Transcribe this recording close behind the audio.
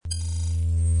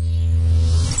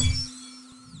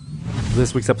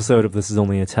This week's episode of This Is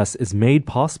Only a Test is made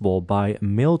possible by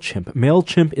MailChimp.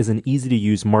 MailChimp is an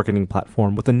easy-to-use marketing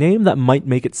platform with a name that might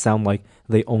make it sound like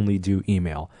they only do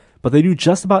email. But they do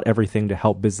just about everything to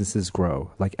help businesses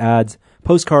grow, like ads,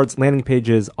 postcards, landing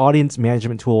pages, audience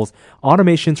management tools,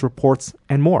 automations, reports,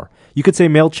 and more. You could say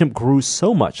MailChimp grew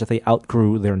so much that they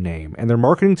outgrew their name, and their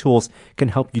marketing tools can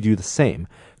help you do the same.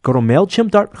 Go to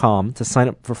MailChimp.com to sign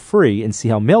up for free and see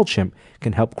how MailChimp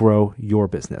can help grow your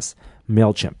business.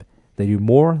 MailChimp. They do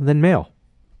more than mail.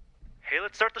 Hey,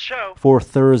 let's start the show. For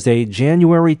Thursday,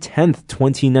 January 10th,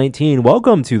 2019.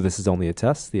 Welcome to This Is Only a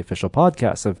Test, the official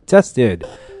podcast of Tested.com.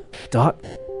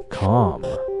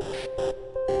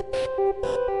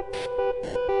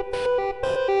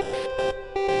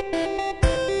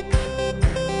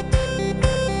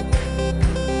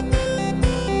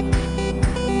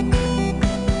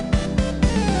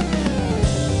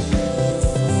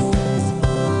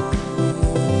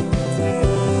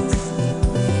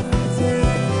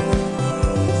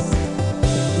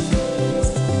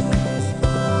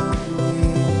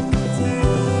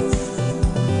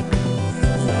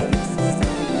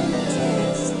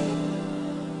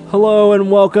 Hello and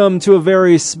welcome to a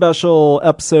very special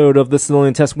episode of This Is Only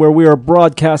a Test where we are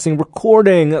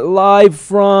recording live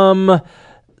from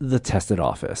the Tested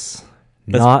office,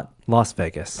 not Las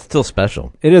Vegas. Still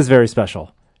special. It is very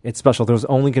special. It's special. There's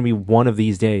only going to be one of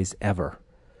these days ever.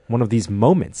 One of these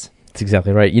moments. That's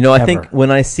exactly right. You know, I think when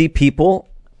I see people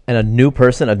and a new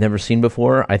person I've never seen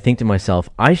before, I think to myself,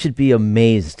 I should be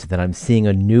amazed that I'm seeing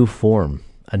a new form,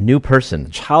 a new person.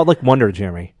 Childlike wonder,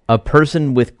 Jeremy. A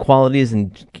person with qualities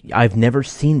and I've never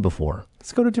seen before.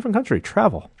 Let's go to a different country.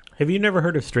 Travel. Have you never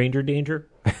heard of stranger danger?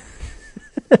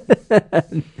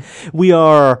 We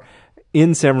are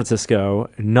in San Francisco,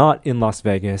 not in Las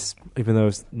Vegas, even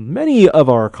though many of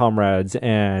our comrades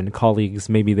and colleagues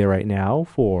may be there right now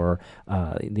for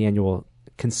the annual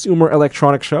Consumer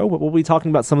Electronics Show. But we'll be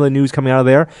talking about some of the news coming out of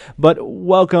there. But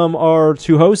welcome our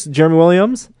two hosts, Jeremy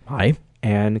Williams. Hi.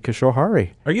 And Kishore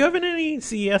Hari. Are you having any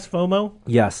CES FOMO?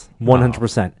 Yes,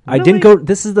 100%. Really? I didn't go.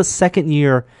 This is the second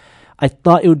year. I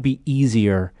thought it would be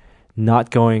easier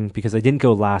not going because I didn't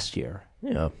go last year.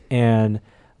 Yeah. And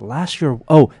last year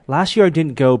I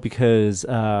didn't go because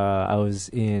I was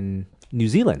in New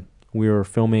Zealand. We were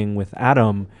filming with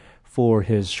Adam for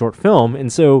his short film.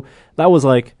 And so that was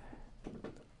like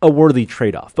a worthy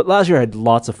trade-off. But last year I had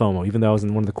lots of FOMO. Even though I was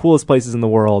in one of the coolest places in the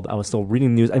world, I was still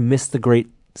reading the news. I missed the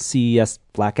great CES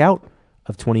blackout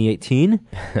of 2018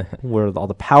 where all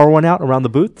the power went out around the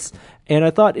booths, and I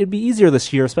thought it'd be easier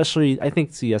this year, especially I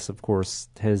think CES of course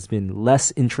has been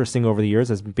less interesting over the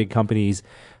years as big companies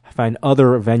find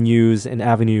other venues and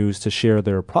avenues to share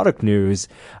their product news.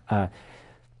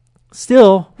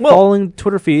 Following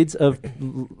Twitter feeds of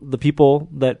the people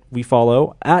that we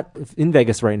follow in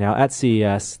Vegas right now at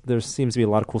CES, there seems to be a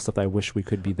lot of cool stuff that I wish we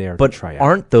could be there to try out. But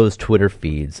aren't those Twitter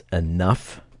feeds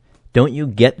enough? Don't you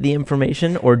get the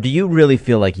information, or do you really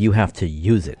feel like you have to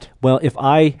use it? Well, if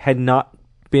I had not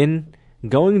been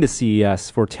going to CES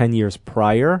for 10 years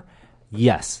prior,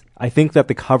 yes. I think that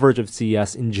the coverage of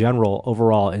CES in general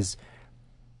overall is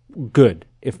good,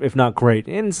 if not great.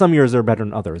 And some years are better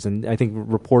than others. And I think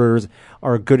reporters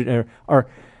are good are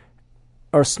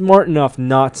smart enough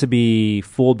not to be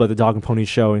fooled by the dog and pony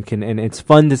show, and it's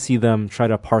fun to see them try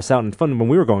to parse out, and fun when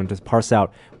we were going to parse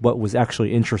out what was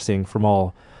actually interesting from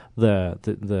all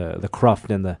the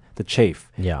cruft and the chafe.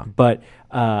 Yeah. But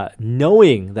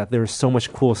knowing that there's so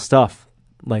much cool stuff,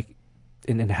 like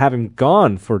and having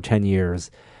gone for 10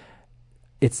 years,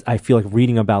 I feel like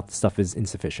reading about the stuff is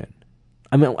insufficient.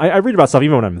 I mean, I read about stuff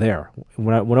even when I'm there.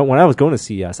 When I was going to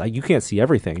CES, you can't see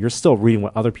everything. You're still reading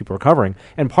what other people are covering.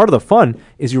 And part of the fun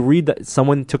is you read that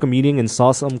someone took a meeting and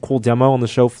saw some cool demo on the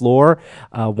show floor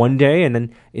one day, and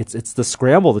then it's the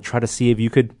scramble to try to see if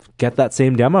you could get that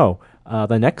same demo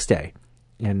the next day.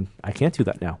 And I can't do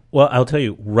that now. Well, I'll tell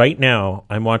you, right now,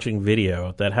 I'm watching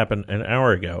video that happened an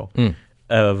hour ago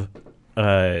of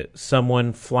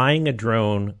someone flying a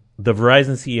drone, the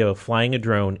Verizon CEO flying a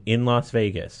drone in Las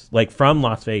Vegas, like from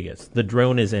Las Vegas. The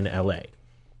drone is in L.A.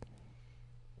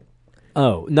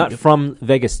 Oh, not from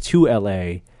Vegas to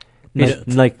L.A.,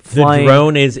 like the flying.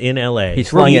 drone is in L.A. He's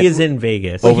flying He it is in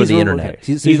Vegas. over the internet.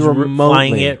 He's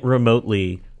flying it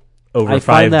remotely over 5G. I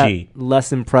find that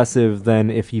less impressive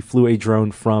than if he flew a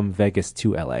drone from Vegas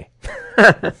to LA.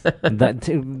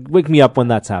 Wake me up when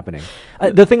that's happening.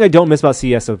 The thing I don't miss about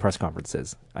CES are the press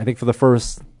conferences. I think for the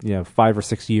first 5 or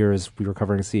 6 years we were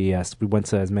covering CES, we went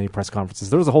to as many press conferences.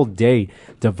 There was a whole day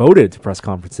devoted to press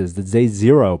conferences, the day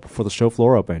zero before the show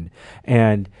floor opened.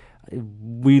 And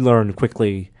we learned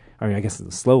quickly, I mean, I guess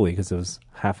slowly because it was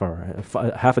half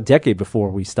a decade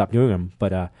before we stopped doing them.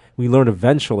 But we learned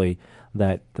eventually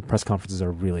that the press conferences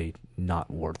are really not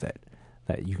worth it.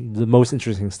 The most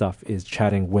interesting stuff is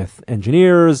chatting with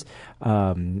engineers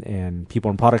and people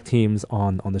on product teams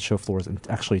on the show floors and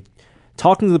actually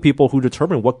talking to the people who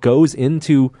determine what goes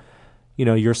into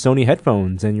your Sony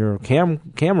headphones and your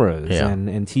cameras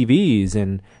and TVs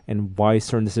and why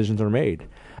certain decisions are made.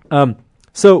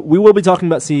 So we will be talking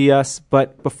about CES,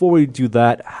 but before we do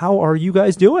that, how are you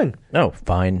guys doing? Oh,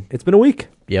 fine. It's been a week.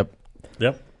 Yep.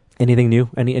 Anything new?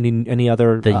 Any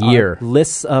other year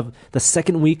lists of the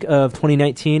second week of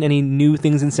 2019? Any new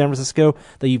things in San Francisco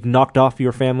that you've knocked off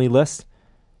your family list?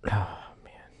 Oh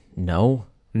man, no.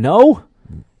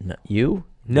 You?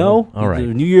 No. All right.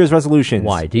 New Year's resolutions.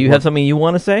 Why? Do you have something you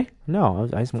want to say? No,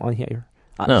 I just want to hear.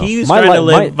 No. He's trying to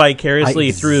live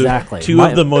vicariously through two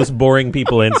of the most boring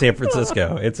people in San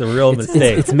Francisco. It's a real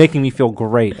mistake. It's making me feel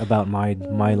great about my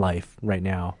life right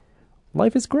now.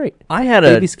 Life is great.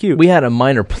 Baby's cute. We had a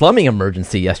minor plumbing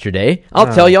emergency yesterday.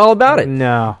 I'll tell you all about it.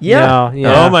 No. Yeah.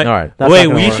 No. Oh my. All right. Wait,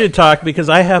 we should talk because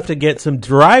I have to get some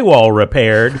drywall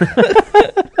repaired.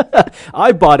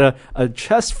 I bought a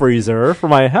chest freezer for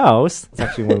my house. It's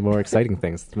actually one of the more exciting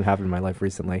things that's been happening in my life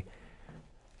recently.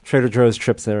 Trader Joe's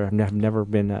trips there have never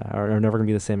been are never going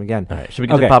to be the same again. All right, should we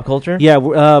get to pop culture?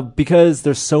 Yeah, because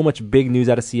there's so much big news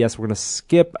out of CES, we're going to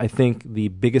skip, I think, the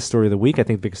biggest story of the week. I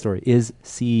think the biggest story is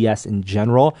CES in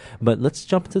general, but let's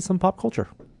jump into some pop culture.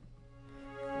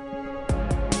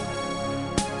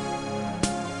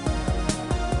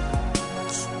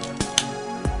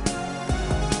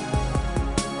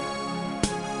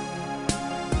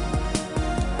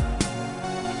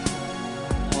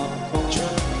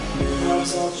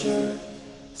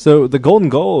 So the Golden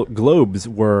Globes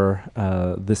were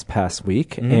this past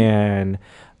week, and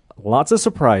lots of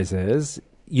surprises.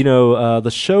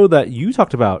 The show that you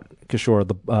talked about, Kishore,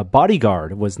 the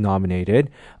Bodyguard, was nominated.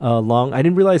 I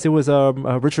didn't realize it was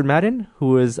Richard Madden, who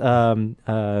was young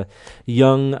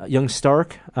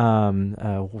Stark.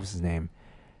 What was his name?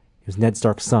 He was Ned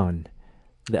Stark's son,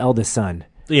 the eldest son.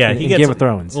 Yeah, he gets Game of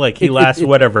Thrones. Like he lasts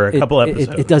a couple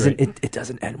episodes. It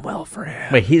doesn't end well for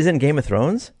him. Wait, he's in Game of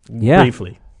Thrones? Yeah,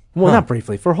 briefly. Well, not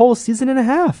briefly, for a whole season and a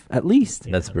half, at least.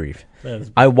 That's brief.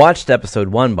 I watched episode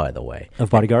 1, by the way, of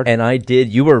Bodyguard, and I did.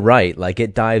 You were right. Like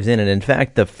it dives in, and in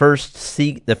fact, the first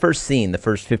scene, the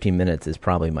first 15 minutes is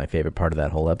probably my favorite part of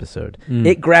that whole episode.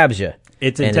 It grabs you.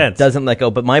 It's and intense. It doesn't let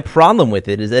go. But my problem with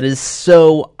it is that it is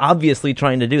so obviously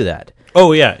trying to do that.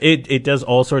 Oh yeah, it does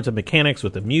all sorts of mechanics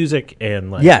with the music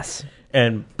and yes.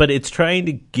 But it's trying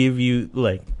to give you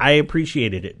I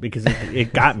appreciated it because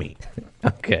it got me.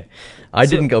 Okay, I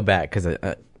didn't go back because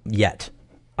yet.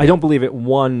 I don't believe it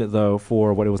won though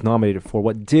for what it was nominated for.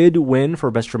 What did win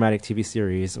for Best Dramatic TV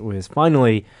Series was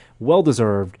finally well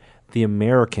deserved, The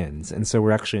Americans, and so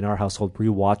we're actually in our household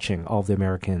rewatching all of The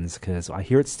Americans because I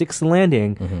hear it sticks the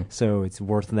landing, so it's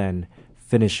worth then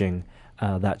finishing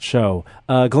that show.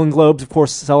 Golden Globes, of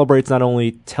course, celebrates not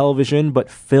only television but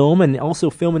film, and also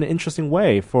film in an interesting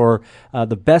way. For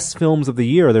the best films of the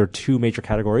year, there are two major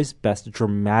categories: Best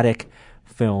Dramatic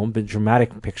Film, the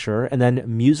dramatic picture, and then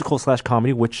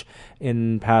musical/comedy, which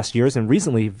in past years and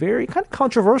recently very kind of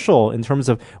controversial in terms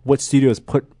of what studios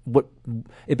put. What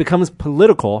it becomes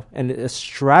political and a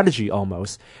strategy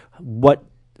almost. What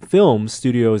film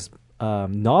studios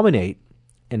nominate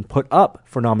and put up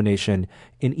for nomination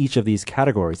in each of these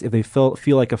categories. If they feel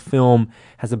like a film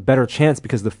has a better chance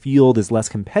because the field is less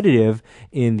competitive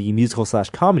in the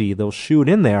musical/comedy, they'll shoe it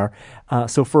in there.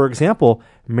 So, for example,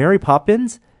 Mary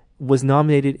Poppins was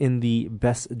nominated in the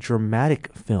Best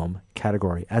Dramatic Film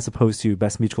category as opposed to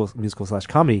Best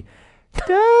musical/comedy.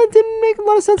 That didn't make a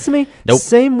lot of sense to me. Nope.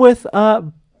 Same with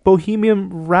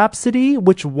Bohemian Rhapsody,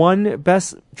 which won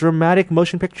Best Dramatic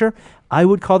Motion Picture. I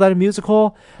would call that a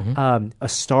musical. A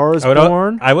Star is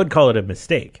Born. I would call it a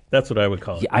mistake. That's what I would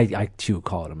call it. Yeah, I too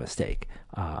call it a mistake.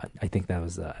 I think that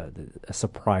was a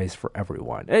surprise for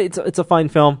everyone. It's a fine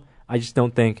film. I just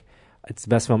don't think it's the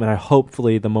best film, and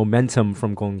hopefully the momentum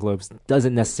from Golden Globes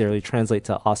doesn't necessarily translate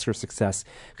to Oscar success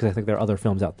because I think there are other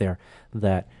films out there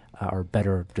that are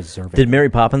better deserving. Did Mary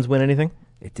Poppins win anything?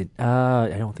 It did.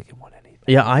 I don't think it won anything.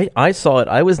 Yeah, I saw it.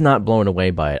 I was not blown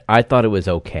away by it. I thought it was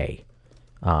okay.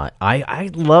 I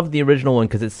love the original one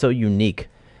because it's so unique.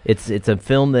 It's a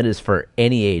film that is for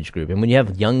any age group, and when you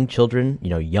have young children,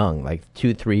 young like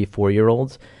 2, 3,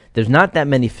 4-year-olds, there's not that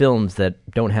many films that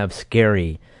don't have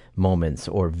scary moments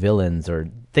or villains or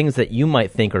things that you might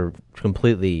think are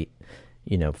completely,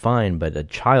 fine, but a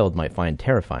child might find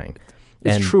terrifying.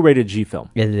 It's a true rated G film.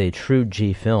 It is a true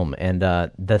G film, and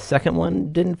the second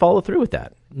one didn't follow through with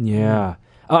that. Yeah.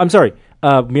 I'm sorry.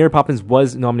 Mary Poppins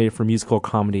was nominated for musical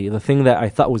comedy. The thing that I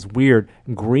thought was weird,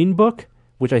 Green Book,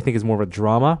 which I think is more of a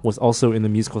drama, was also in the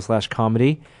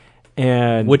musical/comedy.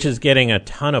 And which is getting a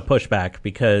ton of pushback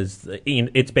because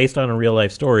it's based on a real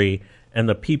life story, and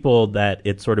the people that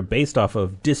it's sort of based off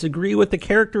of disagree with the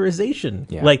characterization,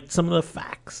 like some of the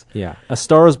facts. Yeah. A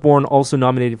Star Is Born also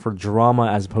nominated for drama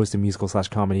as opposed to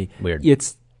musical/comedy. Weird.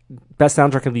 It's best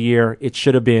soundtrack of the year. It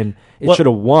should have been. It should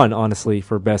have won, honestly,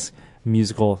 for best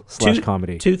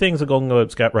musical/comedy. Two things the Golden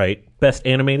Globes got right: best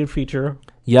animated feature,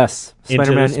 yes,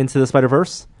 Spider-Man Into the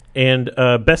Spider-Verse, and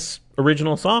best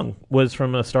original song was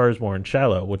from A Star Is Born,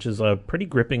 "Shallow," which is a pretty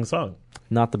gripping song.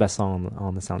 Not the best song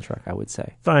on the soundtrack, I would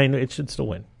say. Fine, it should still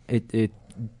win. It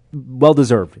well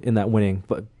deserved in that winning,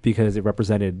 but because it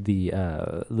represented the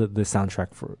soundtrack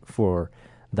for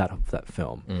that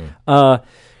film.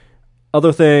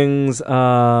 Other things,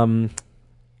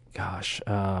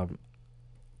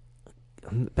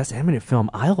 best animated film,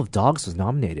 Isle of Dogs was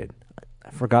nominated. I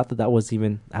forgot that was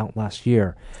even out last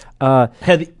year.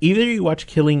 Have either of you watched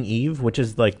Killing Eve, which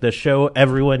is like the show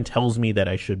everyone tells me that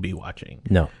I should be watching?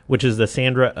 No. Which is the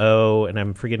Sandra Oh, and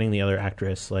I'm forgetting the other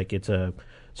actress. Like it's a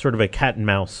sort of a cat and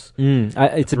mouse. It's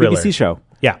a thriller. BBC show.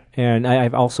 Yeah. And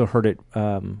I've also heard it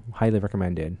highly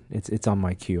recommended. It's on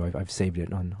my queue. I've saved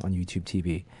it on YouTube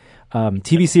TV.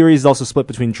 TV series is also split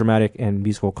between dramatic and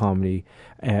musical comedy,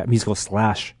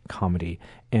 musical/comedy,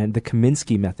 and The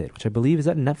Kaminsky Method, which I believe is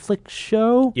that a Netflix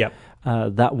show. Yep.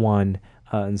 That one.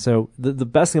 And so the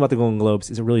best thing about the Golden Globes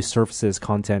is it really surfaces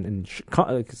content, and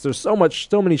there's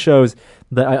so many shows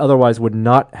that I otherwise would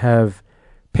not have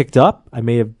picked up. I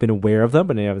may have been aware of them,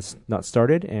 but I have not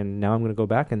started, and now I'm going to go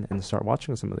back and start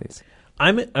watching some of these.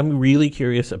 I'm really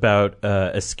curious about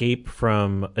Escape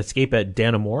at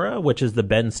Dannemora, which is the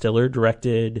Ben Stiller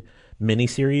directed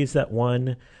miniseries that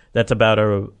won. That's about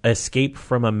a escape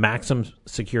from a maximum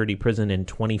security prison in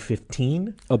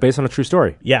 2015. Oh, based on a true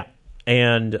story. Yeah,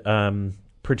 and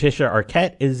Patricia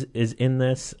Arquette is in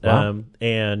this, Wow.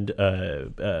 and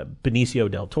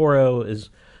Benicio del Toro is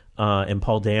and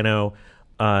Paul Dano.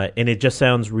 And it just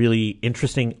sounds really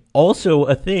interesting. Also,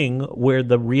 a thing where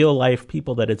the real life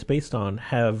people that it's based on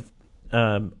have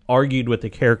argued with the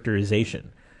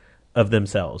characterization of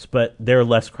themselves, but they're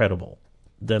less credible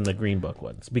than the Green Book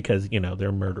ones because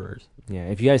they're murderers. Yeah,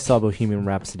 if you guys saw Bohemian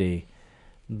Rhapsody,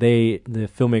 the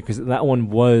filmmakers, that one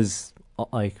was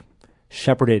like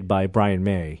shepherded by Brian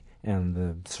May and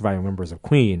the surviving members of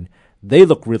Queen. They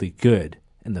look really good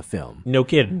in the film. No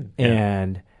kidding.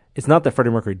 And it's not that Freddie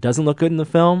Mercury doesn't look good in the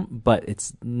film, but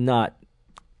it's not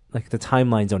like the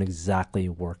timelines don't exactly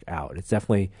work out. It's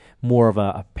definitely more of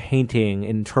a painting, an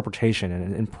interpretation,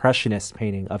 an impressionist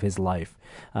painting of his life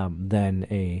than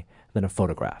a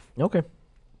photograph. Okay.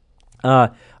 All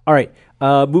right.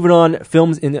 Moving on.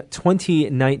 Films in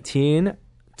 2019.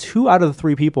 2 out of the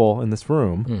 3 people in this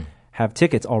room have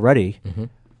tickets already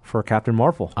for Captain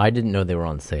Marvel. I didn't know they were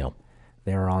on sale.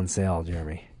 They are on sale,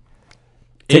 Jeremy.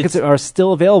 Tickets are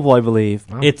still available, I believe.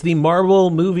 It's the Marvel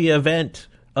movie event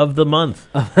of the month.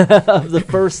 Of the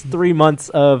first 3 months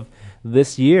of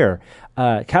this year.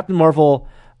 Captain Marvel,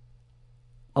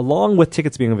 along with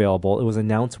tickets being available, it was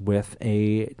announced with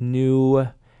a new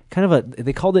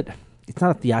they called it, it's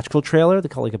not a theatrical trailer, they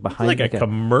call it like a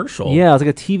commercial. Yeah, it's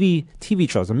like a TV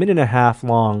show. It's a minute and a half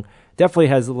long. Definitely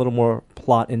has a little more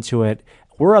plot into it.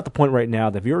 We're at the point right now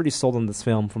that if you're already sold on this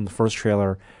film from the first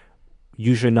trailer,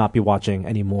 you should not be watching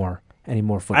any more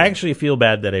footage. I actually feel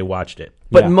bad that I watched it.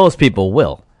 But most people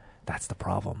will. That's the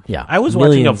problem. Yeah. I was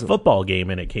watching a football game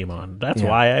and it came on. That's Yeah.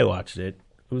 why I watched it.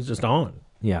 It was just on.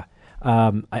 Yeah.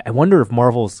 I wonder if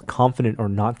Marvel's confident or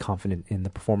not confident in the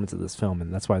performance of this film,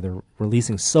 and that's why they're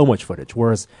releasing so much footage.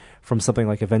 Whereas from something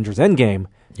like Avengers Endgame,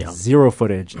 zero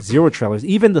footage, zero trailers.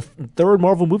 Even the third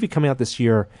Marvel movie coming out this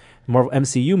year, Marvel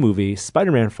MCU movie,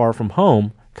 Spider-Man Far From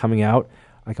Home, coming out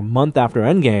like a month after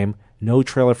Endgame, no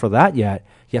trailer for that yet.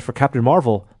 Yet for Captain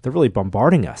Marvel, they're really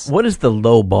bombarding us. What is the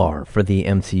low bar for the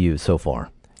MCU so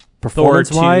far?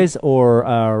 Performance-wise, or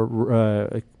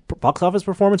box office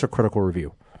performance, or critical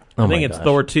review? Oh I think my it's gosh.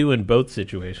 Thor 2 in both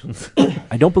situations.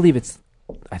 I don't believe it's.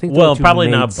 I think Well, Thor 2 probably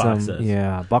made not boxes.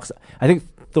 Yeah, box. I think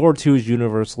Thor 2 is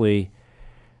universally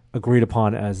agreed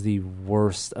upon as the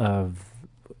worst of.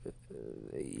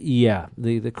 Yeah,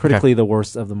 the critically the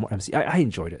worst of the MCU. I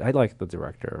enjoyed it. I like the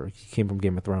director. He came from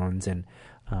Game of Thrones, and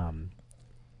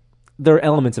there are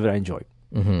elements of it I enjoyed.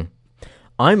 Mm-hmm.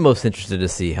 I'm most interested to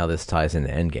see how this ties into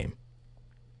Endgame.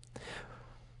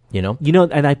 You know,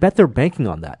 and I bet they're banking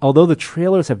on that. Although the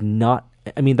trailers have not.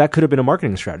 I mean, that could have been a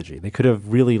marketing strategy. They could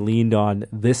have really leaned on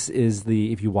this is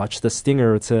the. If you watch the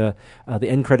stinger, it's the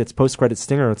end credits, post credits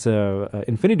stinger. It's a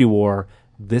Infinity War.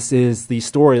 this is the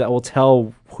story that will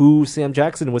tell who Sam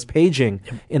Jackson was paging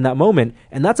in that moment.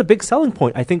 And that's a big selling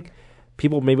point. I think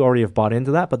people maybe already have bought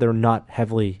into that, but they're not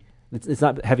it's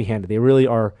not heavy-handed. They really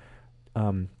are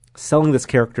selling this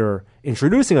character,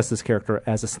 introducing us this character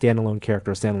as a standalone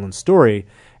character, a standalone story,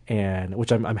 and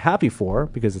which I'm happy for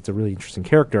because it's a really interesting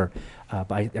character.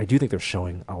 But I do think they're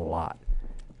showing a lot.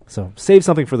 So save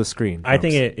something for the screen. I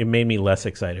think it made me less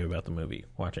excited about the movie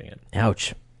watching it.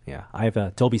 Ouch. Yeah, I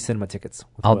have Dolby Cinema tickets.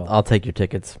 I'll take your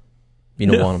tickets. You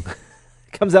don't want them.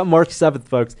 Comes out March 7th,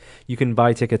 folks. You can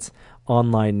buy tickets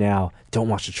online now. Don't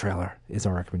watch the trailer is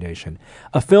our recommendation.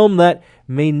 A film that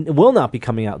will not be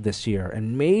coming out this year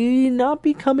and may not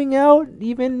be coming out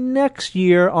even next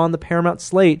year on the Paramount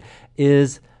slate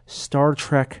is Star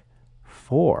Trek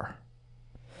 4.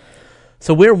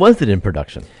 So where was it in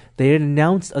production? They had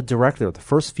announced a director, the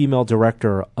first female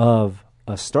director of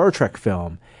a Star Trek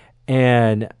film,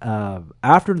 and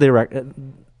after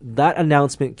that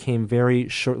announcement came very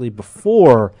shortly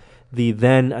before the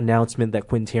then announcement that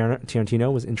Quentin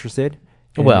Tarantino was interested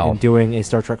in doing a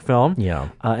Star Trek film. Yeah.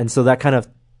 And so that kind of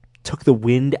took the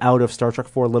wind out of Star Trek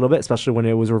 4 a little bit, especially when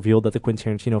it was revealed that the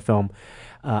Quentin Tarantino film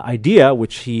idea,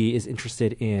 which he is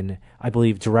interested in, I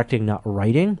believe, directing, not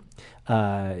writing,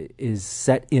 is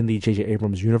set in the J.J.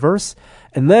 Abrams universe.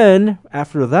 And then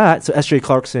after that, so S.J.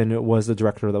 Clarkson was the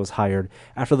director that was hired.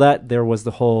 After that, there was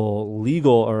the whole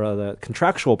legal or the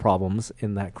contractual problems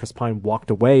in that Chris Pine walked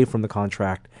away from the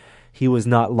contract. He was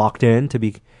not locked in to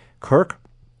be Kirk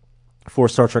for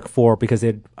Star Trek 4 because they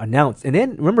had announced, and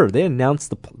then remember, they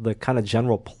announced the kind of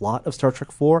general plot of Star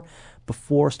Trek 4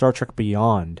 before Star Trek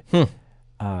Beyond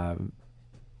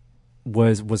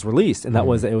was released, and that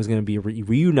was that it was going to be a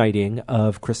reuniting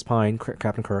of Chris Pine,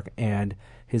 Captain Kirk, and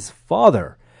his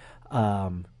father,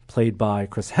 played by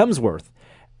Chris Hemsworth.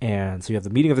 And so you have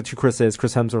the meeting of the two Chris's.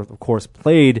 Chris Hemsworth, of course,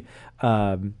 played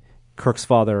Kirk's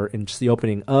father in just the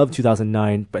opening of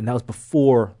 2009, but that was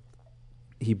before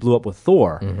he blew up with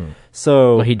Thor.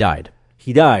 So Well, he died.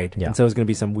 Yeah. Yeah. And so it's going to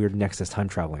be some weird Nexus time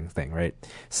traveling thing, right?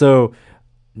 So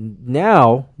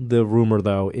now the rumor,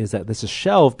 though, is that this is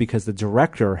shelved because the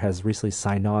director has recently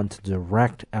signed on to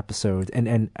direct episodes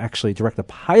and actually direct a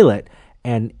pilot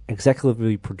and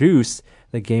executively produce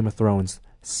the Game of Thrones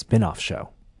spin-off show.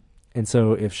 And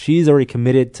so if she's already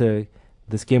committed to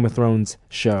this Game of Thrones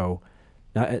show,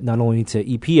 not only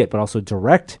to EP it, but also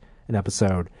direct an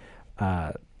episode,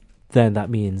 then that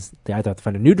means they either have to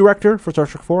find a new director for Star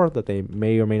Trek 4 that they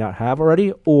may or may not have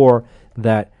already, or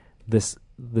that this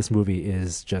movie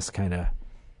is just kind of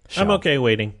I'm okay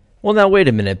waiting. Well, now wait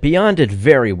a minute. Beyond did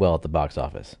very well at the box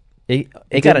office. It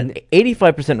got an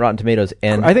 85% Rotten Tomatoes,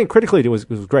 and I think critically it was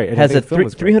great. It has a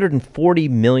 $340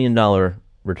 million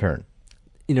return.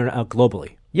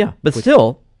 Globally. Yeah, but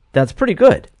still, that's pretty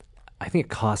good. I think it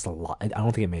cost a lot. I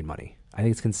don't think it made money. I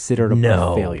think it's considered a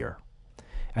failure.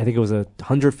 I think it was a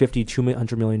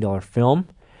 $150-200 million film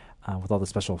with all the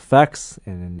special effects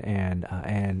and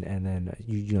then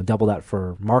you double that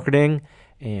for marketing.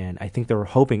 And I think they were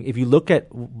hoping, if you look at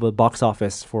the box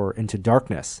office for Into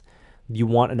Darkness, you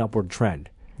want an upward trend.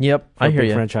 Yep, I hear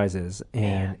you. Franchises,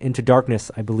 and Into Darkness,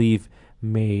 I believe,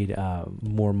 made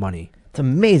more money. It's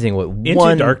amazing what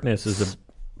Into Darkness is a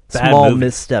bad small movie.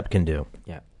 misstep can do.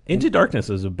 Yeah, Into Darkness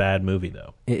is a bad movie,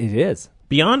 though. It is.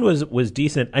 Beyond was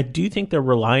decent. I do think they're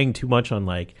relying too much on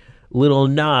like little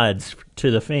nods to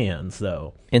the fans,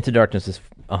 though. Into Darkness is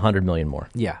 100 million more.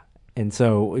 Yeah, and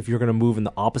so if you're going to move in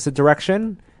the opposite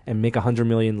direction and make 100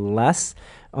 million less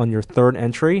on your third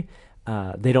entry,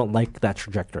 they don't like that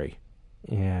trajectory,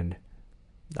 and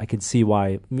I could see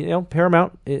why.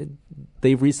 Paramount,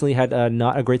 they recently had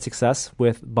not a great success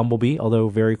with Bumblebee, although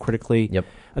very critically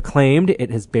acclaimed.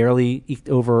 It has barely eked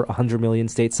over 100 million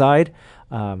stateside.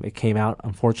 It came out,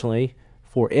 unfortunately,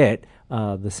 for it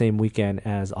the same weekend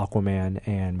as Aquaman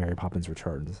and Mary Poppins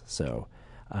Returns. So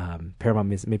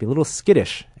Paramount is maybe a little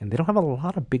skittish, and they don't have a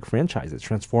lot of big franchises.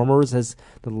 Transformers, has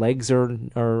the legs are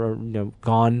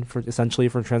gone for essentially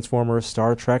for Transformers.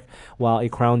 Star Trek, while a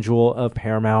crown jewel of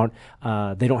Paramount,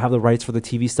 they don't have the rights for the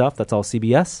TV stuff. That's all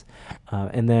CBS.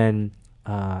 And then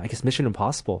I guess Mission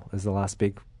Impossible is the last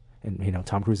big, and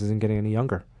Tom Cruise isn't getting any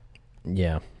younger.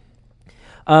 Yeah.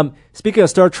 Speaking of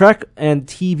Star Trek and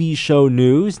TV show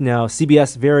news, now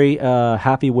CBS very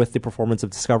happy with the performance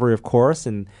of Discovery, of course,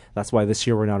 and that's why this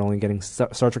year we're not only getting Star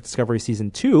Trek Discovery Season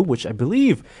 2, which I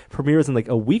believe premieres in like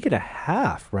a week and a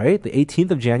half, right? The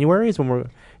 18th of January is when we're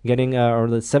getting, or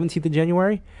the 17th of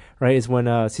January, right, is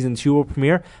when Season 2 will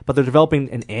premiere, but they're developing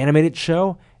an animated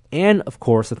show, And, of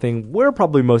course, the thing we're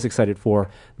probably most excited for,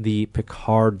 the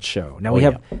Picard show. Now, we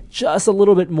have just a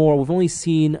little bit more. We've only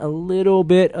seen a little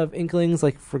bit of inklings.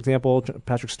 Like, for example,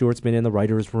 Patrick Stewart's been in the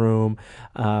writer's room,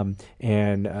 and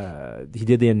he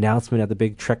did the announcement at the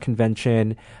big Trek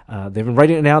convention. They've been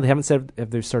writing it now. They haven't said if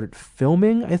they've started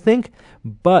filming, I think.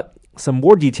 But some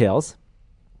more details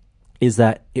is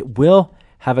that it will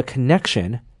have a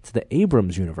connection to the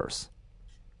Abrams universe.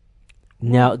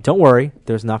 Now, don't worry.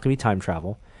 There's not going to be time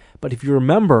travel. But if you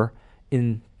remember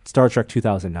in Star Trek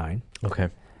 2009,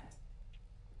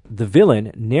 the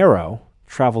villain, Nero,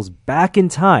 travels back in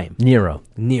time. Nero.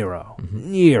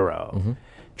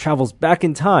 Travels back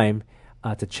in time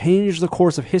to change the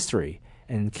course of history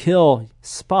and kill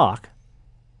Spock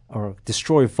or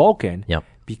destroy Vulcan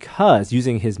because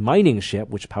using his mining ship,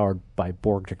 which is powered by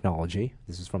Borg technology.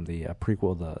 This is from the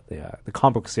prequel, the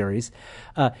comic book series.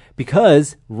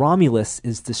 Because Romulus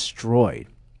is destroyed.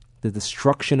 The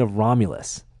destruction of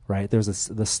Romulus, right? There's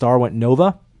the star went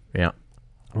nova. Yeah.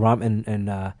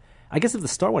 I guess if the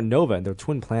star went nova and they're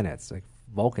twin planets, like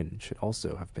Vulcan should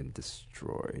also have been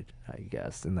destroyed, I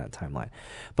guess, in that timeline.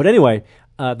 But anyway,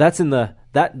 that's in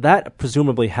that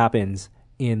presumably happens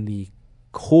in the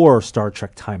core Star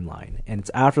Trek timeline. And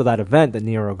it's after that event that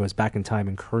Nero goes back in time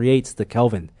and creates the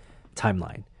Kelvin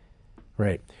timeline.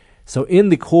 Right. So in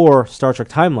the core Star Trek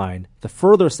timeline, the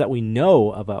furthest that we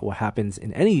know about what happens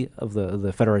in any of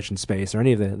the Federation space or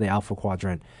any of the Alpha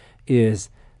Quadrant is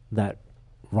that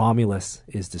Romulus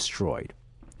is destroyed.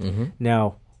 Mm-hmm.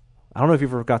 Now, I don't know if you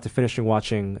ever got to finishing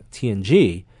watching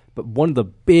TNG, but one of the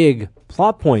big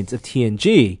plot points of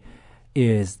TNG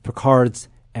is Picard's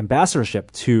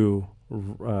ambassadorship to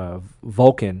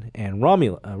Vulcan and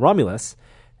Romulus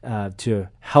to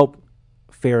help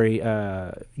ferry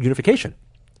unification.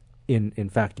 In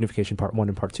fact, Unification Part 1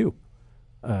 and Part 2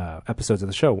 episodes of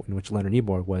the show in which Leonard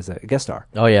Nimoy was a guest star.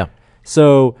 Oh, yeah.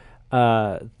 So,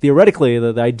 theoretically,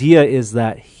 the idea is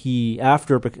that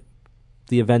after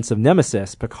the events of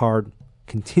Nemesis, Picard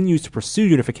continues to pursue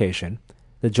unification,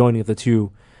 the joining of the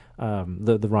two,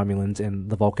 the Romulans and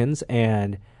the Vulcans,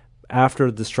 and after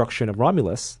the destruction of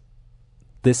Romulus,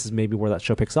 this is maybe where that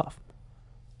show picks off.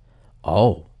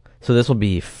 Oh. So this will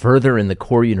be further in the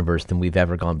core universe than we've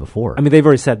ever gone before. I mean, they've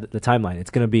already said the timeline. It's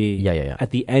going to be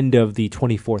at the end of the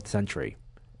 24th century.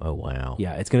 Oh, wow.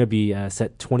 Yeah, it's going to be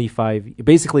set 25...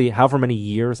 Basically, however many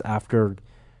years after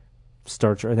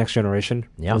Star Trek Next Generation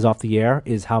was off the air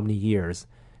is how many years.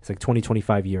 It's like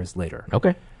 25 years later.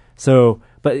 Okay. So,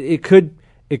 but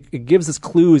it gives us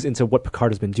clues into what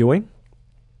Picard has been doing.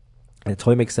 And it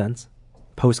totally makes sense.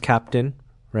 Post-captain...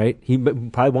 Right, he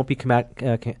probably won't be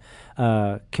commanding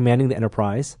the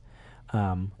Enterprise,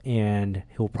 and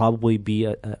he'll probably be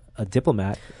a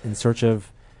diplomat in search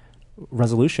of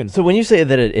resolution. So when you say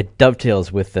that it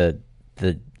dovetails with the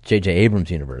J.J. Abrams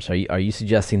universe, are you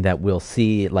suggesting that we'll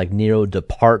see like Nero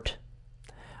depart?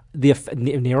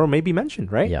 Nero may be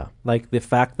mentioned, right? Yeah, like the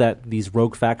fact that these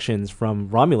rogue factions from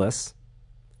Romulus,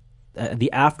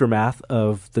 the aftermath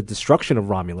of the destruction of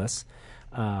Romulus.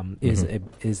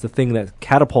 Is the thing that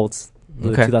catapults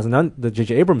the 2009 the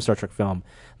J.J. Abrams Star Trek film.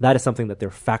 That is something that they're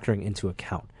factoring into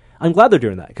account. I'm glad they're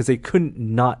doing that because they couldn't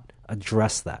not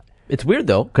address that. It's weird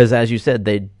though because as you said,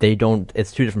 they don't.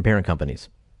 It's two different parent companies.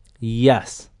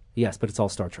 Yes, but it's all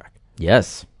Star Trek.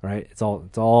 Yes, right. It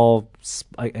all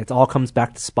comes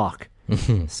back to Spock.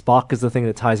 Spock is the thing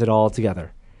that ties it all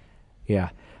together. Yeah.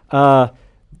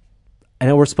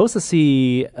 And we're supposed to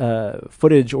see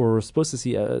footage, or we're supposed to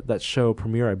see that show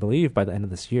premiere, I believe, by the end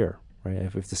of this year, right?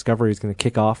 If Discovery is going to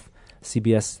kick off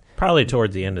CBS, probably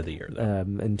towards the end of the year, though.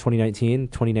 In 2019.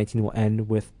 2019 will end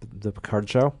with the Picard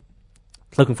show.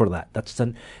 Looking forward to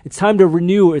that. It's time to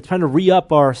renew. It's time to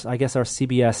re-up our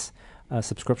CBS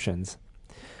subscriptions.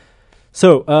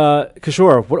 So,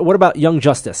 Kishore, what about Young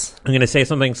Justice? I'm going to say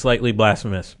something slightly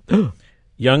blasphemous.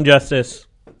 Young Justice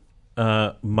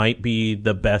might be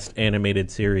the best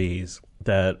animated series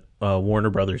that Warner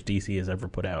Brothers DC has ever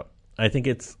put out. I think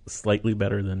it's slightly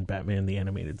better than Batman the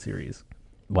Animated Series.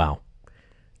 Wow.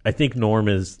 I think Norm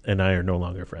and I are no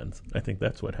longer friends. I think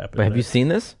that's what happened. But have you seen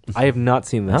this? I have not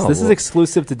seen this. This is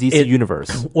exclusive to DC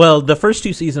Universe. Well, the first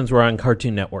two seasons were on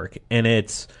Cartoon Network, and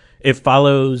it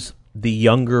follows the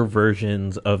younger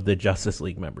versions of the Justice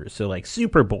League members. So like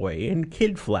Superboy and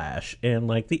Kid Flash and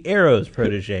like the Arrow's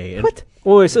protege. And what?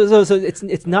 Oh, so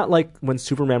it's not like when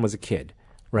Superman was a kid,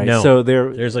 right? No. So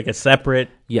there's like a separate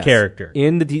character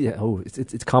in the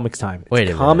it's comics time. Wait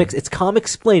a minute. It's comic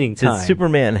explaining time. Did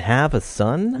Superman have a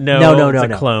son? No. It's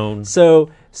a clone.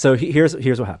 So here's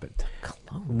what happened.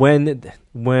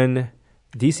 When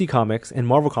DC Comics and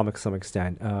Marvel Comics to some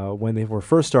extent, when they were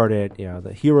first started,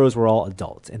 the heroes were all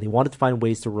adults, and they wanted to find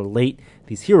ways to relate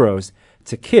these heroes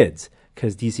to kids,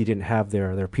 because DC didn't have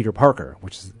their Peter Parker,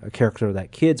 which is a character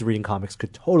that kids reading comics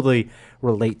could totally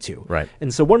relate to. Right.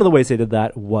 And so one of the ways they did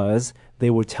that was they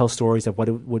would tell stories of what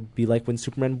it would be like when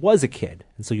Superman was a kid.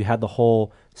 And so you had the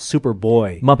whole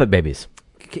Superboy. Muppet Babies.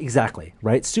 Exactly,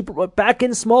 right? Back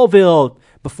in Smallville,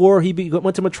 before he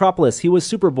went to Metropolis, he was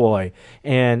Superboy.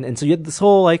 And so you had this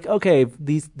whole,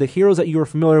 the heroes that you were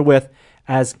familiar with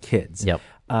as kids. Yep.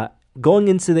 Going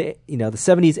into the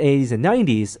 70s, 80s, and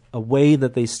 90s, a way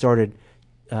that they started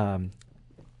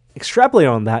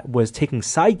extrapolating on that was taking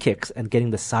sidekicks and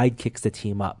getting the sidekicks to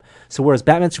team up. So whereas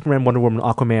Batman, Superman, Wonder Woman,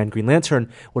 Aquaman, Green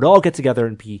Lantern would all get together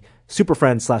and be Super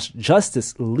Friends /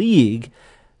 Justice League,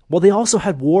 well, they also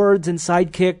had wards and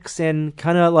sidekicks and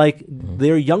kind of like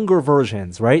their younger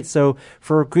versions, right? So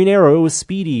for Green Arrow, it was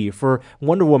Speedy. For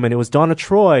Wonder Woman, it was Donna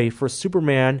Troy. For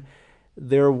Superman,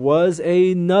 there was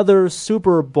another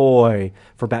Superboy.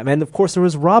 For Batman, of course, there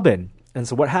was Robin. And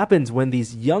so what happens when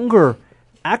these younger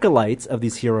acolytes of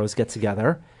these heroes get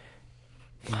together,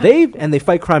 they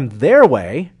fight crime their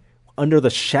way under the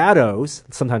shadows,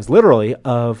 sometimes literally,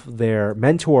 of their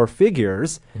mentor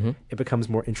figures. It becomes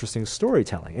more interesting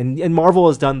storytelling. And Marvel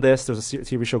has done this. There's a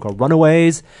TV show called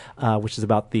Runaways, which is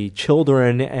about the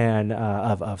children and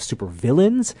of super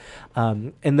villains.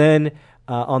 And then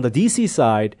on the DC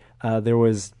side, there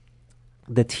was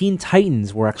the Teen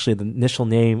Titans were actually the initial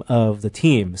name of the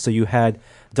team. So you had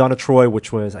Donna Troy,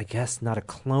 which was, I guess, not a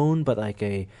clone, but like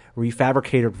a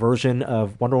refabricated version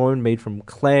of Wonder Woman made from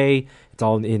clay. It's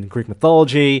all in Greek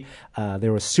mythology.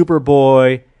 There was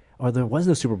Superboy, or there was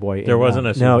no Superboy. There wasn't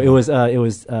a Superboy. No, it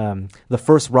was the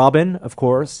first Robin, of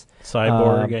course.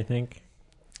 Cyborg, I think.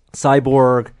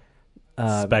 Cyborg.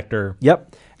 Spectre.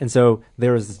 Yep. And so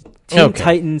there was Teen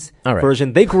Titans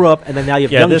version. They grew up, and then now you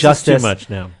have Young this Justice. Is too much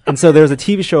now. And so there's a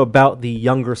TV show about the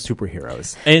younger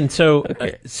superheroes. And so,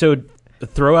 so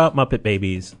throw out Muppet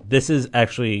Babies. This is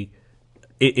actually,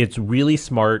 it's really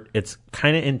smart. It's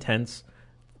kind of intense.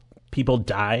 People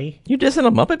die. You dissing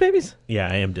on Muppet Babies? Yeah,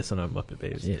 I am dissing on Muppet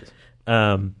Babies. Yes.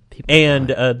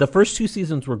 The first 2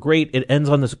 seasons were great. It ends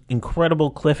on this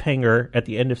incredible cliffhanger at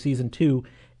the end of season 2,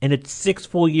 and it's 6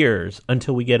 full years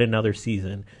until we get another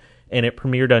season. And it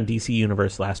premiered on DC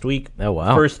Universe last week. Oh,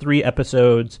 wow. First 3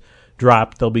 episodes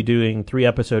dropped. They'll be doing 3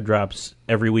 episode drops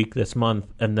every week this month,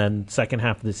 and then second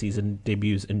half of the season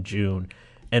debuts in June.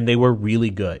 And they were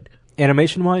really good.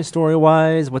 Animation-wise,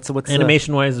 story-wise, what's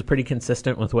animation-wise is pretty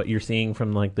consistent with what you're seeing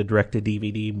from like the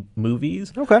direct-to-DVD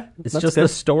movies. Okay, it's just good. The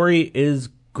story is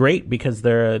great because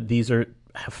these are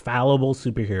fallible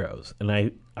superheroes, and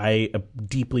I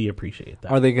deeply appreciate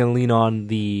that. Are they going to lean on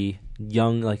the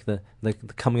young, like the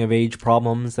coming-of-age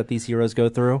problems that these heroes go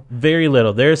through? Very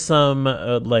little. There's some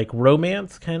like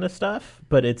romance kind of stuff,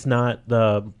 but it's not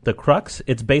the crux.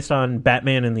 It's based on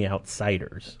Batman and the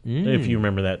Outsiders, if you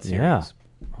remember that series. Yeah.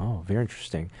 Oh, very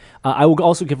interesting. I will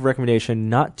also give a recommendation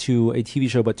not to a TV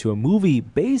show, but to a movie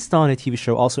based on a TV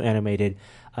show, also animated.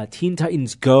 Teen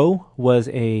Titans Go was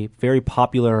a very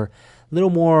popular,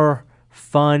 little more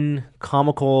fun,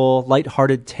 comical,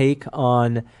 lighthearted take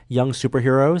on young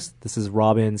superheroes. This is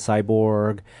Robin,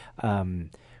 Cyborg, who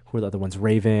are the other ones?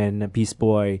 Raven, Beast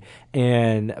Boy,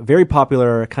 and very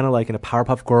popular, kind of like in a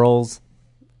Powerpuff Girls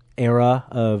era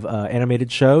of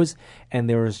animated shows. And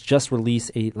there was just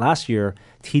released last year,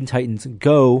 Teen Titans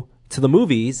Go to the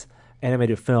movies,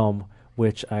 animated film,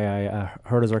 which I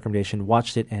heard as a recommendation,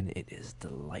 watched it, and it is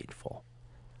delightful.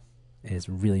 It is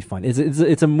really fun.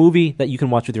 It's a movie that you can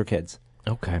watch with your kids.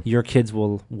 Okay. Your kids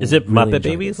will Is it really Muppet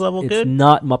Babies level good? It's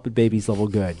not Muppet Babies level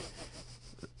good.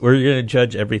 We're going to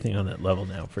judge everything on that level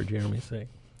now, for Jeremy's sake.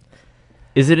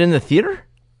 Is it in the theater?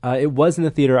 It was in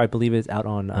the theater. I believe it's out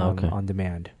on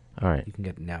demand. All right. You can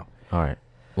get it now. All right.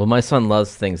 Well, my son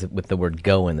loves things with the word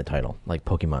 "go" in the title, like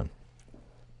Pokemon.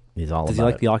 He's all Does about he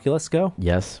like it. the Oculus Go?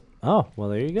 Yes. Oh, well,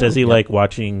 there you go. Does he like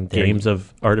watching games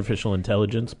of artificial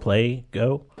intelligence play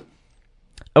Go?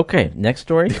 Okay, next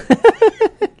story.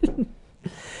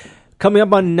 Coming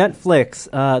up on Netflix,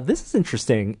 this is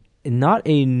interesting. Not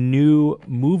a new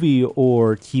movie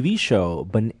or TV show,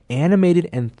 but an animated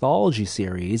anthology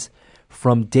series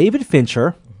from David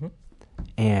Fincher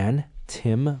and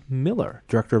Tim Miller,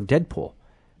 director of Deadpool,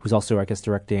 who's also, I guess,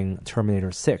 directing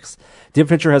Terminator 6. David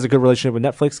Fincher has a good relationship with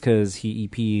Netflix because he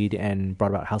EP'd and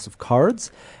brought about House of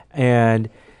Cards. And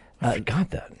I forgot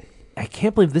that. I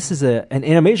can't believe this is an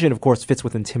animation, of course, fits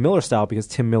within Tim Miller's style because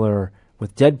Tim Miller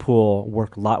with Deadpool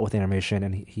worked a lot with animation.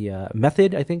 And he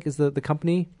Method, I think, is the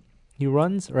company he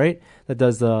runs, right? That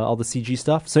does all the CG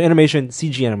stuff. So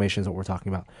CG animation is what we're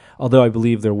talking about. Although I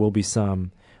believe there will be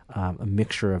some a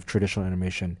mixture of traditional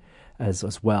animation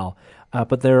as well.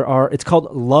 But it's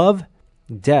called Love,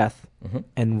 Death,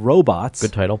 and Robots.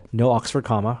 Good title. No Oxford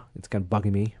comma. It's kind of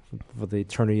bugging me for the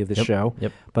eternity of this show.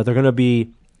 Yep. But they're going to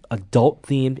be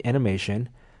adult-themed animation,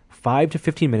 5 to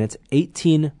 15 minutes,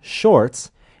 18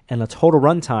 shorts, and a total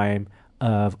runtime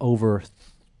of over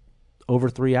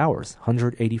 3 hours,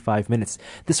 185 minutes.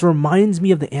 This reminds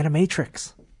me of the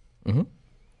Animatrix. And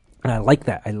I like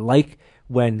that. I like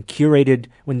when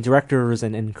directors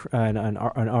and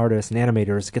artists and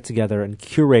animators get together and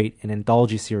curate an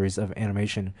anthology series of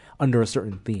animation under a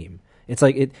certain theme. It's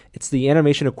like it's the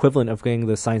animation equivalent of getting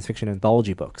the science fiction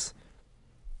anthology books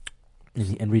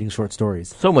and reading short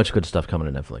stories. So much good stuff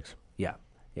coming to Netflix. Yeah.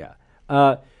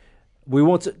 We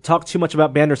won't talk too much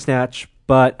about Bandersnatch,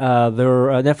 but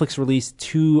Netflix released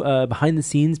 2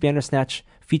 behind-the-scenes Bandersnatch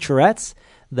featurettes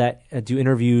that do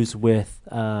interviews with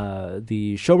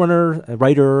the showrunner,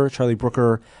 writer, Charlie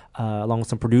Brooker, along with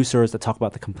some producers that talk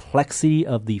about the complexity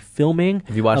of the filming.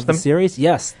 Have you watched them? The series?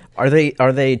 Yes. Are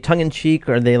they tongue-in-cheek?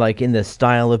 Are they like in the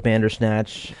style of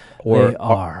Bandersnatch? Or They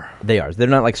are. They are. They're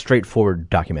not like straightforward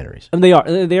documentaries. And they are.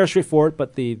 They are straightforward,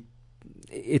 but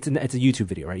it's a YouTube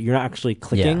video, right? You're not actually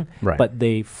clicking, Yeah, right. but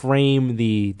they frame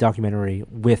the documentary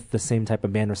with the same type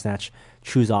of Bandersnatch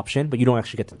choose option, but you don't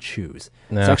actually get to choose.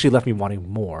 No. So it actually left me wanting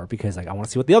more because I want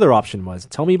to see what the other option was.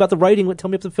 Tell me about the writing. Tell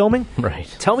me about the filming.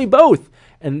 Right. Tell me both.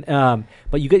 And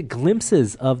but you get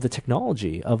glimpses of the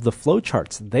technology, of the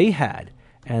flowcharts they had,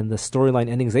 and the storyline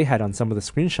endings they had on some of the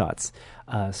screenshots.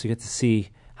 So you get to see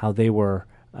how they were.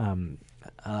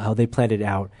 How they planned it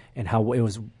out and how it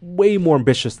was way more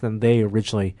ambitious than they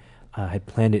originally had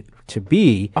planned it to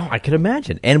be. Oh, I could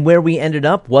imagine. And where we ended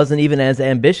up wasn't even as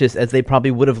ambitious as they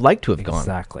probably would have liked to have gone.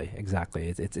 Exactly.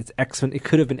 It's excellent. It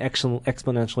could have been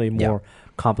exponentially more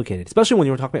complicated, especially when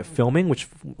you were talking about filming, which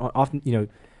often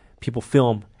people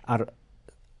film out of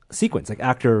sequence. Like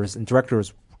actors and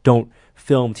directors don't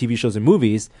film TV shows and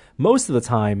movies most of the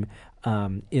time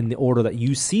in the order that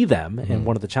you see them. And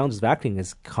one of the challenges of acting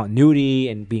is continuity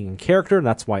and being in character, and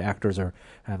that's why actors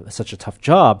have such a tough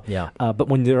job. Yeah. But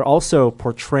when they're also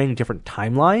portraying different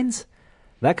timelines,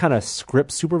 that kind of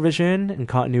script supervision and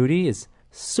continuity is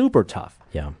super tough.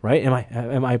 Yeah. Right?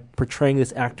 Am I portraying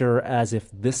this actor as if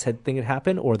this thing had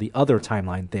happened or the other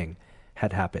timeline thing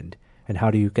had happened? And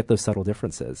how do you get those subtle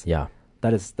differences? Yeah.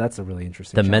 That's a really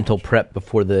interesting The challenge. mental prep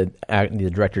before the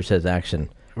director says action.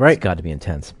 Right. It's got to be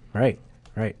intense. Right.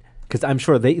 Because I'm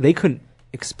sure they couldn't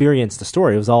experience the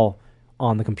story. It was all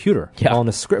on the computer, Yeah. all on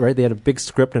the script, right? They had a big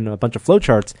script and a bunch of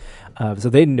flowcharts, so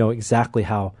they didn't know exactly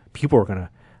how people were going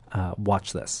to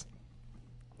watch this.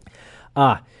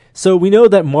 So we know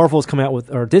that Marvel's coming out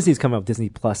with, or Disney's coming out with Disney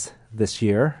Plus this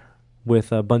year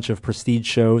with a bunch of prestige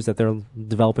shows that they're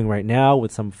developing right now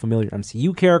with some familiar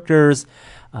MCU characters,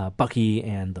 Bucky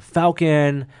and the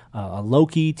Falcon, a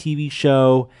Loki TV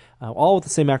show, all with the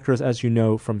same actors as you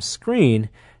know from Screen.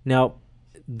 Now,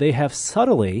 they have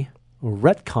subtly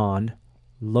retconned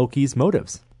Loki's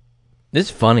motives. This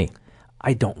is funny.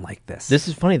 I don't like this. This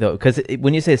is funny, though, because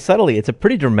when you say subtly, it's a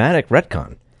pretty dramatic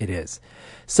retcon. It is.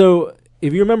 So,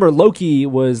 if you remember, Loki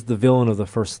was the villain of the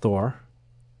first Thor,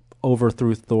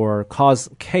 overthrew Thor,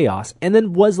 caused chaos, and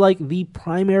then was like the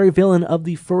primary villain of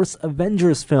the first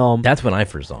Avengers film. That's when I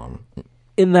first saw him.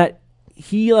 In that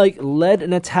he led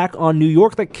an attack on New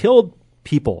York that killed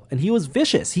people, and he was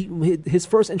vicious. His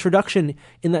first introduction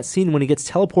in that scene when he gets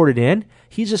teleported in,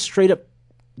 he's just straight up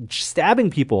stabbing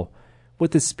people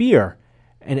with his spear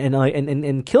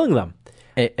and killing them.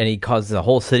 And he causes the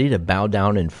whole city to bow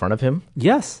down in front of him.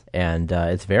 Yes. And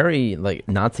it's very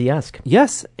Nazi-esque.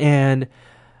 Yes, and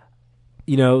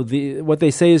what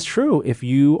they say is true. If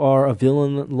you are a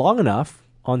villain long enough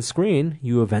on screen,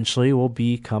 you eventually will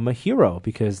become a hero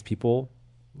because people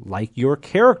like your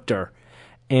character.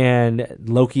 And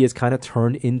Loki is kind of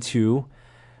turned into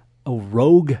a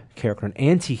rogue character, an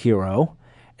anti-hero.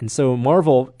 And so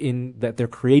Marvel, in that they're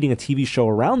creating a TV show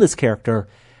around this character,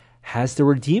 has to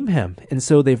redeem him. And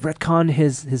so they've retconned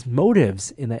his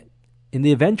motives in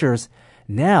the Avengers.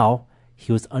 Now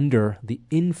he was under the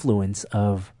influence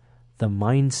of the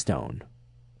Mind Stone.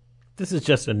 This is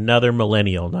just another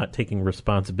millennial not taking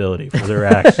responsibility for their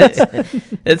actions.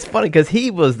 It's funny because he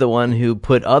was the one who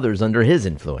put others under his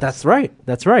influence. That's right.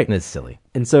 And it's silly.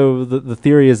 And so the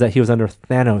theory is that he was under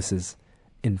Thanos'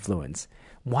 influence.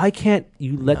 Why can't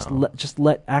you just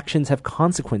let actions have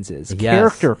consequences, Yes.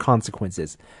 character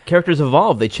consequences? Characters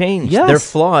evolve. They change. Yes. They're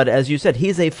flawed. As you said,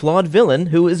 he's a flawed villain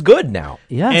who is good now.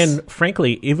 Yes. And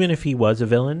frankly, even if he was a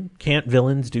villain, can't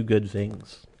villains do good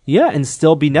things? Yeah, and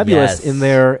still be nebulous Yes. in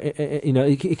their,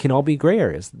 it can all be gray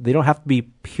areas. They don't have to be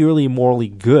purely morally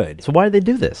good So why did they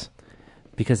do this?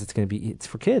 because it's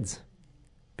for kids.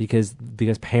 Because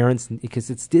parents, because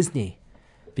it's Disney.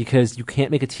 Because you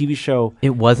can't make a TV show.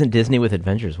 It wasn't Disney with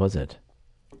Adventures, was it?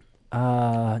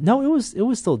 No, it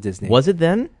was still Disney. Was it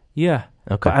then? Yeah.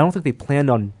 Okay. But I don't think they planned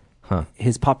on Huh.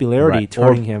 his popularity Right.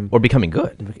 turning him. Or becoming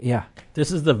good. Yeah.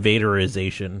 This is the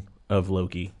Vaderization of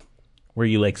Loki, where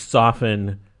you like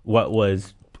soften what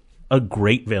was a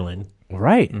great villain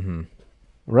Right. Mm-hmm.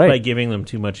 Right. by giving them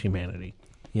too much humanity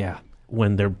Yeah.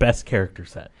 when their best character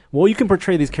set. Well, you can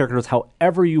portray these characters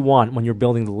however you want when you're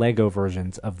building the Lego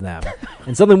versions of them.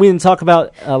 And something we didn't talk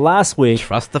about last week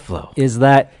Trust the flow. is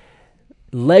that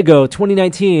Lego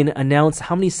 2019 announced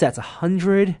how many sets?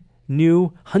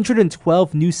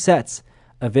 112 new sets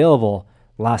available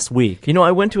last week. You know,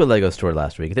 I went to a Lego store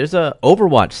last week. There's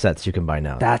Overwatch sets you can buy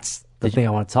now. That's the thing I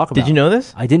want to talk about. Did you know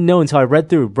this? I didn't know until I read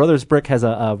through. Brothers Brick has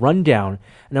a rundown,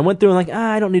 and I went through and like,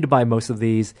 I don't need to buy most of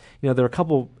these. You know, there are a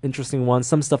couple interesting ones.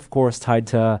 Some stuff, of course, tied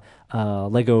to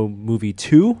Lego Movie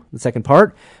 2, the second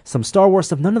part. Some Star Wars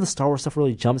stuff. None of the Star Wars stuff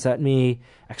really jumps at me.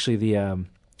 Actually, the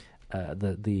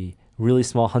really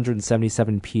small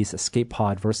 177-piece escape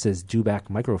pod versus Dewback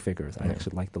microfigures. I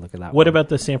actually like the look of that. What one. about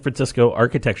the San Francisco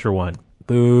architecture one?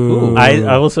 Boo? I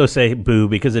also say boo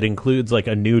because it includes like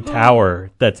a new tower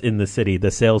that's in the city, the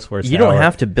Salesforce You tower. don't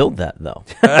have to build that, though.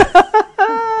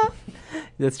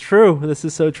 That's true. This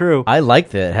is so true. I like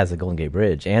that it has a Golden Gate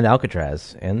Bridge and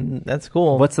Alcatraz, and that's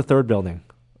cool. What's the third building?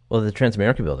 Well, the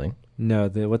Transamerica building. No,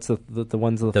 what's the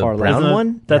ones on the The far brown left? Isn't that-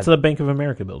 one? That's Yeah. the Bank of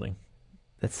America building.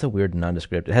 That's so weird and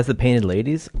nondescript. It has the painted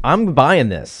ladies. I'm buying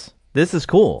this. This is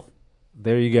cool.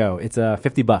 There you go. It's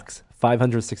 $50,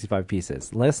 565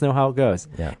 pieces. Let us know how it goes.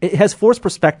 Yeah. It has forced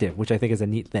perspective, which I think is a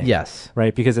neat thing. Yes.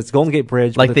 Right, because it's Golden Gate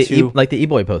Bridge. Like with the two, like the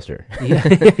E-Boy poster. yeah,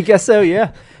 I guess so.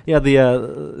 Yeah, yeah.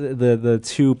 The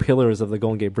two pillars of the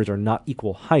Golden Gate Bridge are not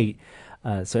equal height,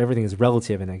 so everything is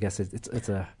relative. And I guess it's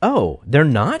a Oh, they're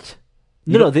not?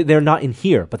 no. They're not in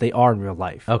here, but they are in real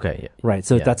life. Okay. Yeah. Right.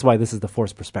 So Yeah. that's why this is the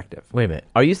forced perspective. Wait a minute.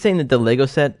 Are you saying that the Lego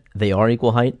set, they are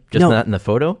equal height? Just No. not in the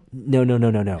photo?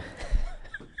 No.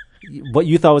 What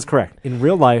you thought was correct. In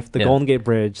real life, the Yeah. Golden Gate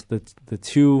Bridge, the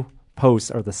two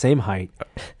posts are the same height,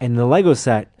 and in the Lego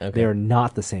set, Okay. they are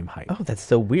not the same height. Oh, that's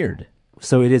so weird.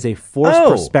 So it is a forced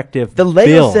perspective. The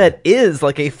Lego build. set is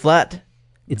like a flat.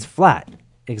 It's flat.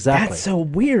 Exactly. That's so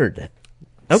weird.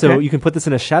 So Okay. you can put this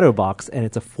in a shadow box, and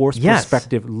it's a forced Yes.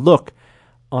 perspective look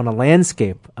on a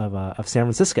landscape of San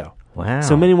Francisco. Wow.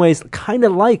 So in many ways, kind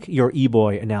of like your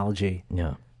E-Boy analogy.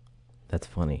 Yeah. That's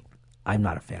funny. I'm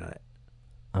not a fan of it.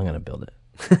 I'm going to build it.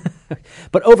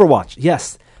 But Overwatch,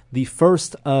 yes, the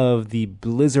first of the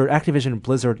Activision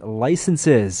Blizzard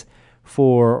licenses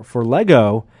for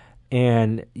Lego.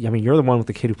 And I mean, you're the one with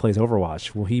the kid who plays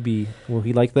Overwatch. Will he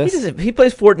like this? He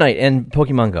plays Fortnite and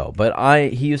Pokemon Go, but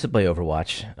he used to play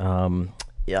Overwatch.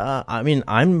 Yeah, I mean,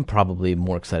 I'm probably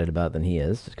more excited about it than he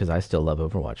is because I still love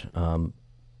Overwatch.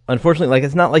 Unfortunately, like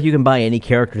it's not like you can buy any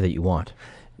character that you want.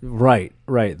 Right.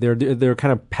 They're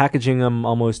kind of packaging them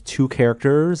almost two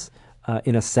characters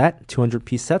in a set,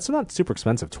 200-piece set. So not super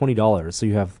expensive, $20. So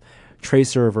you have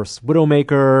Tracer versus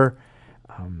Widowmaker,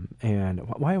 and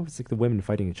why was it the women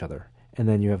fighting each other? And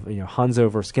then you have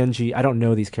Hanzo versus Genji. I don't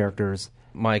know these characters.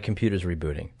 My computer's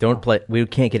rebooting. Don't play. We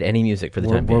can't get any music for the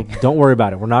time being. Don't worry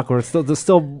about it. We're not going to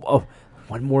still.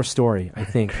 One more story, I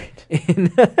think.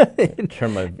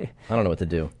 Turn my. I don't know what to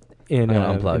do. in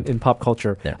I'm gonna unplug. in pop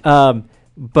culture. Yeah.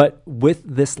 But with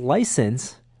this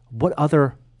license, what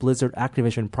other Blizzard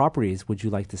Activision properties would you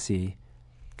like to see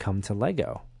come to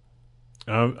Lego?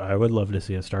 I would love to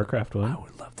see a StarCraft one. I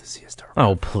would love to see a Star.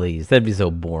 Oh please, that'd be so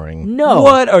boring. No,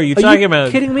 What are you talking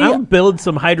about? Kidding me? I'll build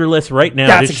some Hydralisk right now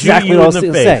That's to exactly shoot you what I in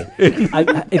was the saying.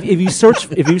 face. If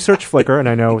you search Flickr, and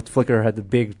I know Flickr had the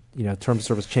big terms of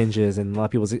service changes, and a lot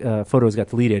of people's photos got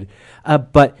deleted,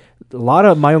 but a lot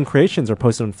of my own creations are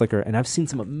posted on Flickr, and I've seen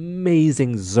some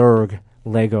amazing Zerg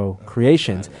Lego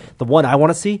creations. The one I want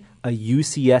to see, a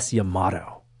UCS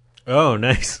Yamato. Oh,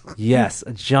 nice. Yes,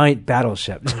 a giant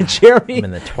battleship. Jeremy I'm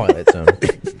in the Twilight Zone.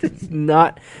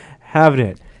 not having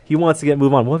it. He wants to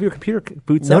move on. Well, if your computer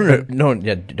boots up, No.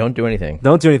 Yeah, don't do anything.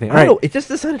 don't do anything. All I right. don't know. It just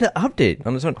decided to update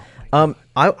on its own.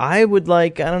 I would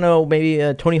like, I don't know,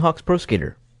 maybe Tony Hawk's Pro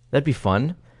Skater. That'd be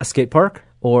fun. A skate park?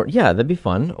 Or yeah, that'd be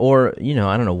fun. Or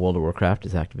I don't know, World of Warcraft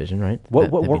is Activision, right? What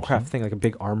That'd be Warcraft thing? Like a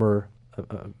big armor,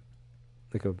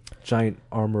 like a giant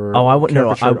armor. Oh, I want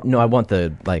caricature? I want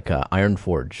the Iron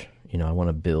Forge. I want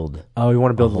to build. Oh, you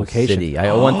want to build a a whole location? city.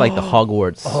 I want like the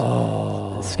Hogwarts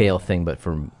scale thing, but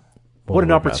for World What of an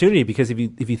Warcraft. opportunity! Because if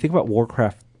you think about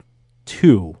Warcraft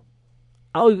 2,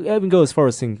 I'll even go as far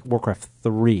as saying Warcraft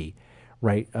 3,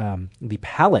 right? The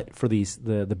palette for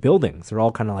the buildings, they're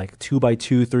all kind of like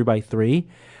 2x2, 3x3,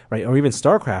 right? Or even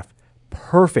StarCraft,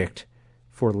 perfect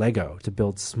for Lego to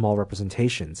build small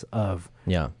representations of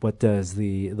what does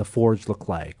the forge look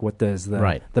like, what does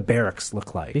the barracks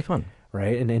look like. Be fun.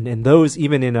 Right, and those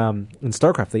even in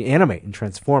StarCraft, they animate and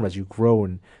transform as you grow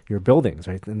in your buildings,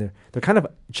 right? And they're kind of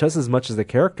just as much as the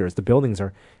characters. The buildings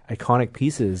are iconic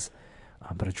pieces,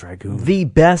 but a dragoon. The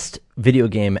best video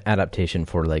game adaptation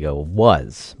for Lego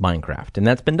was Minecraft, and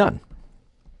that's been done.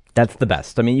 That's the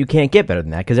best. I mean, you can't get better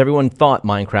than that because everyone thought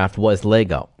Minecraft was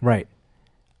Lego. Right.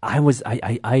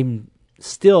 I'm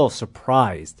still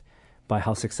surprised by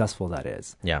how successful that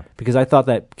is. Yeah. Because I thought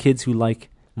that kids who like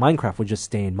Minecraft would just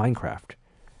stay in Minecraft.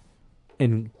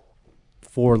 And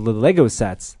for the Lego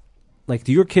sets, like,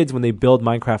 do your kids, when they build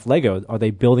Minecraft Lego, are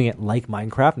they building it like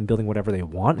Minecraft and building whatever they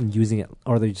want and using it,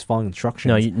 or are they just following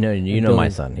instructions? No, you know my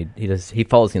son. He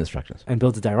follows the instructions and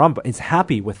builds a diorama, but it's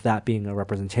happy with that being a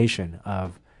representation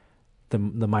of the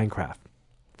Minecraft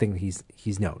thing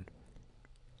he's known.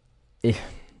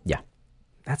 Yeah,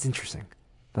 that's interesting.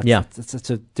 It's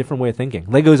a different way of thinking.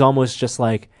 Lego is almost just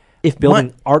like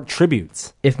building art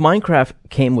tributes. If Minecraft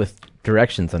came with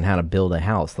directions on how to build a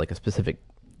house, like a specific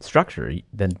structure,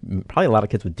 then probably a lot of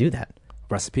kids would do that.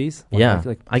 Recipes?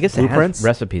 Like I guess blueprints? It has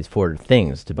recipes for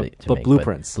things to make.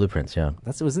 Blueprints. Blueprints, yeah.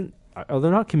 Are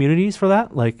there not communities for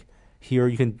that? Like, here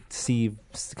you can see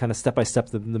kind of step by step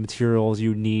the materials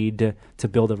you need to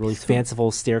build a really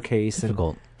fanciful staircase.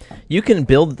 Difficult. You can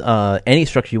build any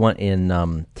structure you want in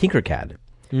Tinkercad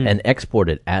and export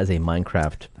it as a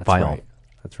Minecraft file. Right.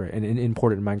 That's right. And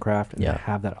import it in Minecraft and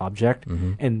have that object.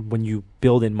 Mm-hmm. And when you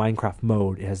build in Minecraft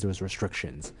mode, it has those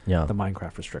restrictions. Yeah. The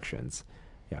Minecraft restrictions.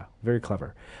 Yeah. Very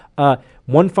clever.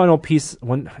 One final piece.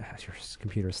 Your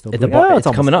computer's still it's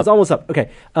coming up. It's almost up.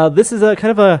 Okay. This is a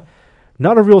kind of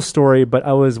not a real story, but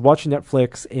I was watching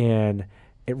Netflix and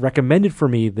it recommended for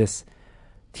me this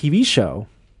TV show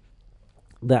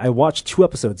that I watched 2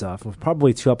 episodes of. It was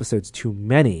probably 2 episodes too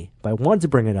many, but I wanted to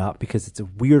bring it up because it's a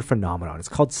weird phenomenon. It's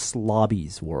called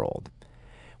Slobby's World,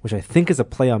 which I think is a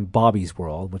play on Bobby's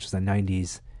World, which is a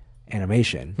 90s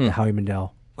animation, the Howie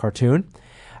Mandel cartoon.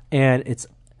 And it's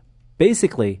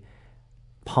basically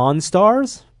Pawn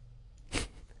Stars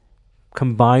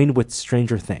combined with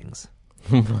Stranger Things.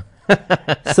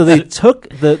 So they took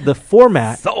the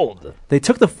format. Sold. They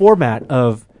took the format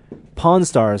of Pawn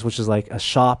Stars, which is like a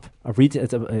shop, a retail,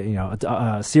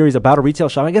 a series about a retail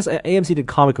shop. I guess AMC did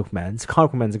Comic Book Men.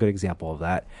 Comic Book Men's a good example of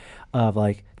that. Of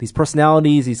like these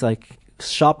personalities, these like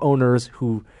shop owners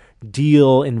who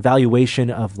deal in valuation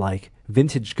of like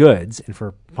vintage goods, and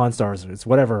for Pawn Stars, it's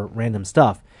whatever random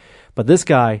stuff. But this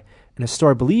guy in a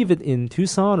store, I believe it in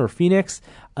Tucson or Phoenix,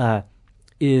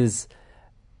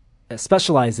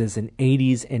 specializes in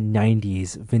 80s and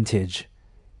 90s vintage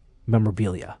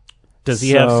memorabilia. Does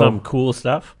he have some cool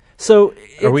stuff? So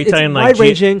are we it's talking wide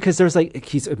ranging because there's like,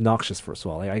 he's obnoxious first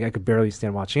of all. Like, I could barely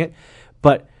stand watching it,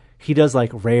 but he does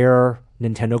like rare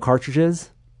Nintendo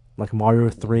cartridges, like Mario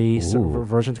 3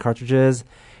 version cartridges,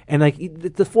 and like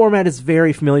the format is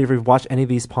very familiar if you've watched any of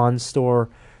these pawn store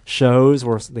shows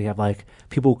where they have like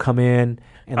people who come in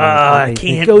and I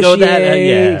can't go that.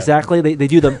 Exactly. They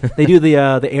do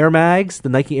the Air Mags, the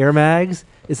Nike Air Mags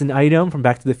is an item from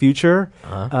Back to the Future.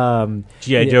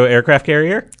 G.I. Joe aircraft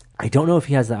carrier. I don't know if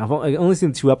he has that. I've only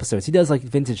seen 2 episodes. He does like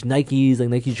vintage Nikes, like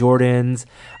Nike Jordans,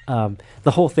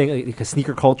 the whole thing, like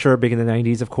sneaker culture, big in the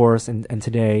 90s, of course, and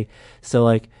today. So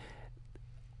like,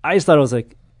 I just thought it was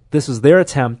like, this was their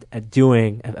attempt at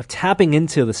tapping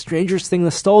into the Strangest Thing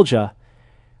nostalgia,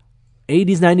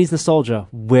 80s, 90s nostalgia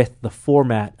with the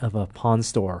format of a pawn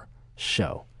store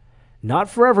show. Not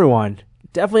for everyone.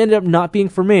 Definitely ended up not being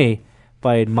for me, but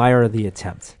I admire the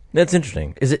attempt. That's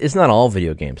interesting. It's not all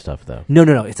video game stuff though. No.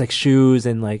 It's like shoes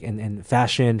and like and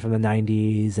fashion from the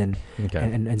 90s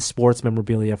and sports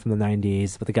memorabilia from the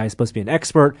 90s. But the guy's supposed to be an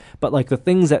expert. But like the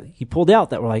things that he pulled out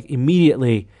that were like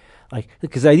immediately, like,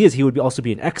 because the idea is he would also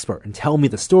be an expert and tell me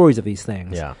the stories of these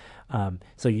things. Yeah.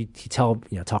 So he talk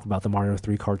about the Mario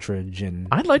 3 cartridge, and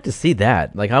I'd like to see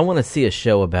that. Like, I want to see a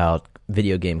show about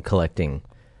video game collecting,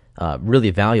 really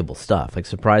valuable stuff, like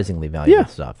surprisingly valuable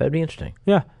stuff. That'd be interesting.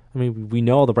 Yeah. I mean, we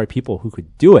know all the right people who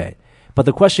could do it, but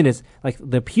the question is, like,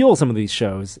 the appeal of some of these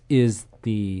shows is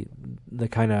the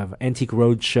kind of antique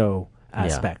roadshow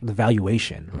aspect, the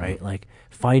valuation, right? Like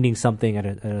finding something at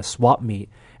a swap meet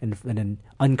and then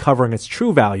uncovering its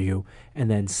true value and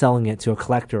then selling it to a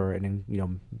collector and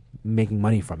then, making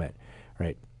money from it,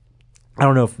 right? I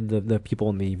don't know if the people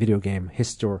in the video game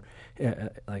historical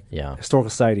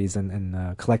societies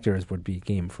and collectors would be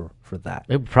game for that.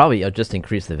 It would probably just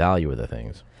increase the value of the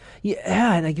things.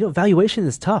 Yeah, and valuation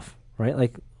is tough, right?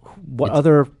 Like,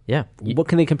 what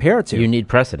can they compare it to? You need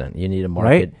precedent. You need a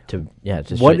market to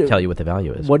tell you what the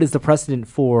value is. What is the precedent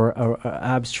for a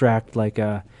abstract like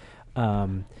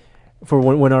for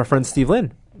when our friend Steve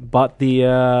Lin bought the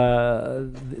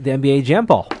NBA Jam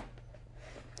ball?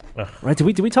 Right?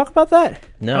 Did we talk about that?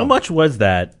 No. How much was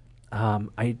that? I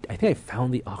think I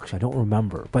found the auction. I don't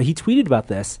remember, but he tweeted about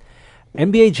this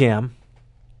NBA Jam.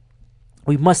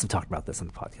 We must have talked about this on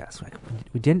the podcast.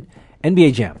 We didn't.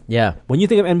 NBA Jam. Yeah. When you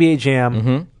think of NBA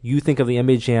Jam, you think of the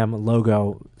NBA Jam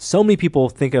logo. So many people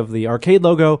think of the arcade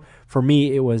logo. For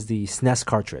me, it was the SNES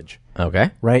cartridge. Okay.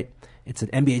 Right? It's an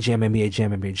NBA Jam, NBA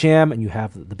Jam, NBA Jam, and you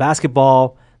have the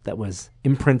basketball that was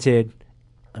imprinted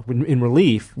in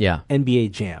relief. Yeah.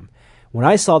 NBA Jam. When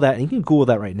I saw that, and you can Google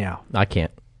that right now. I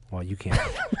can't. Well, you can't.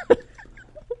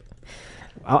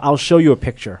 I'll show you a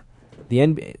picture. The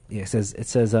NBA. It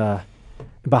says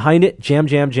behind it, Jam,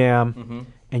 Jam, Jam,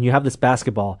 and you have this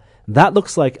basketball that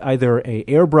looks like either a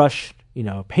airbrush,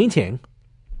 painting,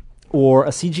 or a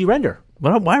CG render.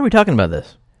 Why are we talking about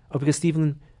this? Oh, because Steve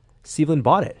Lin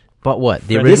bought it. But what?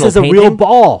 The original This is painting? a real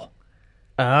ball.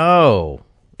 Oh,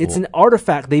 it's an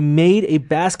artifact. They made a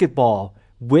basketball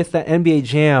with that NBA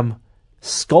Jam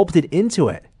sculpted into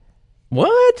it.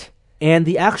 What? And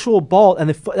the actual ball, and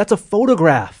that's a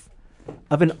photograph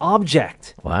of an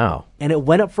object. Wow. And it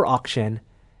went up for auction,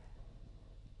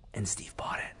 and Steve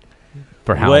bought it.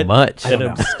 For how much? An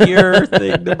obscure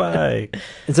thing to buy.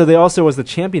 And so there also was the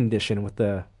Champion Edition with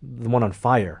the one on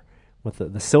fire, with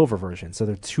the silver version. So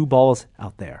there are two balls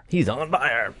out there. He's on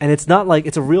fire. And it's not like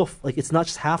it's a real, like it's not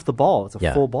just half the ball. It's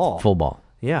a full ball. Full ball.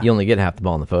 Yeah. You only get half the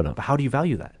ball in the photo. But how do you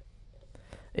value that?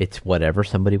 It's whatever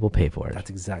somebody will pay for it. That's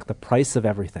exact. The price of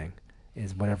everything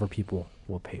is whatever people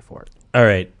will pay for it. All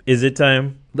right. Is it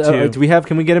time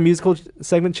can we get a musical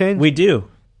segment change? We do.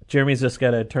 Jeremy's just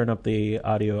got to turn up the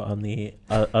audio on the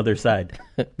other side.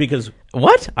 Because...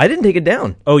 What? I didn't take it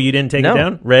down. Oh, you didn't take it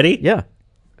down? Ready? Yeah.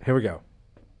 Here we go.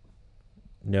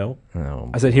 No.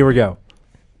 I said, here we go.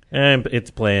 And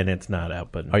it's playing. It's not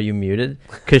out, but... Are you muted?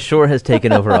 Kishore has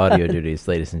taken over audio duties,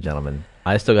 ladies and gentlemen.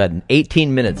 I still got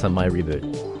 18 minutes on my reboot.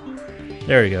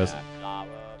 There he goes.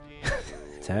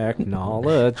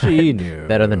 Technology news.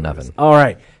 Better than nothing. All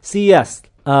right. CES.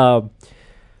 How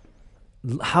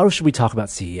should we talk about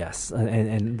CES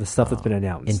and the stuff that's been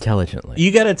announced? Intelligently.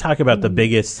 You got to talk about the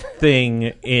biggest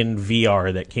thing in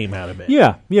VR that came out of it.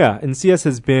 Yeah. And CES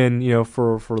has been,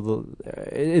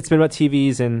 it's been about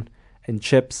TVs and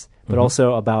chips, but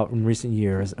also about, in recent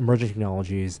years, emerging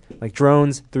technologies like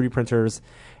drones, 3D printers,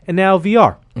 and now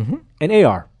VR and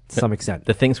AR to some extent.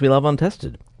 The things we love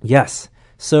untested. Yes.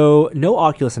 So no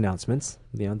Oculus announcements.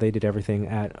 They did everything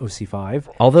at OC5.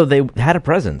 Although they had a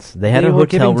presence. They had a were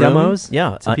hotel giving room. demos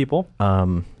to people.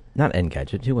 Not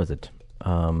Engadget. Who was it?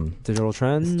 Digital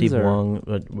Trends? Steve Wong.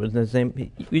 What was his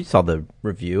name? We saw the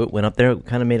review. It went up there. It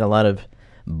kind of made a lot of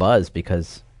buzz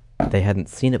because they hadn't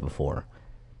seen it before.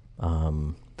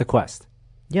 The Quest.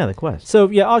 Yeah, the Quest.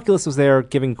 So, Oculus was there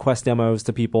giving Quest demos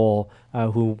to people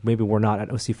who maybe were not at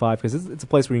OC5 because it's a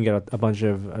place where you can get a bunch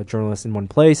of journalists in one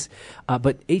place.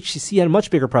 But HTC had a much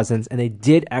bigger presence, and they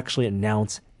did actually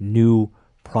announce new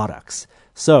products.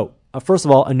 So, first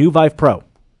of all, a new Vive Pro.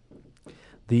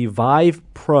 The Vive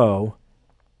Pro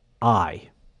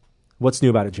Eye. What's new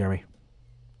about it, Jeremy?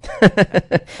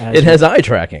 It has eye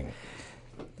tracking.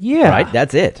 Yeah. Right?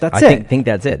 That's it. I think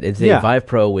that's it. It's a Vive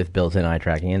Pro with built-in eye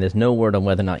tracking, and there's no word on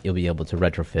whether or not you'll be able to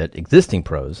retrofit existing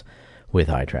Pros with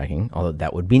eye tracking, although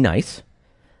that would be nice.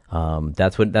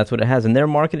 That's what it has, and they're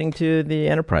marketing to the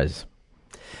enterprise.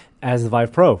 As the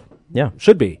Vive Pro. Yeah.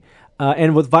 Should be.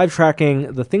 And with Vive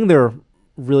tracking, the thing they're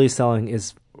really selling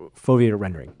is foveated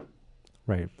rendering.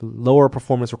 Right? Lower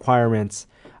performance requirements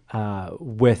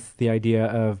with the idea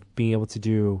of being able to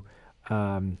do...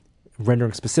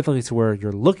 rendering specifically to where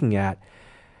you're looking at.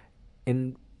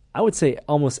 And I would say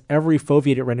almost every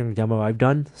foveated rendering demo I've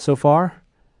done so far,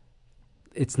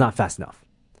 it's not fast enough.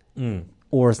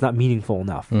 Or it's not meaningful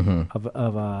enough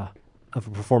of a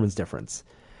performance difference.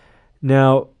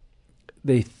 Now,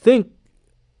 they think,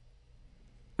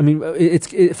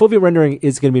 foveated rendering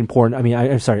is going to be important.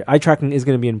 Eye tracking is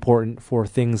going to be important for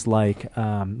things like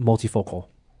multifocal,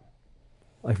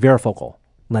 like varifocal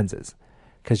lenses,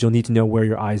 because you'll need to know where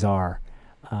your eyes are.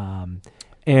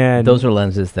 And Those are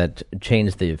lenses that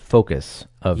change the focus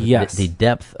of Yes. the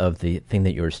depth of the thing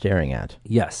that you're staring at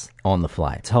yes, on the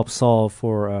fly. to help solve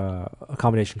for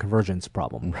accommodation convergence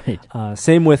problem. Right.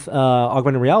 Same with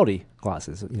augmented reality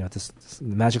glasses. The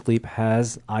Magic Leap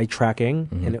has eye tracking,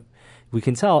 and we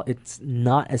can tell it's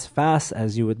not as fast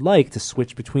as you would like to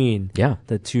switch between Yeah.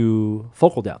 the two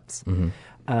focal depths.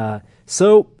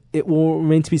 So it will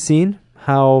remain to be seen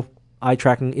how eye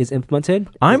tracking is implemented.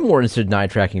 I'm more interested in eye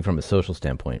tracking from a social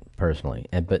standpoint, personally,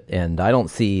 and I don't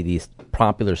see these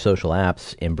popular social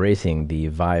apps embracing the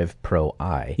Vive Pro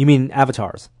Eye. You mean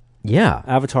avatars? Yeah,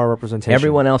 Avatar representation.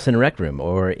 everyone else in Rec Room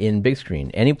or in big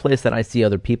screen, any place that I see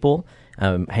other people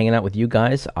hanging out with you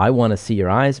guys, I want to see your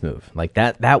eyes move like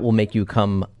that. That will make you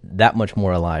come that much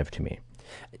more alive to me.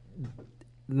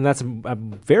 And that's a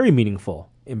very meaningful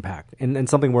impact, and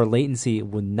something where latency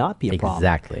would not be a problem.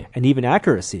 Exactly. And even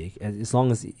accuracy, as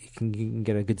long as you can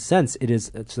get a good sense,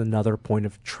 it's another point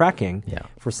of tracking Yeah.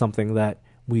 for something that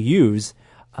we use.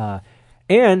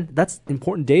 And that's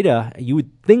important data. You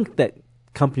would think that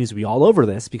companies would be all over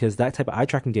this because that type of eye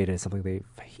tracking data is something they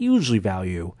hugely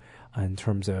value in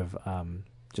terms of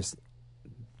just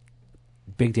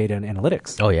big data and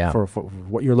analytics. Oh, yeah. For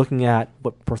what you're looking at,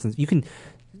 you can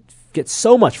get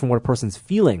so much from what a person's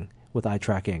feeling with eye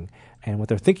tracking and what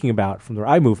they're thinking about from their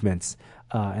eye movements.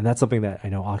 And that's something that I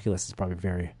know Oculus is probably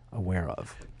very aware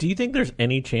of. Do you think there's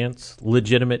any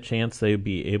legitimate chance they would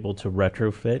be able to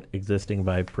retrofit existing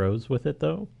Vive Pros with it,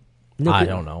 though? No, I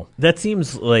don't know. That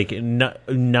seems like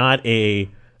not a,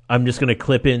 I'm just going to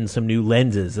clip in some new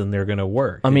lenses and they're going to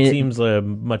work. I mean, it seems a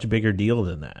much bigger deal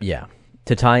than that. Yeah.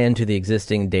 To tie into the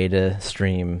existing data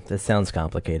stream, that sounds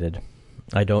complicated.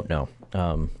 I don't know.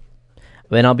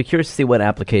 And I'll be curious to see what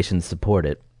applications support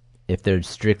it, if they're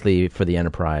strictly for the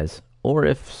enterprise, or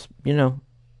if, I don't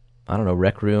know,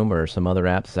 Rec Room or some other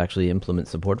apps actually implement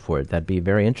support for it. That'd be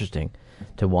very interesting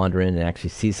to wander in and actually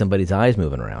see somebody's eyes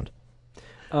moving around.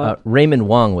 Raymond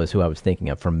Wong was who I was thinking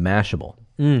of from Mashable.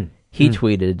 He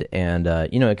tweeted, and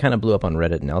it kind of blew up on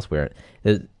Reddit and elsewhere.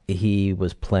 He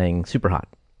was playing Superhot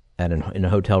in a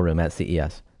hotel room at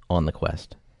CES on the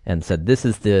Quest, and said, "This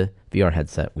is the VR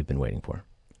headset we've been waiting for."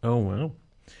 Oh, wow.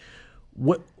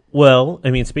 Well,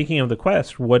 I mean, speaking of the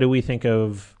Quest, what do we think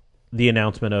of the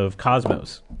announcement of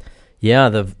Cosmos? Yeah,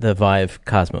 the Vive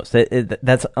Cosmos.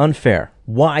 That's unfair.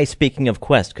 Why, speaking of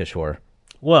Quest, Kishore?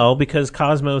 Well, because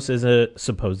Cosmos is a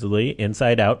supposedly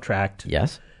inside-out tracked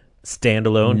Yes?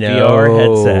 standalone VR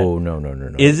headset.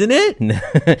 No. Isn't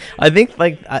it? I think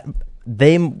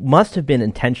they must have been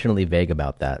intentionally vague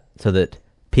about that so that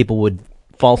people would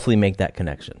falsely make that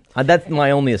connection. That's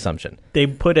my only assumption. They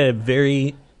put a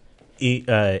very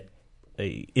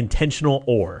intentional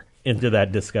or into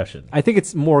that discussion. I think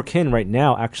it's more akin right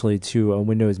now, actually, to a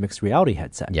Windows mixed reality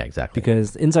headset. Yeah, exactly.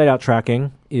 Because inside-out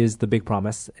tracking is the big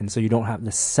promise, and so you don't have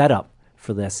the setup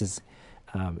for this is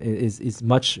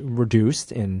much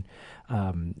reduced, and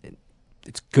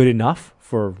it's good enough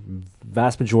for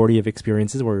vast majority of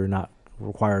experiences where you're not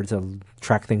required to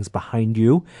track things behind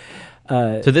you.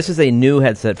 So this is a new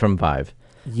headset from Vive.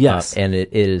 Yes. And it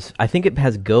is, I think it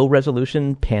has Go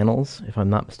resolution panels, if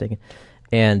I'm not mistaken.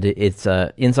 And it's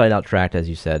inside-out tracked, as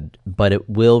you said, but it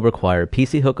will require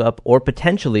PC hookup or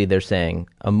potentially, they're saying,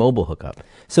 a mobile hookup.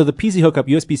 So the PC hookup,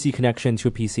 USB-C connection to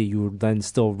a PC, you would then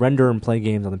still render and play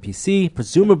games on the PC,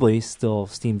 presumably still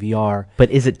Steam VR.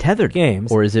 But is it tethered?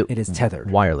 Games. Or is it It is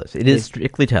tethered. wireless? It is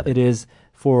strictly tethered. It is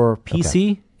for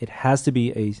PC. It has to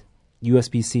be a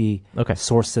USB-C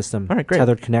source system All right, great.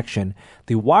 tethered connection.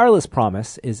 The wireless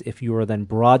promise is if you are then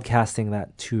broadcasting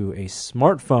that to a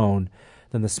smartphone,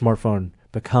 then the smartphone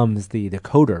becomes the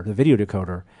decoder, the video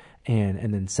decoder,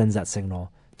 and then sends that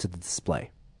signal to the display.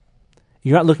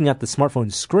 You're not looking at the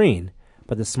smartphone screen,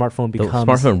 but the smartphone becomes... The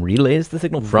smartphone relays the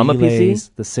signal from a relays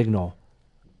PC? the signal,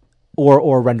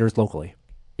 or renders locally.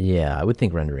 Yeah, I would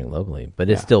think rendering locally, but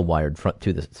it's still wired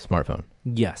to the smartphone.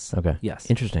 Yes. Okay. Yes.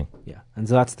 Interesting. Yeah. And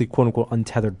so that's the quote-unquote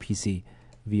untethered PC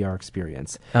VR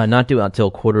experience. Not due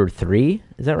until Q3,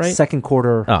 is that right? Second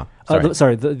quarter. Oh, sorry.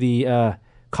 Sorry. The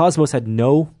Cosmos had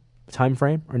no time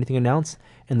frame or anything announced,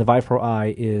 and the Vive Pro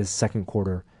Eye is second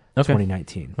quarter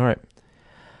 2019. All right.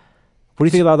 What do you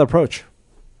think about the approach?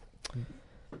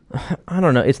 I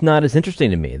don't know. It's not as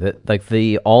interesting to me. That like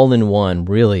the all-in-one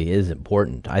really is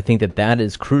important. I think that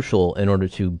is crucial in order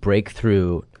to break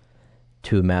through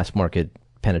to mass market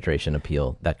penetration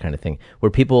appeal, that kind of thing, where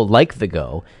people like the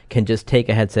Go can just take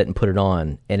a headset and put it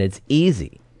on, and it's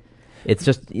easy.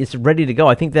 It's ready to go.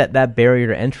 I think that barrier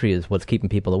to entry is what's keeping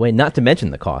people away. Not to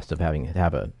mention the cost of having to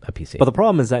have a PC. But the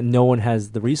problem is that no one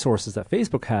has the resources that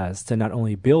Facebook has to not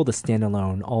only build a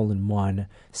standalone, all-in-one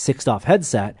 6DoF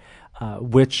headset,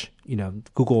 which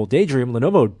Google Daydream,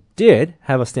 Lenovo did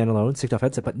have a standalone 6DoF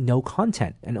headset, but no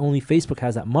content, and only Facebook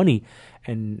has that money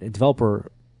and a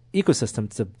developer ecosystem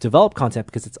to develop content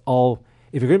because it's all.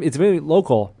 If it's very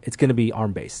local, it's going to be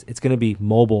ARM based. It's going to be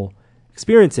mobile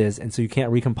experiences, and so you can't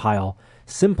recompile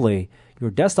simply your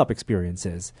desktop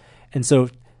experiences. And so,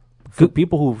 for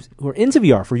people who are into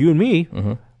VR, for you and me,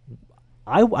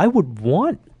 I would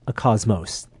want a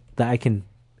Cosmos that I can,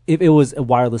 if it was a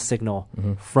wireless signal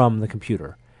from the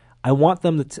computer. I want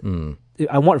them to.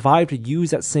 I want Vive to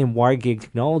use that same WireGig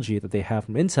technology that they have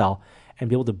from Intel and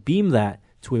be able to beam that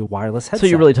to a wireless headset. So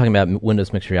you're really talking about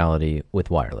Windows Mixed Reality with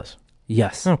wireless?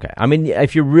 Yes. Okay. I mean,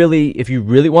 if you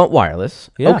really want wireless,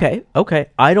 okay.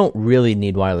 I don't really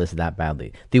need wireless that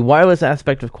badly. The wireless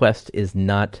aspect of Quest is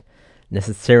not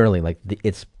necessarily like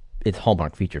its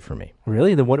hallmark feature for me.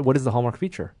 Really? Then what is the hallmark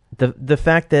feature? The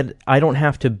fact that I don't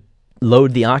have to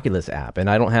load the Oculus app and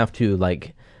I don't have to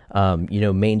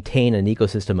maintain an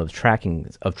ecosystem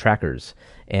of trackers,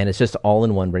 and it's just all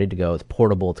in one, ready to go. It's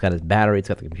portable. It's got its battery. It's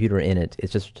got the computer in it.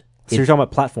 It's just. So you're talking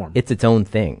about platform. It's its own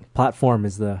thing. Platform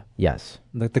is the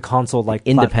console-like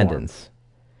independence. Platform.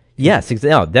 Yes,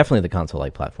 definitely the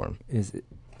console-like platform.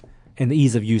 And the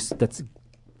ease of use that's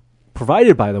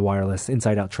provided by the wireless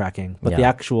inside-out tracking, but the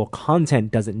actual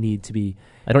content doesn't need to be.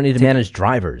 I don't need to manage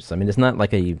drivers. I mean, it's not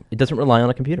like it doesn't rely on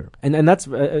a computer. And that's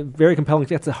a very compelling.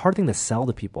 That's a hard thing to sell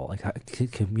to people, like how to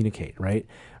communicate, right?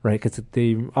 Because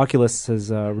the Oculus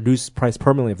has reduced price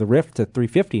permanently of the Rift to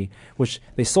 $350, which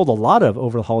they sold a lot of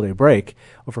over the holiday break,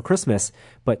 over Christmas.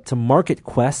 But to market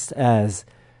Quest as,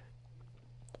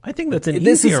 I think that's an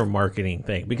easier marketing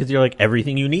thing because you're like,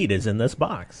 everything you need is in this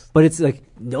box. But it's like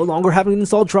no longer having to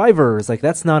install drivers. Like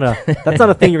that's not a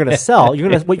thing you're going to sell. What you're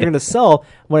going to sell.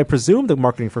 What I presume the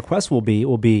marketing for Quest will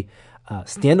be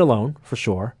standalone for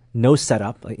sure. No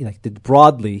setup, like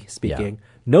broadly speaking,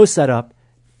 no setup.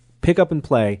 Pick up and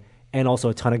play, and also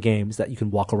a ton of games that you can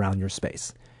walk around your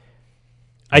space.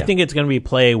 I think it's going to be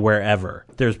play wherever.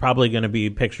 There's probably going to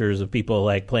be pictures of people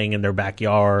like playing in their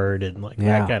backyard and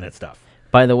that kind of stuff.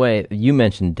 By the way, you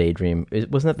mentioned Daydream.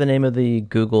 Wasn't that the name of the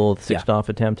Google 6DoF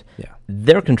attempt? Yeah.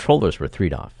 Their controllers were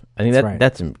 3DoF. I think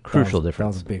that's a crucial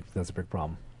difference. That's a big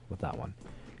problem with that one.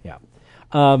 Yeah.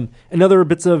 Another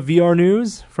bits of VR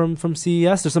news from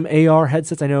CES. There's some AR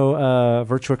headsets. I know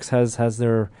Virtuix has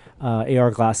their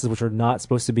AR glasses, which are not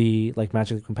supposed to be like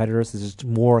Magic Leap competitors. It's just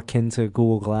more akin to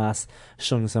Google Glass,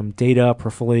 showing some data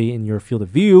peripherally in your field of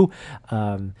view.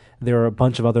 There are a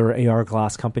bunch of other AR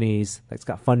glass companies that's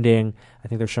got funding. I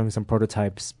think they're showing some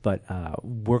prototypes, but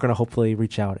we're going to hopefully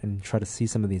reach out and try to see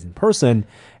some of these in person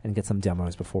and get some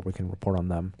demos before we can report on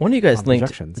them. One of you guys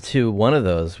linked to one of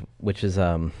those, which is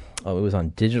it was on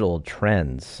Digital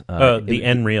Trends. The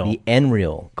Nreal. The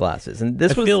Nreal glasses. And I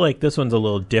feel like this one's a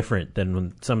little different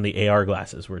than some of the AR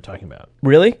glasses we're talking about.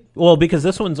 Really? Well, because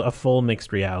this one's a full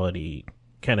mixed reality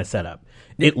kind of setup.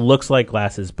 It looks like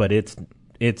glasses, but it's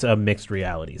a mixed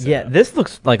reality setup. Yeah, this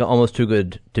looks like almost too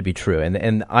good to be true.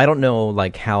 And I don't know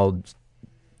like how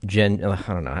I don't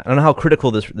know how critical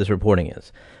this reporting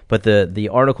is. But the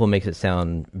article makes it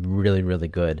sound really, really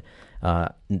good.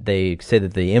 They say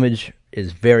that the image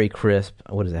is very crisp.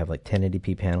 What does it have, like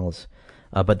 1080p panels?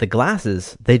 But the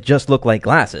glasses, they just look like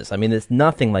glasses. I mean, it's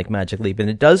nothing like Magic Leap, and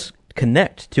it does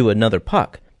connect to another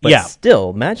puck. But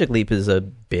still, Magic Leap is a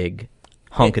big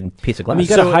honking piece of glass. I mean,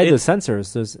 you got to hide those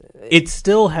sensors. It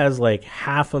still has like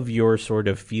half of your sort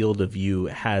of field of view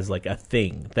has like a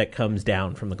thing that comes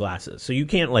down from the glasses. So you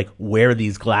can't like wear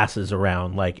these glasses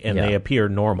around and they appear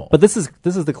normal. But this is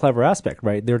the clever aspect,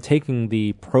 right? They're taking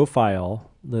the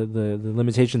profile, the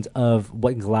limitations of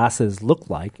what glasses look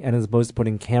like, and as opposed to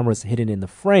putting cameras hidden in the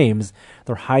frames,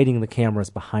 they're hiding the cameras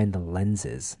behind the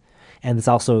lenses. And it's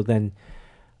also then,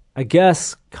 I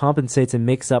guess, compensates and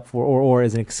makes up for, or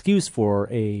is an excuse for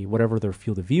whatever their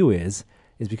field of view is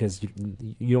because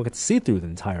you don't get to see through the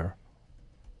entire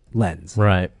lens.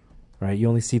 Right. You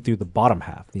only see through the bottom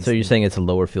half. So you're saying it's a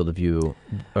lower field of view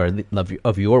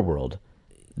of your world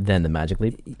than the Magic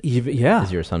Leap? Yeah.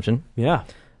 Is your assumption? Yeah.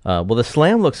 Well, the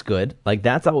Slam looks good. Like,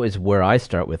 that's always where I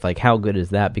start with, like, how good is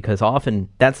that? Because often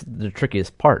that's the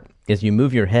trickiest part, is you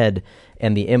move your head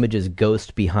and the images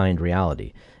ghost behind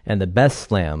reality. And the best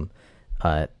Slam,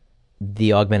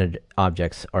 the augmented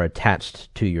objects are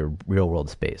attached to your real-world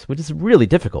space, which is really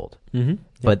difficult. Mm-hmm.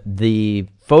 But the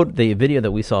video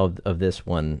that we saw of this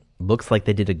one looks like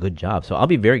they did a good job. So I'll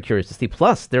be very curious to see.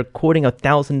 Plus, they're quoting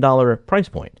 $1,000 price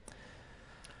point.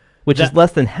 which is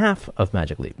less than half of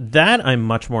Magic Leap. That I'm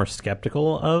much more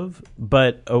skeptical of,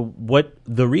 but what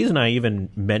the reason I even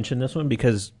mentioned this one,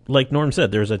 because like Norm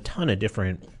said, there's a ton of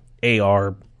different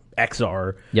AR,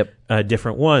 XR,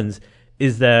 different ones,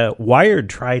 is that Wired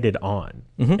tried it on,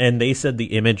 and they said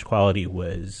the image quality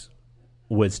was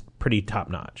pretty top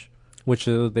notch. Which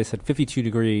they said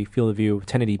 52-degree field of view,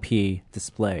 1080p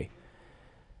display.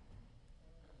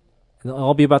 It'll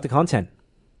all be about the content.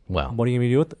 Well, what are you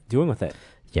going to be doing with it?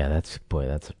 Yeah,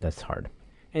 that's hard.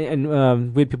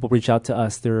 And we had people reach out to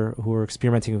us there who are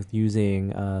experimenting with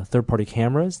using third-party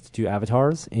cameras to do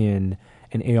avatars in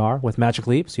AR with Magic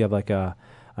Leap. So you have like a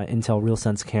Intel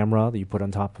RealSense camera that you put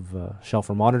on top of a shelf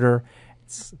or monitor.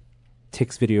 It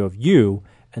takes video of you,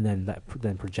 and then that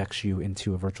then projects you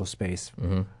into a virtual space,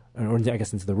 or I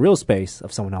guess into the real space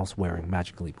of someone else wearing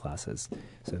Magic Leap glasses.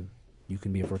 So you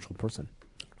can be a virtual person.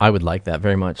 I would like that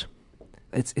very much.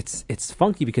 It's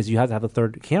funky because you have to have a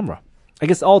third camera. I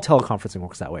guess all teleconferencing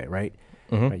works that way, right?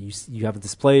 Right? You have a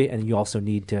display, and you also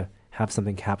need to have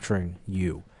something capturing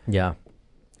you. Yeah.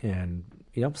 And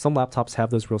some laptops have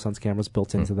those RealSense cameras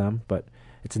built into them, but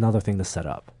it's another thing to set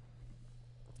up.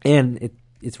 And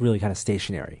it's really kind of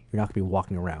stationary. You're not going to be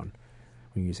walking around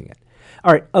when you're using it.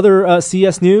 All right, other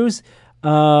CS news.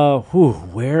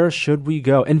 Where should we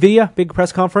go? NVIDIA, big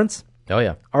press conference. Oh,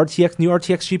 yeah. new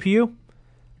RTX GPU.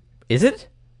 Is it?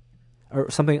 Or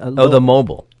something. The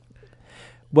mobile.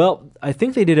 Well, I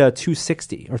think they did a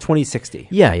 260 or 2060.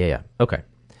 Yeah. Okay.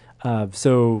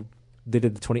 So they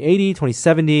did the 2080,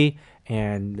 2070,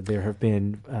 and there have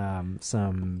been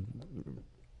some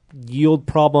yield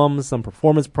problems, some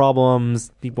performance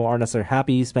problems. People aren't necessarily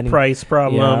happy spending price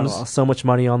problems, so much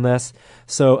money on this.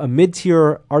 So a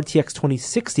mid-tier RTX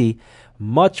 2060,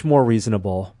 much more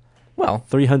reasonable. Well,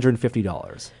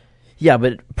 $350. Yeah,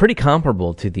 but pretty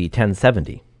comparable to the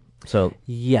 1070. So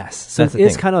yes, so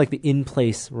it's kind of like the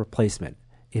in-place replacement.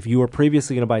 If you were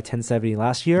previously going to buy 1070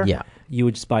 last year, you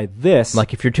would just buy this.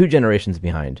 Like if you're 2 generations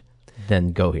behind,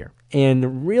 then go here.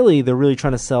 And really, they're really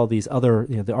trying to sell these other,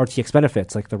 the RTX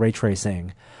benefits, like the ray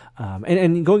tracing,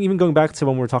 and going back to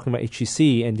when we were talking about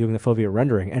HTC and doing the foveated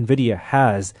rendering. NVIDIA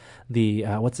has the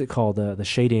the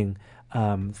shading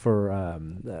for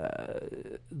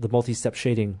the multi-step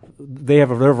shading. They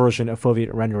have their version of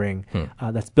foveated rendering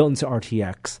that's built into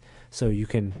RTX, so you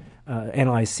can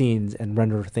analyze scenes and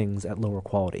render things at lower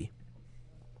quality.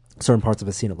 Certain parts of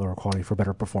a scene at lower quality for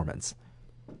better performance.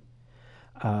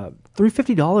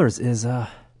 $350 is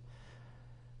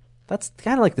that's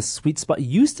kind of like the sweet spot. It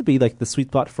used to be like the sweet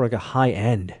spot for like a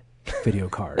high-end video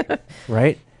card,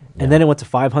 right? Yeah. And then it went to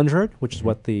 $500, which is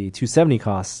what the 270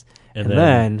 costs. And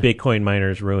then Bitcoin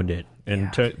miners ruined it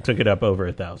and took it up over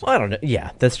 1,000. Well, I don't know. Yeah,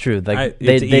 that's true. Like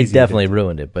they definitely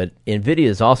ruined it. But NVIDIA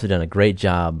has also done a great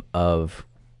job of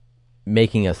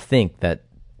making us think that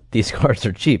these cards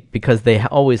are cheap because they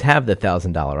always have the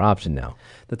 $1,000 option now.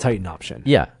 The Titan option.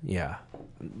 Yeah.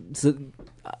 So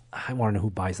I want to know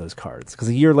who buys those cards because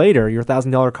a year later, your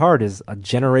 $1,000 card is a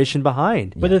generation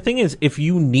behind. But the thing is, if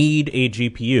you need a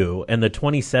GPU and the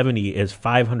 2070 is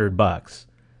 $500,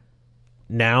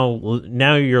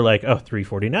 now you're like, oh,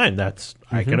 $349. That's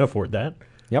I can afford that.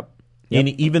 Yep. And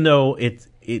even though it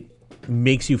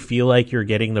makes you feel like you're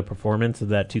getting the performance of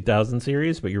that 2000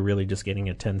 series, but you're really just getting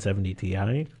a 1070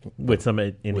 Ti with some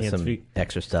enhanced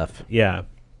extra stuff. Yeah.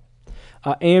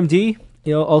 AMD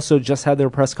also just had their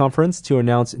press conference to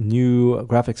announce new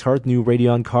graphics cards, new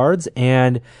Radeon cards,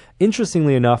 and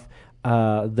interestingly enough,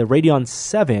 the Radeon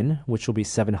 7, which will be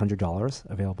 $700,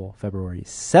 available February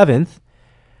 7th,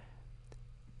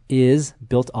 is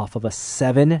built off of a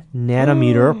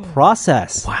 7-nanometer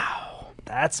process. Wow.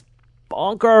 That's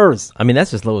bonkers. I mean,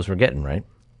 that's as low as we're getting, right?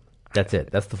 That's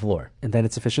it. That's the floor. And then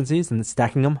its efficiencies and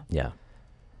stacking them. Yeah.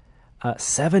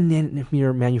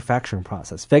 7-nanometer manufacturing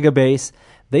process. Vega base,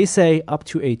 they say up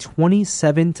to a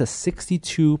 27 to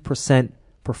 62%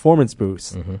 performance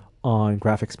boost on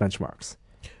graphics benchmarks.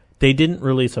 They didn't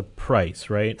release a price,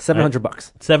 right? $700.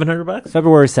 $700?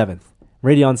 February 7th.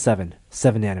 Radeon 7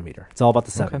 nanometer. It's all about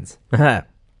the sevens. Okay.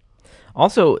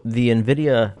 Also, the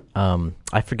NVIDIA,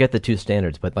 I forget the two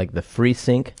standards, but like the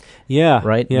FreeSync. Yeah.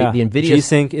 Right? Yeah. The NVIDIA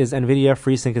G-Sync is NVIDIA,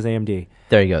 FreeSync is AMD.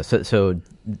 There you go. So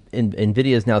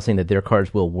NVIDIA is now saying that their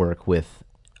cards will work with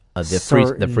the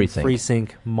FreeSync.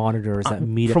 FreeSync monitors that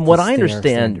meet From what I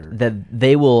understand, that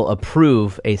they will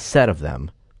approve a set of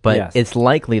them. But it's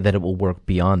likely that it will work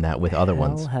beyond that with other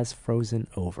ones. Hell has frozen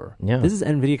over. Yeah. This is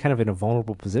NVIDIA kind of in a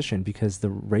vulnerable position because the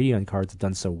Radeon cards have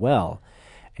done so well,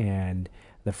 and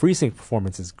the FreeSync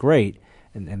performance is great,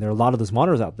 and there are a lot of those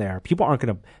monitors out there. People are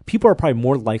probably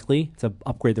more likely to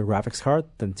upgrade their graphics card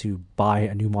than to buy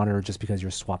a new monitor just because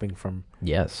you're swapping from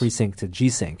FreeSync to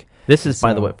G-Sync. This is,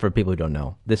 by the way, for people who don't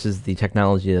know, this is the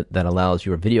technology that allows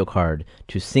your video card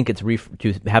to sync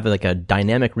to have like a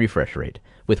dynamic refresh rate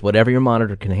with whatever your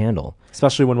monitor can handle.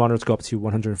 Especially when monitors go up to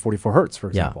 144 hertz, for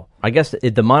example. I guess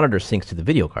the monitor syncs to the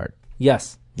video card.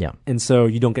 Yes. Yeah. And so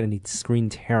you don't get any screen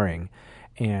tearing,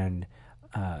 and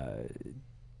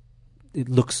it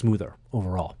looks smoother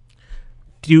overall.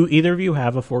 Do either of you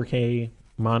have a 4K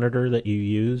monitor that you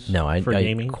use No, for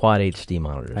gaming? Quad HD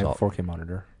monitors. I have a 4K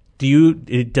monitor.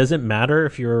 It doesn't matter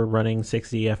if you're running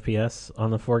 60 FPS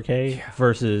on the 4K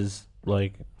versus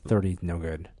like 30, no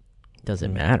good.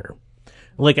 Doesn't matter.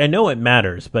 Like, I know it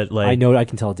matters, but like I know I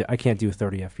can tell I can't do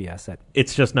 30 FPS.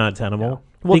 it's just not tenable.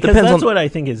 Well, it because depends that's on- what I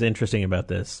think is interesting about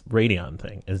this Radeon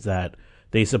thing is that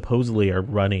they supposedly are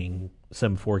running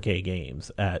some 4K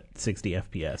games at 60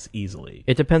 FPS easily.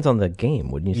 It depends on the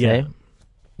game, wouldn't you Yeah. say?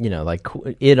 You know, like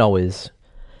it always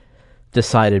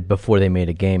decided before they made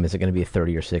a game, is it going to be a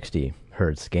 30 or 60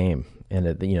 hertz game? And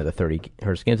the 30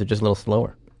 hertz games are just a little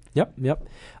slower. Yep.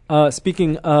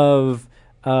 Speaking of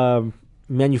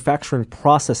manufacturing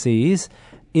processes,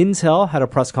 Intel had a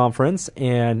press conference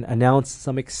and announced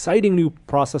some exciting new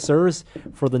processors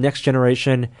for the next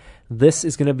generation. This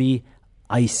is going to be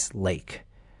Ice Lake.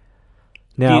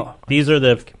 Now, These are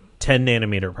the 10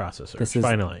 nanometer processors. this is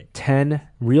Finally, 10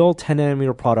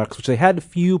 nanometer products, which they had a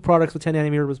few products with 10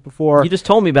 nanometers before. You just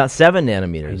told me about 7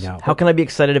 nanometers. I know. How can I be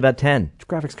excited about 10?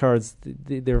 Graphics cards,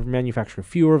 they're manufacturing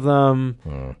fewer of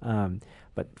them.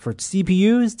 But for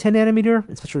CPUs, 10 nanometer,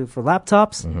 especially for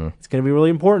laptops, it's going to be really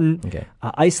important. Okay.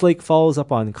 Ice Lake follows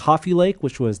up on Coffee Lake,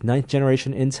 which was 9th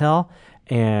generation Intel.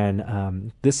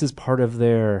 And this is part of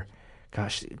their,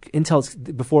 Intel's,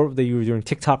 before they were doing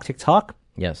tick-tock.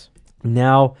 Yes.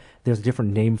 Now there's a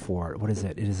different name for it. What is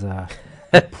it? It is a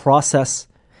process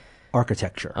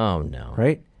architecture. Oh, no.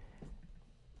 Right?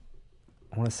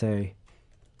 I want to say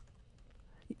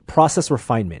process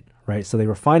refinement, right? So they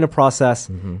refine a process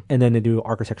and then they do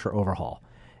architecture overhaul.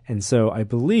 And so I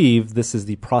believe this is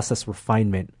the process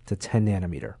refinement to 10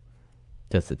 nanometer.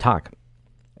 That's the talk.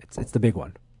 It's the big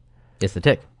one. It's the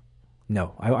tick.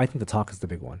 No, I think the talk is the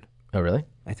big one. Oh, really?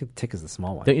 I think the tick is the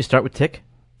small one. Don't you start with tick?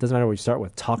 Doesn't matter what you start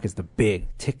with. Talk is the big.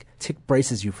 Tick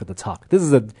braces you for the talk. This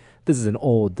is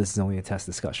only a test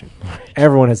discussion.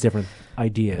 Everyone has different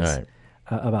ideas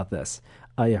about this.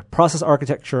 Process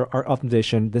architecture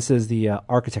optimization. This is the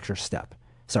architecture step.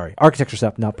 Sorry, architecture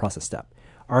step, not process step.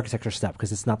 Architecture step,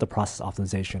 because it's not the process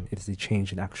optimization. It is the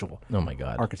change in actual Oh, my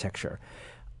God. architecture.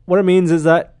 What it means is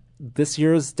that this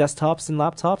year's desktops and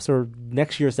laptops, or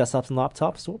next year's desktops and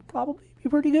laptops, will probably be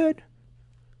pretty good.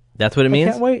 That's what it means?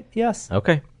 I can't wait. Yes.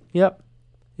 Okay. Yep.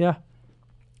 Yeah.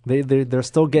 They're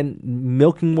still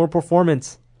milking more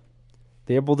performance.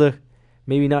 They're able to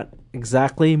maybe not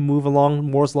exactly move along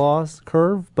Moore's Law's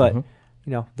curve, but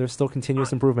there's still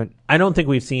continuous improvement. I don't think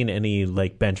we've seen any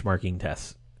like benchmarking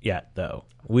tests yet, though.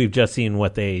 We've just seen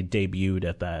what they debuted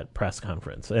at that press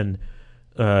conference, and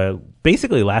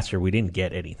basically last year we didn't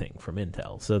get anything from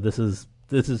Intel, so this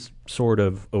is sort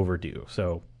of overdue.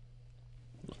 So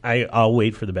I'll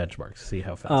wait for the benchmarks to see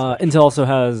how fast. Intel also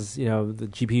has the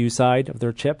GPU side of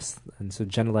their chips, and so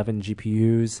Gen 11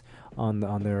 GPUs on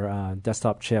their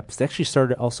desktop chips. They actually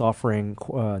started also offering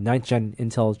 9th gen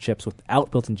Intel chips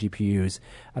without built-in GPUs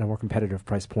at a more competitive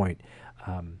price point.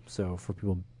 So for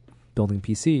people building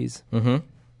PCs,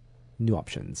 new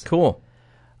options. Cool.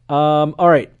 All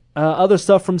right. Other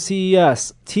stuff from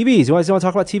CES. TVs. You guys want to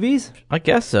talk about TVs? I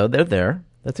guess so. They're there.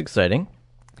 That's exciting.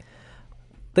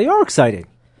 They are exciting.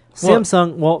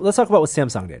 Samsung. Well, let's talk about what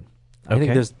Samsung did. I think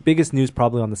Okay. there's biggest news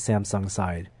probably on the Samsung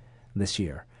side this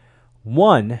year.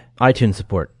 One, iTunes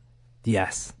support.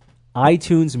 yes,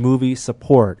 iTunes movie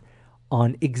support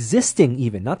on existing,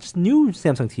 even not just new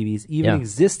Samsung TVs, even Yeah.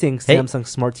 existing Hey. Samsung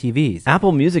smart TVs.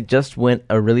 Apple Music just went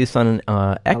a release on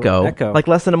Echo, Echo. like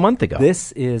less than a month ago.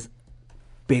 This is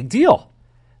big deal.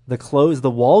 The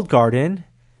walled garden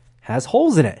has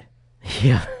holes in it.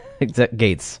 Yeah,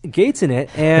 gates. Gates in it,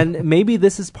 and maybe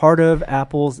this is part of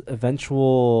Apple's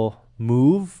eventual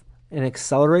move, an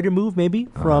accelerated move, maybe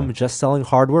from just selling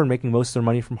hardware and making most of their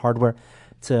money from hardware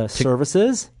to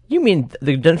services. You mean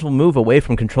the eventual move away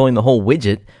from controlling the whole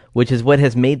widget, which is what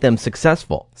has made them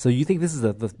successful? So you think this is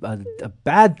a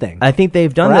bad thing? I think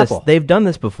they've done For this. Apple. They've done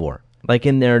this before, like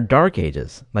in their dark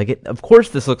ages. Of course,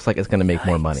 this looks like it's going to make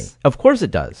more money. Of course,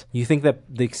 it does. You think that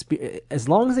as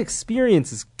long as the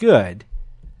experience is good,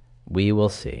 We will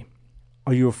see.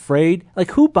 are you afraid?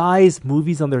 Like, who buys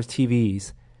movies on their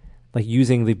TVs, like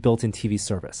using the built-in TV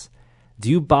service? Do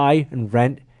you buy and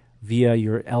rent via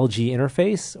your LG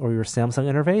interface or your Samsung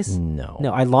interface? No.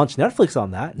 No, I launched Netflix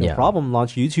on that. No Yeah. problem.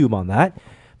 Launch YouTube on that.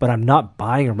 But I'm not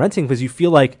buying and renting because you feel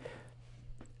like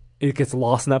it gets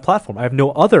lost in that platform. I have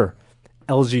no other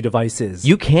LG devices.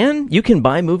 You can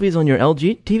buy movies on your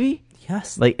LG TV?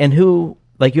 Yes. You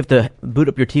have to boot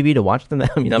up your TV to watch them?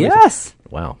 I mean, Yes.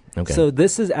 Wow. Okay. So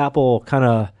this is Apple kind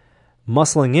of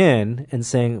muscling in and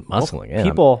saying, Muscling in.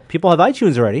 People have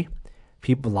iTunes already.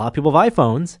 A lot of people have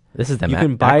iPhones. This is them. You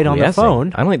can buy it on the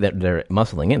phone. I don't think that they're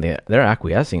muscling in. They're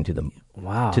acquiescing to the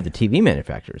TV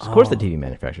manufacturers. Of course, the TV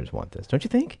manufacturers want this, don't you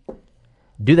think?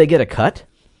 Do they get a cut?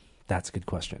 That's a good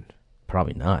question.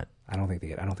 Probably not. I don't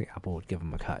think Apple would give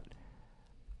them a cut.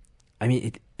 I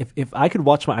mean, if I could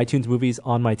watch my iTunes movies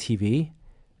on my TV,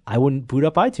 I wouldn't boot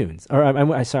up iTunes. Or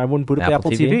I wouldn't boot up the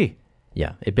Apple TV.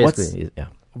 Yeah, it basically is. Yeah.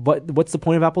 What's the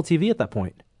point of Apple TV at that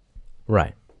point?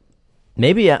 Right.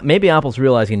 Maybe Apple's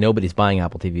realizing nobody's buying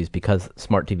Apple TVs because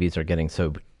smart TVs are getting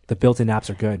so The built-in apps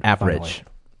are good. app-rich.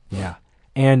 Yeah,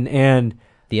 and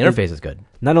The interface is good.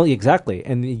 not only exactly,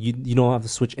 and you don't have to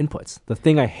switch inputs. The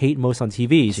thing I hate most on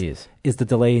TVs Jeez. is the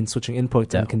delay in switching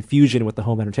inputs and confusion with the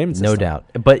home entertainment system. No doubt.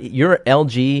 But your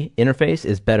LG interface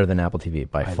is better than Apple TV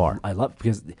by far. I love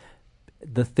because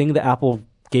the thing that Apple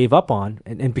gave up on,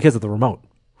 and because of the remote.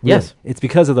 Really, Yes. it's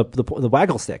because of the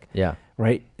waggle stick. Yeah.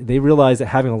 Right. They realized that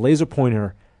having a laser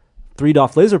pointer,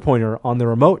 3-dot laser pointer on the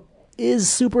remote is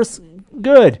super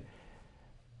good,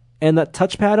 and that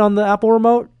touchpad on the Apple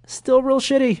remote still real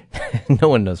shitty. No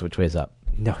one knows which way's up.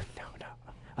 No.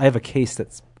 I have a case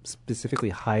that specifically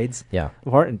hides Yeah.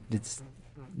 the part, and it's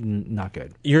not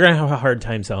good. You're going to have a hard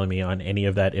time selling me on any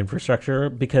of that infrastructure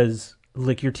because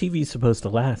like your TV's supposed to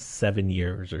last 7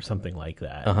 years or something like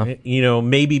that. Uh-huh. You know,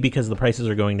 maybe because the prices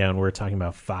are going down, we're talking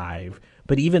about 5.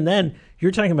 But even then,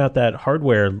 you're talking about that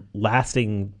hardware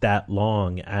lasting that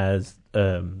long as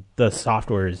the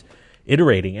software is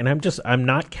iterating. And I'm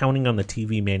not counting on the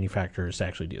TV manufacturers to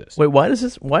actually do this. Wait,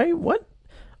 what?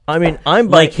 I mean, I'm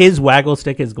Like his waggle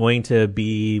stick is going to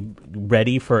be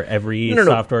ready for every No.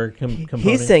 software component.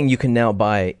 He's saying you can now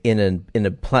buy in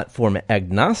a platform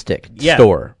agnostic Yeah.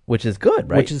 store, which is good,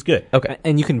 right? Which is good. Okay.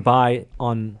 And you can buy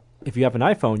on, if you have an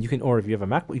iPhone, or if you have a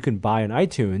MacBook, you can buy on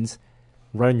iTunes,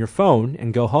 run on your phone,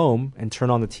 and go home and turn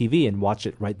on the TV and watch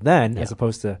it right then, as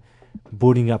opposed to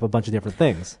booting up a bunch of different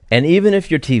things. And even if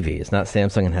your TV is not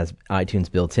Samsung and has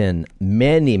iTunes built in,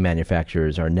 many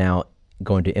manufacturers are now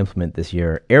going to implement this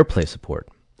year AirPlay support,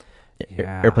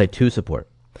 Yeah. AirPlay 2 support,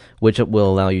 which will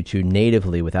allow you to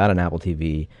natively, without an Apple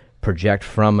TV, project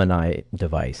from an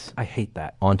iDevice I hate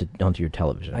that. onto your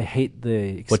television. I hate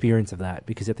the experience of that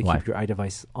because you have to Why? keep your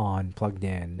iDevice on, plugged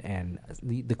in, and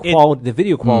the quality, the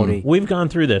video quality. We've gone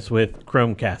through this with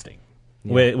Chromecasting.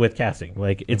 With casting,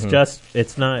 like it's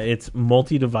it's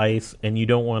multi-device, and you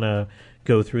don't want to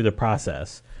go through the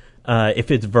process.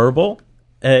 If it's verbal,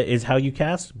 is how you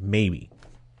cast, maybe.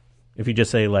 If you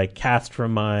just say like cast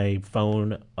from my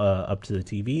phone up to the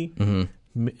TV,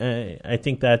 I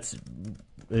think that's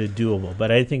doable.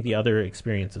 But I think the other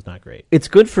experience is not great. It's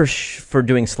good for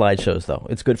doing slideshows, though.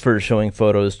 It's good for showing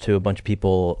photos to a bunch of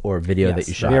people or video that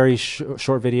you shot. Very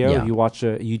short video. Yeah. You watch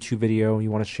a YouTube video and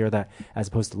you want to share that, as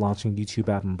opposed to launching a YouTube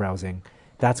app and browsing.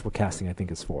 That's what casting, I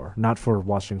think, is for. Not for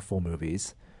watching full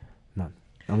movies. Not,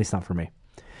 at least not for me.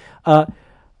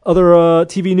 Other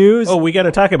TV news. Oh, we got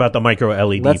to talk about the micro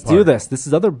LED. Let's part. do this. This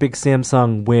is other big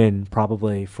Samsung win,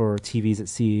 probably, for TVs at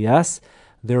CES.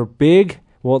 They're big.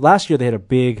 Well, last year they had a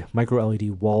big micro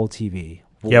LED wall TV.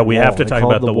 Yeah, we have to They talk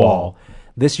call it about the wall.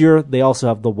 This year they also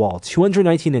have the wall,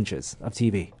 219 inches of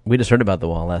TV. We just heard about the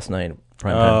wall last night.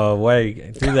 Prime time. Oh,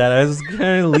 wait, do that. I was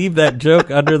going to leave that joke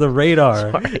under the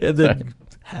radar. And then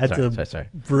had to Sorry.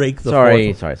 break the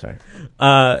Sorry.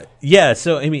 Yeah,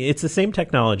 so I mean, it's the same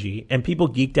technology, and people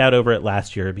geeked out over it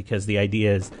last year because the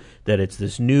idea is that it's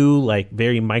this new, like,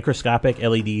 very microscopic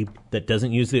LED that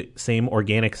doesn't use the same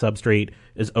organic substrate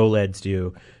as OLEDs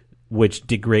do, which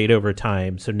degrade over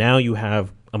time. So now you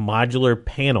have a modular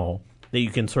panel that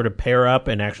you can sort of pair up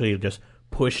and actually just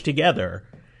push together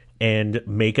and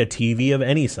make a TV of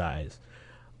any size.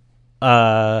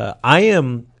 I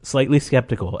am slightly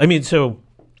skeptical. I mean, so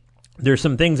there's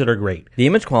some things that are great. The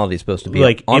image quality is supposed to be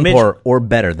Like on image- par or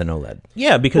better than OLED.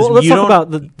 Yeah, because Well, let's you talk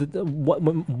don't...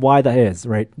 about why that is,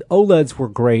 right? OLEDs were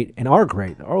great and are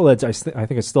great. OLEDs, I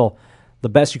think, is still the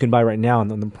best you can buy right now,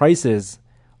 and the prices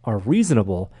are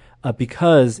reasonable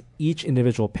because each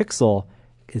individual pixel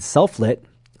is self-lit,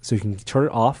 so you can turn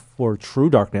it off for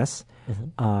true darkness,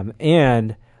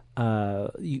 and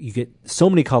you get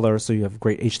so many colors, so you have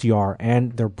great HDR,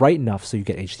 and they're bright enough, so you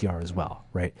get HDR as well,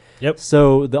 right? Yep.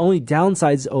 So the only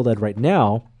downsides to OLED right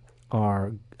now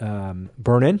are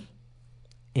burn-in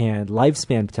and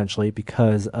lifespan potentially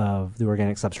because of the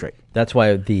organic substrate. That's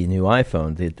why the new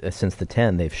iPhone, since the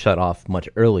 10, they've shut off much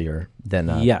earlier than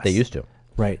Yes. they used to.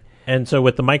 Right. And so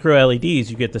with the micro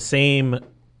LEDs, you get the same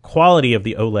quality of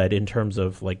the OLED in terms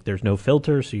of like there's no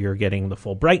filter, so you're getting the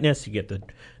full brightness. You get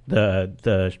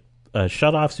the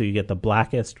shut off, so you get the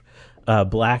blackest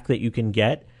black that you can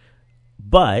get,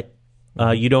 but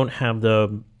you don't have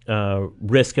the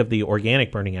risk of the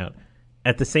organic burning out.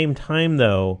 At the same time,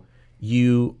 though,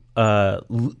 you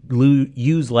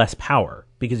use less power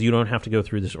because you don't have to go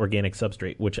through this organic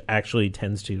substrate, which actually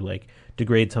tends to like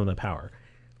degrade some of the power.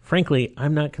 Frankly,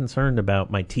 I'm not concerned about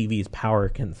my TV's power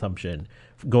consumption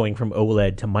going from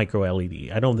OLED to micro LED.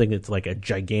 I don't think it's like a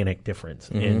gigantic difference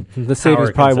in The savings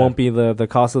power probably consumption. won't be the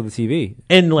cost of the TV.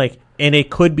 And it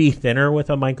could be thinner with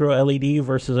a micro LED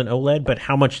versus an OLED, but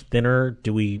how much thinner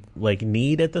do we like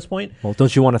need at this point? Well,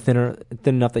 don't you want a thin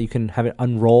enough that you can have it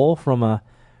unroll from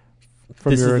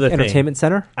This your is the thing. entertainment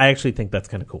center? I actually think that's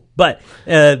kind of cool. But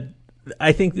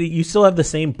I think that you still have the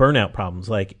same burnout problems.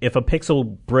 Like if a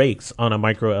pixel breaks on a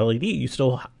micro LED,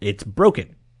 it's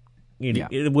broken,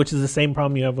 which is the same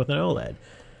problem you have with an OLED.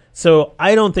 So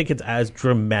I don't think it's as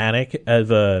dramatic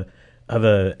of a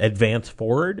advance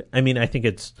forward. I mean, I think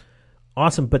it's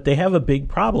awesome, but they have a big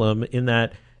problem in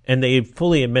that, and they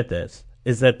fully admit this,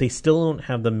 is that they still don't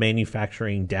have the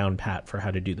manufacturing down pat for how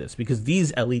to do this because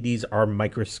these LEDs are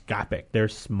microscopic. They're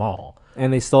small.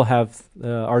 And they still have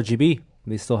RGB.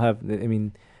 They still have, I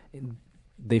mean,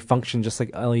 they function just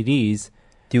like LEDs,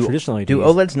 traditional LEDs. Do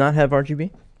OLEDs not have RGB?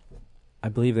 I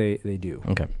believe they do.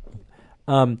 Okay.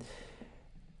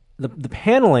 The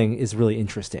paneling is really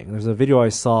interesting. There's a video I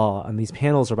saw, and these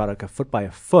panels are about like a foot by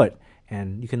a foot,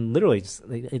 and you can literally just,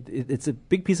 it's a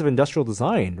big piece of industrial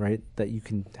design, right? That you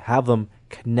can have them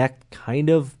connect kind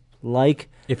of like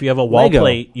If you have a wall Lego.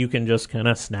 plate, you can just kind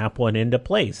of snap one into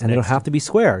place. And they don't next have to be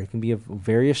square. It can be of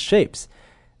various shapes.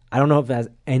 I don't know if it has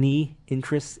any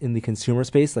interest in the consumer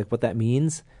space, like what that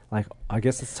means. Like, I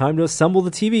guess it's time to assemble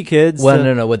the TV, kids. Well,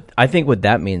 no. I think what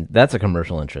that means, that's a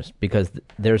commercial interest because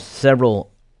there's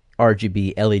several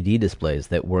RGB LED displays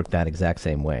that work that exact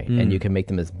same way. And you can make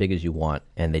them as big as you want,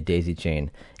 and they daisy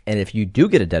chain. And if you do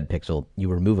get a dead pixel, you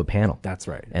remove a panel. That's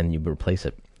right. And you replace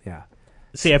it. Yeah.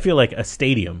 See, I feel like a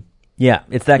stadium. Yeah,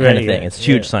 it's that kind of Right, thing. yeah, It's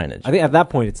huge yeah. signage. I think at that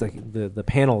point, it's like the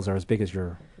panels are as big as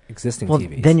your existing Well,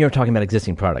 TVs. then you're talking about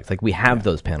existing products. Like we have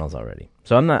those panels already.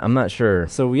 So I'm not sure.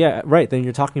 So, yeah, right. Then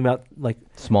you're talking about like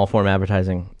Small form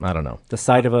advertising. I don't know. the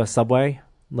side of a Subway,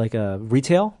 like a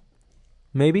retail,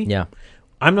 maybe? Yeah.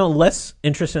 I'm no less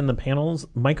interested in the panels.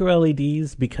 Micro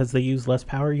LEDs, because they use less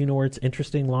power, you know where it's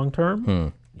interesting long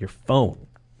term? Your phone.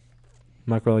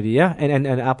 Micro LED, yeah. And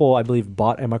Apple, I believe,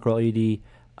 bought a micro LED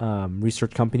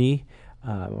research company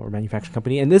or manufacturing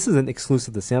company. And this isn't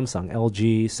exclusive to Samsung.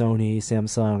 LG, Sony,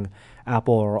 Samsung,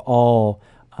 Apple are all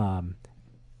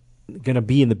going to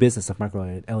be in the business of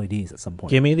micro LEDs at some point.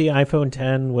 Give me the iPhone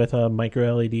 10 with a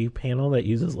micro LED panel that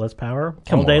uses less power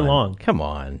all day on. long. Come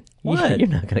on. What? You're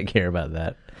not going to care about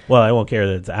that. Well, I won't care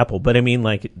that it's Apple, but I mean,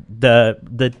 like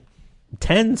the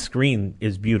 10 screen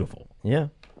is beautiful, Yeah.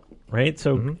 right?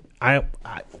 So I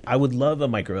would love a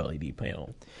micro LED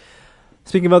panel.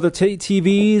 Speaking of other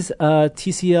TVs,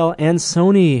 TCL and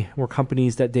Sony were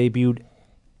companies that debuted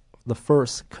the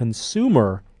first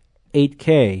consumer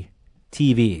 8K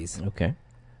TVs. Okay.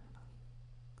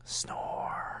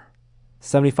 Snore.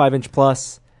 75-inch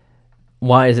plus.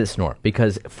 Why is it snore?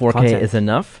 Because 4K Content. is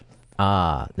enough?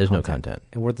 There's no content.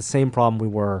 And we're at the same problem we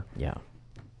were Yeah.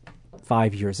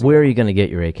 5 years ago. Where are you going to get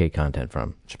your 8K content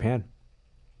from? Japan.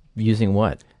 Using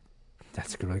what?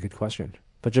 That's a really good question.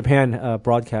 But Japan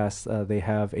broadcasts, they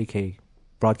have 8K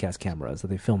broadcast cameras that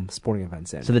they film sporting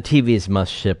events in. So the TVs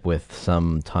must ship with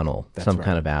some tunnel, That's some right.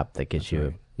 kind of app that gets you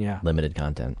right. Yeah. limited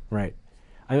content. Right.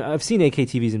 I've seen 8K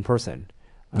TVs in person.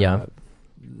 Yeah.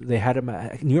 They had them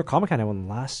at New York Comic Con had one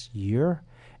last year,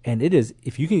 and it is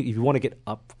if you want to get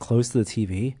up close to the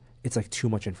TV, it's like too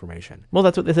much information. Well,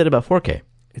 that's what they said about 4K.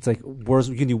 It's like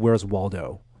you can do Where's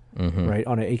Waldo, right,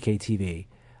 on an 8K TV,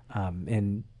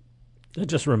 and It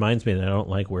just reminds me that I don't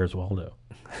like Where's Waldo.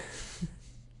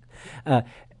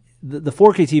 the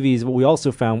 4K TVs. What we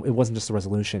also found, it wasn't just the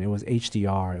resolution; it was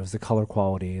HDR, it was the color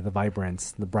quality, the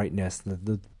vibrance, the brightness,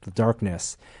 the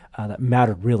darkness that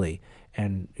mattered really.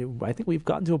 And I think we've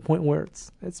gotten to a point where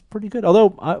it's pretty good.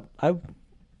 Although I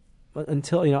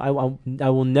until I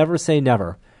will never say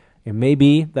never. It may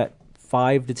be that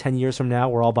 5 to 10 years from now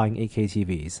we're all buying 8K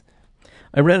TVs.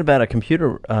 I read about a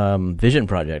computer vision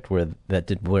project that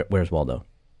did Where's Waldo,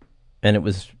 and it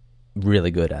was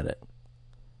really good at it.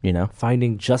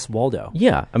 finding just Waldo.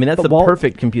 Yeah, I mean that's But the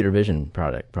perfect computer vision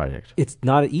project. It's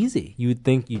not easy. You would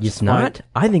think It's not.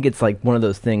 I think it's like one of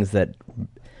those things that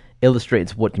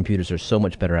illustrates what computers are so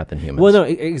much better at than humans. Well, no,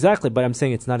 exactly. But I'm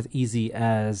saying it's not as easy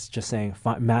as just saying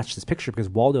match this picture, because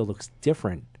Waldo looks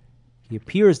different. He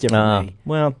appears differently.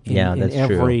 That's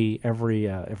true.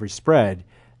 Every spread.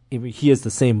 He is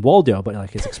the same Waldo, but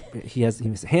like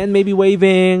his hand may be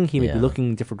waving. He may be looking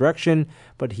in a different direction,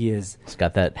 but he's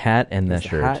got that hat and that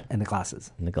shirt, hat and the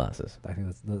glasses. I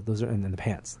think those are and then the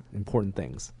pants. Important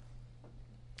things.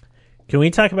 Can we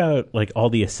talk about like all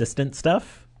the assistant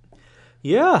stuff?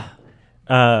 Yeah.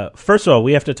 First of all,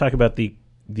 we have to talk about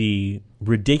the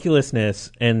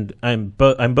ridiculousness, and I'm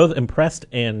both impressed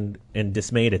and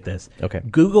dismayed at this. Okay.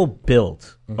 Google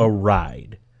built a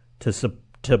ride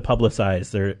to publicize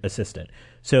their assistant.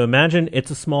 So imagine it's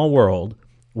a small world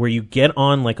where you get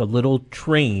on like a little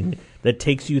train that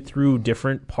takes you through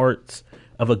different parts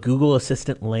of a Google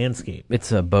Assistant landscape.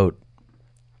 It's a boat.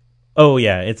 Oh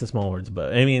yeah, it's a small words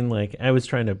boat. I mean, like I was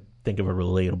trying to think of a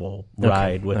relatable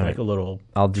ride with like a little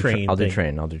train. I'll do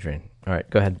train. All right,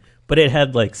 go ahead. But it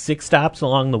had like 6 stops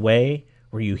along the way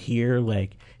where you hear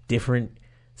like different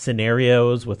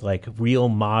scenarios with like real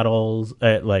models,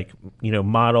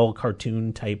 model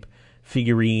cartoon type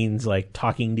figurines, like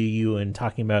talking to you and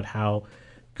talking about how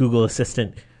Google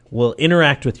Assistant will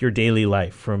interact with your daily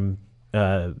life, from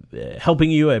helping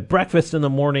you at breakfast in the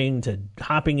morning to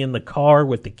hopping in the car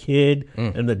with the kid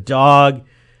and the dog.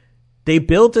 They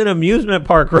built an amusement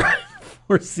park ride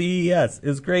for CES.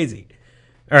 It's crazy.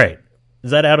 All right.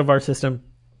 Is that out of our system?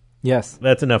 Yes.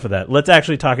 That's enough of that. Let's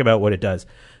actually talk about what it does.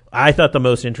 I thought the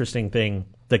most interesting thing,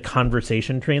 the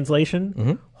conversation translation.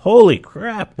 Mm-hmm. Holy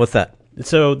crap. What's that?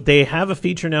 So they have a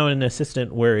feature now in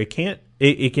Assistant where it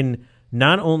can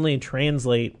not only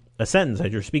translate a sentence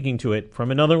as you're speaking to it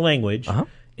from another language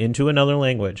into another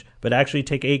language, but actually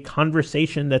take a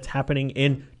conversation that's happening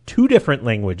in 2 different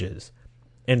languages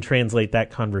and translate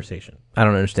that conversation. I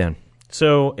don't understand.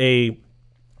 So a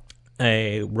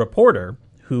reporter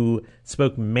who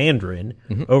spoke Mandarin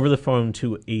over the phone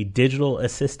to a digital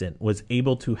assistant was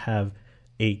able to have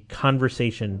a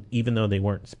conversation even though they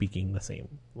weren't speaking the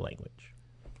same language.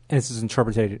 And this is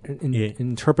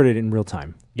interpreted in real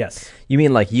time. Yes. You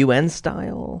mean like UN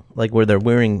style? Like where they're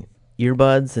wearing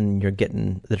earbuds and you're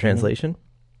getting the translation?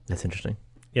 That's interesting.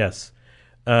 Yes.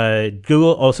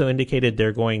 Google also indicated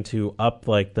they're going to up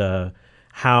like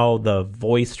how the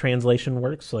voice translation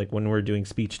works. Like when we're doing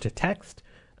speech to text,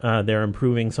 they're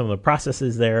improving some of the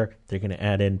processes there. They're going to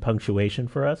add in punctuation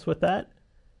for us with that.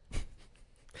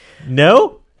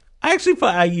 No? I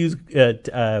use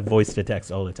voice to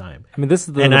text all the time. I mean, this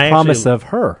is the promise of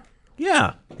her.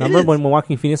 Yeah. Remember when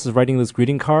Joaquin Phoenix was writing those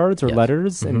greeting cards or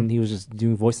letters and he was just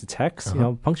doing voice to text?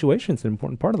 Punctuation is an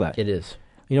important part of that. It is.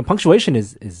 Punctuation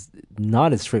is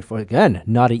not as straightforward. Again,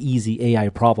 not an easy AI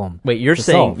problem. Wait, you're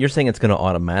saying it's going to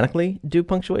automatically do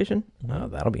punctuation? Oh,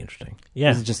 that'll be interesting.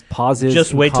 Yeah. Is it just pauses?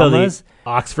 Just wait commas? till the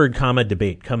Oxford comma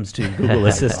debate comes to Google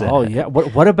Assistant. Oh yeah.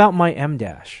 What about my M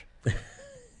dash?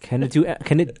 Can it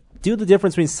do the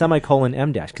difference between semicolon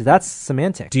M dash? Because that's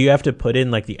semantic. Do you have to put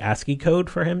in like the ASCII code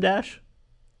for M dash?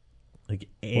 I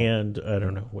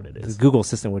don't know what it is. The Google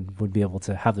Assistant would be able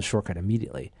to have the shortcut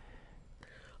immediately.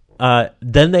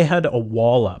 Then they had a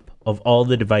wall up of all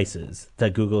the devices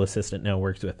that Google Assistant now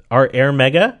works with. Our Air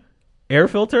Mega air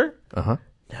filter.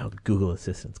 Now Google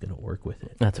Assistant's going to work with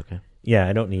it. That's okay. Yeah,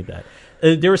 I don't need that.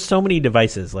 There were so many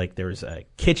devices. Like there's a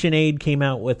KitchenAid came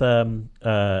out with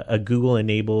a Google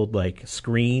enabled like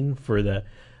screen for the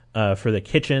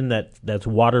kitchen that's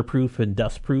waterproof and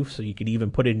dustproof, so you could even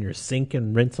put it in your sink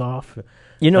and rinse off.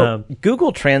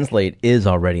 Google Translate is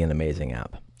already an amazing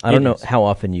app. I don't know how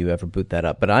often you ever boot that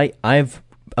up, but I've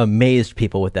amazed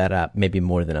people with that app maybe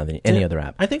more than any other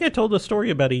app. I think I told a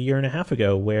story about a year and a half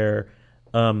ago where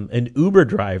an Uber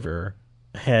driver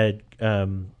had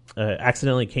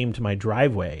accidentally came to my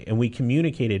driveway, and we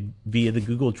communicated via the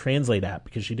Google Translate app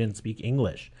because she didn't speak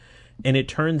English. And it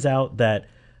turns out that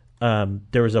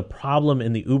there was a problem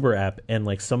in the Uber app, and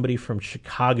like somebody from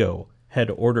Chicago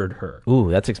had ordered her. Ooh,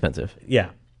 that's expensive.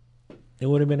 Yeah. It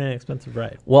would have been an expensive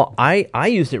ride. Well, I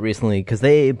used it recently because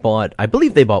I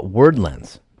believe they bought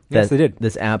WordLens. Yes, they did.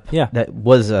 This app that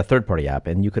was a third-party app,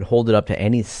 and you could hold it up to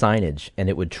any signage, and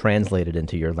it would translate it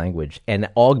into your language and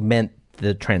augment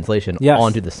the translation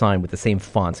onto the sign with the same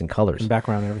fonts and colors. And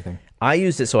background and everything. I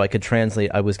used it so I could translate.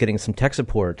 I was getting some tech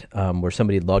support where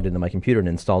somebody had logged into my computer and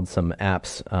installed some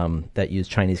apps that use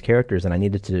Chinese characters, and I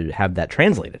needed to have that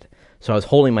translated. So I was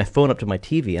holding my phone up to my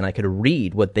TV, and I could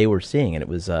read what they were seeing, and it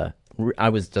was I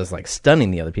was just like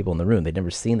stunning the other people in the room. They'd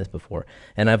never seen this before.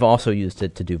 And I've also used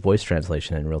it to do voice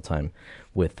translation in real time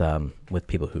with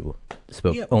people who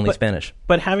spoke only Spanish.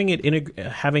 But having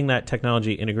having that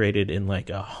technology integrated in like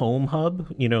a home hub,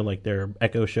 like their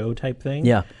Echo Show type thing.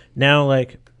 Yeah. Now,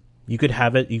 like you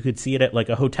could see it at like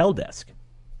a hotel desk.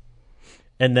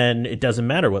 And then it doesn't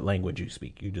matter what language you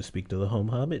speak. You just speak to the home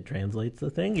hub. It translates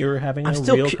the thing. You're having a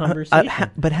real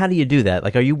conversation. But how do you do that?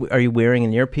 Like, are you wearing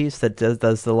an earpiece that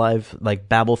does the live like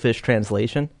Babelfish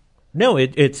translation? No,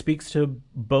 it speaks to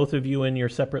both of you in your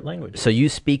separate languages. So you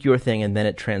speak your thing, and then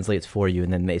it translates for you,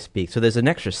 and then they speak. So there's an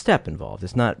extra step involved.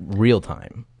 It's not real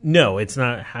time. No, it's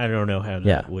not. I don't know how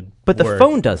that would. But work. The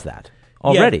phone does that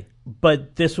already. Yeah,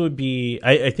 but this would be,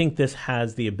 I think this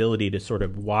has the ability to sort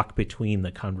of walk between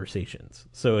the conversations.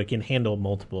 So it can handle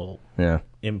multiple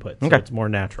inputs. So it's more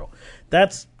natural.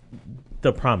 That's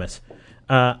the promise.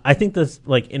 I think this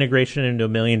like integration into a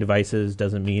million devices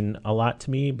doesn't mean a lot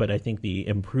to me, but I think the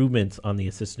improvements on the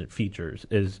assistant features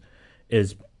is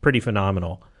pretty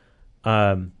phenomenal.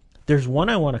 There's one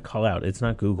I want to call out. It's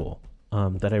not Google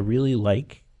that I really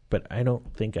like, but I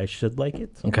don't think I should like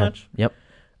it so much. Yep.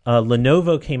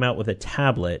 Lenovo came out with a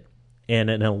tablet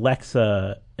and an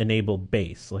Alexa-enabled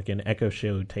base, like an Echo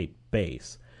Show type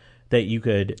base, that you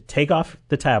could take off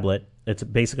the tablet. It's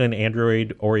basically an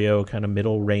Android Oreo kind of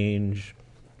middle range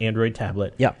Android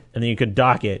tablet. Yeah. And then you could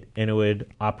dock it, and it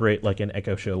would operate like an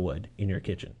Echo Show would in your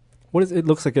kitchen. What is it?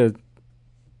 Looks like a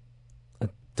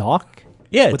dock?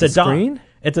 Yeah, with it's a dock. screen?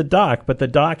 It's a dock, but the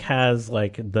dock has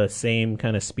like the same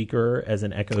kind of speaker as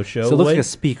an Echo Show. So it looks like a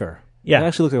speaker. Yeah. It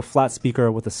actually looks like a flat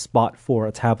speaker with a spot for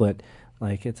a tablet.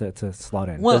 Like it's a slot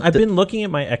in. Well, I've been looking at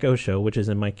my Echo Show, which is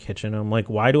in my kitchen. I'm like,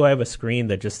 why do I have a screen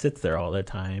that just sits there all the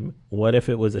time? What if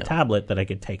it was a tablet that I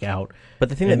could take out but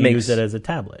the thing and that makes use it as a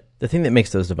tablet? The thing that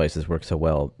makes those devices work so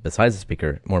well, besides the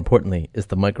speaker, more importantly, is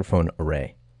the microphone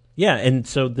array. Yeah, and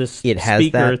so this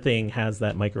speaker thing has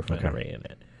that microphone array in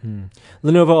it.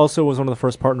 Lenovo also was one of the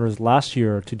first partners last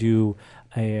year to do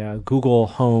a Google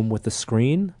Home with the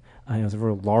screen. It was a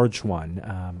very large one.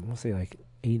 I want to say like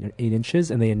 8 inches,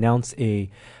 and they announced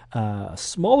a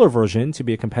smaller version to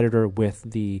be a competitor with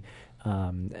the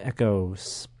Echo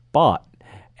Spot,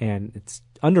 and it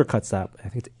undercuts that. I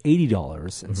think it's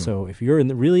 $80. And so if you're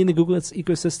really in the Google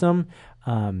ecosystem,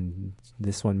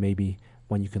 this one may be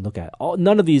one you can look at.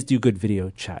 None of these do good video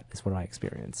chat, is what I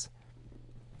experience.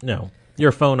 No,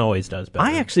 your phone always does better.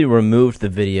 I actually removed the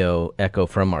video Echo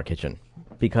from our kitchen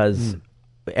because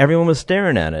everyone was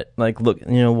staring at it, like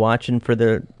watching for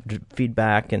their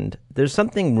feedback. And there's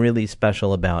something really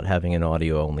special about having an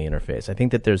audio-only interface. I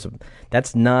think that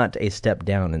that's not a step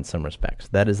down in some respects.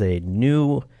 That is a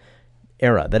new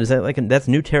era. That is that's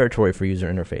new territory for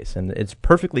user interface, and it's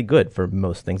perfectly good for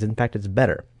most things. In fact, it's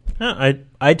better. I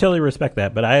totally respect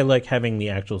that, but I like having the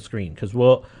actual screen because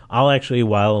I'll actually,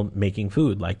 while making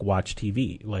food, like watch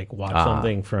TV, like watch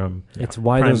something from It's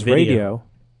why there's radio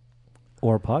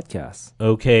or podcasts.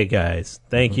 Okay, guys.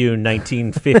 Thank you,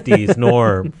 1950s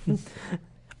Norm.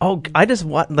 Oh, I just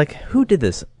who did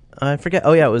this? I forget.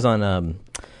 Oh yeah, it was on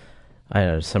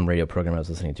some radio program I was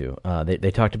listening to. They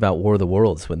talked about War of the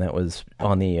Worlds when that was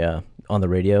on the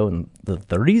radio in the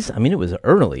 30s. I mean, it was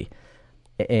early.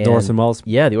 And, the Orson Welles.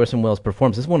 Yeah, the Orson Welles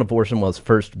performance. This is one of Orson Welles'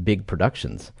 first big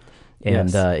productions.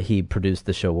 And he produced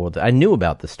the show World. I knew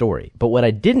about the story, but what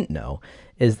I didn't know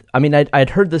is, I'd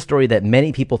heard the story that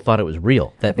many people thought it was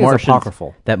real, that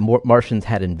Martians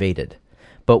had invaded.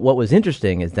 But what was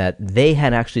interesting is that they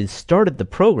had actually started the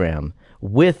program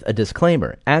with a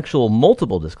disclaimer,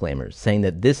 multiple disclaimers, saying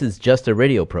that this is just a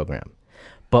radio program.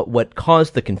 But what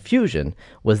caused the confusion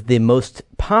was the most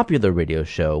popular radio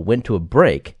show went to a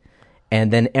break,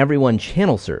 and then everyone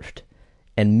channel surfed.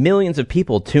 And millions of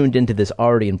people tuned into this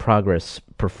already in progress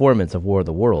performance of War of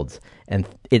the Worlds. And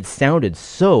it sounded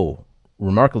so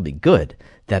remarkably good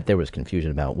that there was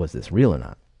confusion about, was this real or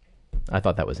not? I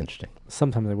thought that was interesting.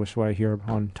 Sometimes I wish what I hear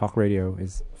on talk radio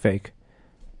is fake.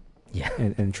 Yeah.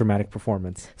 And dramatic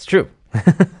performance. It's true.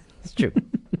 It's true.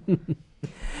 Is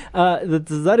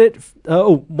that it?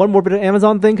 One more bit of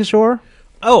Amazon thing, Kishore?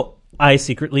 Oh, I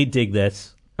secretly dig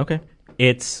this. Okay.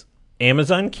 It's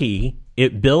Amazon Key.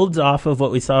 It builds off of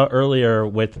what we saw earlier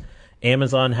with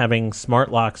Amazon having smart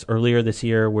locks earlier this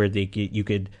year, where you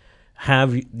could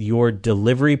have your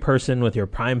delivery person with your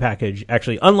Prime package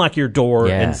actually unlock your door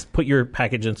and put your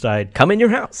package inside. Come in your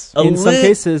house. In some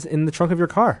cases, in the trunk of your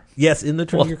car. Yes, in the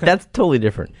trunk of your car. That's totally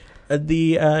different. A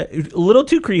little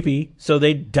too creepy, so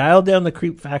they dialed down the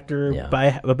creep factor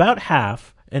by about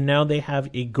half, and now they have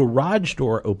a garage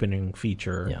door opening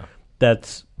feature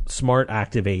that's smart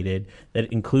activated,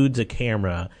 that includes a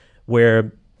camera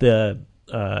where the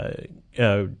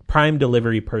Prime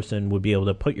delivery person would be able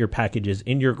to put your packages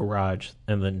in your garage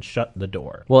and then shut the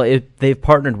door. Well, they've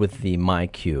partnered with the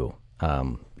MyQ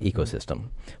ecosystem,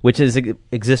 which is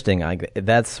existing.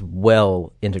 That's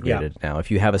well integrated now.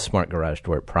 If you have a smart garage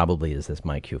door, it probably is this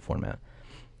MyQ format.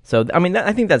 So, I mean,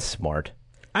 I think that's smart.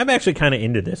 I'm actually kind of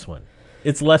into this one.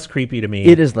 It's less creepy to me.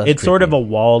 It is less It's sort of creepy. a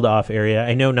walled-off area.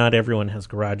 I know not everyone has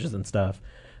garages and stuff,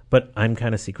 but I'm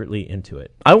kind of secretly into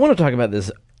it. I want to talk about this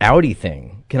Audi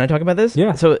thing. Can I talk about this?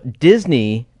 Yeah. So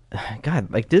Disney,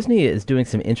 Disney is doing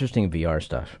some interesting VR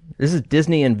stuff. This is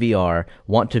Disney and VR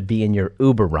want to be in your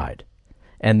Uber ride,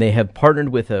 and they have partnered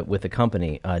with a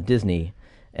company, Disney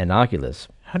and Oculus.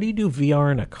 How do you do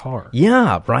VR in a car?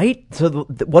 Yeah, right? So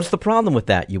what's the problem with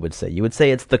that, you would say? You would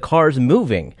say it's the car's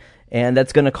moving, and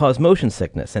that's going to cause motion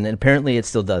sickness. And apparently it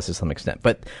still does to some extent.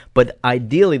 But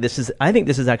ideally, I think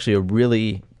this is actually a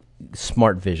really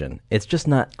smart vision. It's just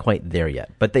not quite there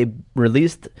yet. But they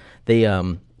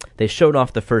showed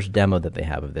off the first demo that they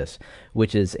have of this,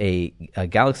 which is a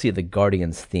Galaxy of the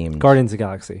Guardians themed. Guardians of the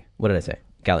Galaxy. What did I say?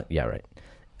 Yeah,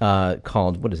 right.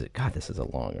 Called, what is it? God, this is a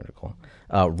long article.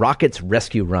 Rocket's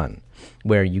Rescue Run,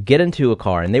 where you get into a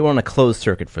car, and they were on a closed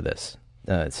circuit for this.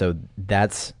 So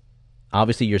that's,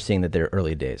 obviously you're seeing that they're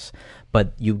early days.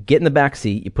 But you get in the back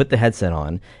seat, you put the headset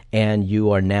on, and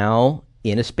you are now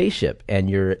in a spaceship. And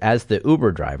you're, as the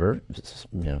Uber driver,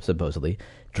 supposedly,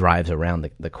 drives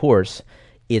around the course,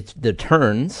 the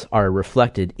turns are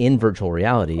reflected in virtual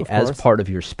reality as part of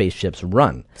your spaceship's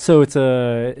run. So it's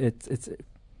a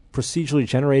procedurally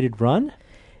generated run?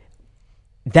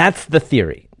 That's the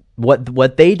theory.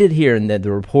 What they did here, and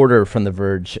the reporter from The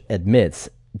Verge admits,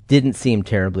 didn't seem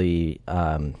terribly,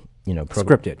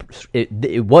 scripted.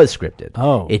 It was scripted.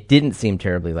 Oh. It didn't seem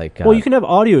terribly like... well, you can have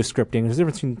audio scripting. There's a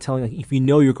difference between telling, if you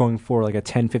know you're going for like a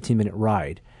 10, 15-minute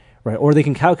ride, right? Or they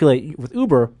can calculate with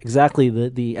Uber exactly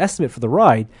the estimate for the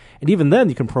ride, and even then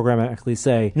you can programmatically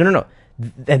say... No.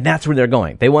 And that's where they're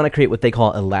going. They want to create what they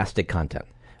call elastic content,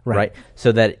 right?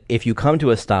 So that if you come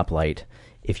to a stoplight...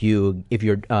 If you're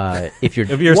stuck in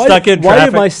traffic, why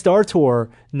did my Star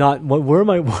Tour not? Where am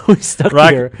I? Why are we stuck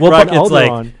here? Well, Put it's like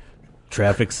Alderaan.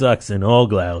 traffic sucks in all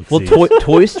galaxies. Well,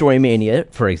 Toy Story Mania,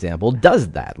 for example, does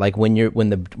that. Like when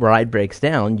the ride breaks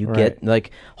down, you get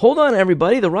like, hold on,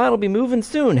 everybody, the ride will be moving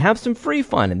soon. Have some free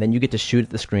fun, and then you get to shoot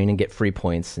at the screen and get free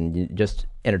points, and you just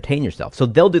entertain yourself. So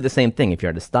they'll do the same thing. If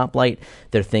you're at a stoplight,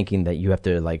 they're thinking that you have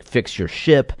to like fix your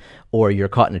ship, or you're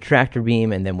caught in a tractor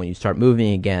beam, and then when you start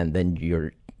moving again, then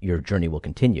your journey will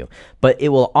continue. But it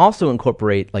will also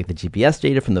incorporate like the GPS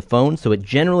data from the phone, so it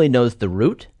generally knows the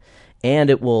route.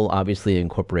 And it will obviously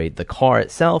incorporate the car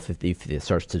itself. If it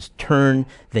starts to turn,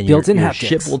 then your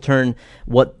ship will turn.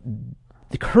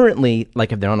 Currently,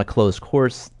 like if they're on a closed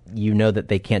course, you know that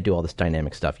they can't do all this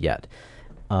dynamic stuff yet.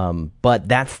 But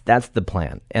that's the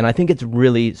plan, and I think it's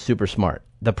really super smart.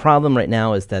 The problem right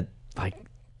now is that like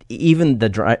even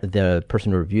the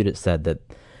person who reviewed it said that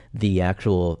the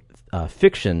actual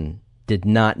fiction did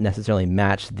not necessarily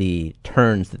match the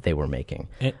turns that they were making,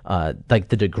 like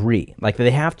the degree. Like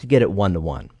they have to get it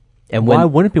 1-to-1. And why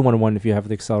wouldn't it be 1-to-1 if you have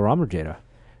the accelerometer data?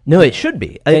 No, it should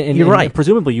be. You're right. And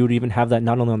presumably, you would even have that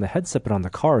not only on the headset but on the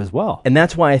car as well. And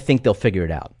that's why I think they'll figure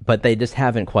it out, but they just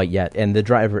haven't quite yet. And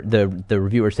the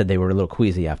reviewer said they were a little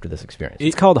queasy after this experience.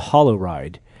 It's called Hollow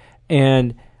Ride,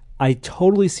 and I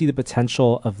totally see the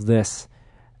potential of this.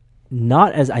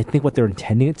 Not as I think what they're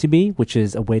intending it to be, which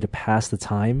is a way to pass the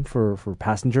time for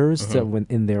passengers when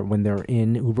they're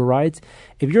in Uber rides.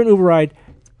 If you're in Uber ride,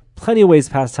 plenty of ways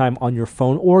to pass time on your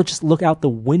phone, or just look out the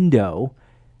window.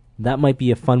 That might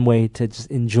be a fun way to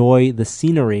just enjoy the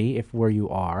scenery where you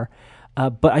are.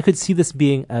 But I could see this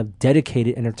being a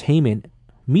dedicated entertainment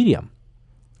medium.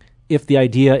 If the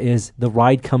idea is the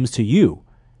ride comes to you.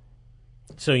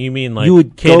 So you mean like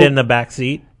in the back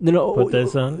seat? No, put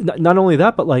this on. Not only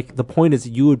that, but like the point is,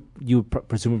 you would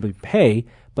presumably pay,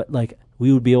 but like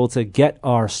we would be able to get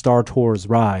our Star Tours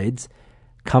rides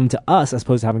come to us as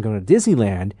opposed to having to go to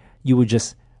Disneyland. You would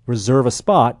just reserve a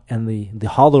spot, and the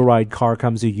Hollow Ride car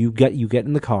comes to you. You get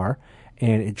in the car,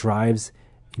 and it drives,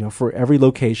 for every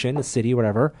location, a city,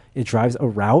 whatever. It drives a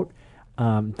route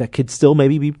that could still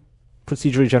maybe be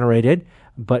procedurally generated.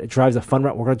 But it drives a fun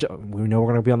route. We know we're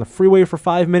going to be on the freeway for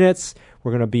 5 minutes.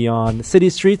 We're going to be on the city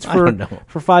streets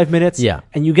for 5 minutes. Yeah,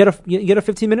 and you get a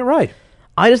 15-minute ride.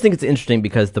 I just think it's interesting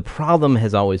because the problem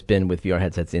has always been with VR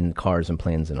headsets in cars and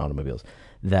planes and automobiles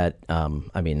that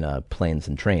planes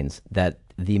and trains, that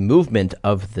the movement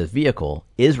of the vehicle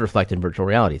is reflected in virtual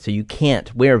reality. So you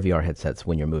can't wear VR headsets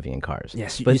when you're moving in cars.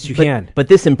 Yes, you can. But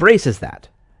this embraces that.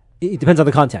 It depends on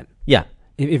the content. Yeah.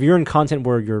 If you're in content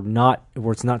where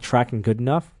it's not tracking good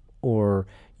enough, or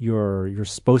you're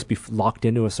supposed to be locked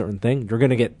into a certain thing, you're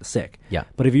going to get sick. Yeah.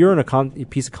 But if you're in a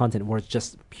piece of content where it's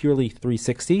just purely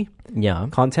 360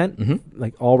 content,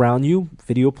 like all around you,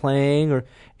 video playing,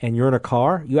 and you're in a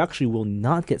car, you actually will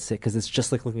not get sick because it's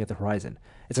just like looking at the horizon.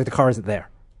 It's like the car isn't there.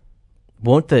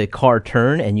 Won't the car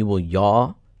turn and you will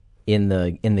yaw in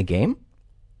the game?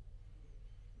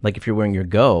 Like if you're wearing your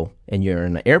Go and you're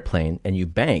in an airplane and you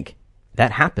bank,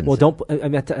 that happens. Well, I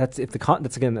mean, that's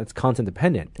content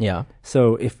dependent. Yeah.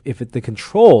 So if the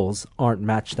controls aren't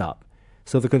matched up,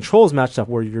 so the controls matched up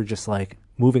where you're just like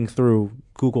moving through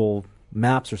Google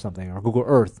Maps or something or Google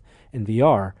Earth in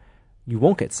VR, you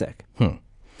won't get sick.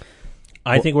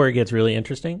 I think where it gets really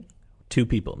interesting, 2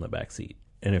 people in the back seat,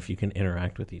 and if you can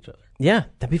interact with each other. Yeah,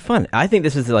 that'd be fun. I think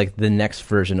this is like the next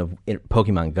version of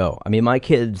Pokemon Go. I mean, my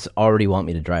kids already want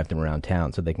me to drive them around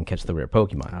town so they can catch the rare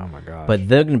Pokemon. Oh my gosh. But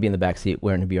they're going to be in the backseat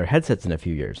wearing VR headsets in a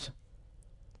few years.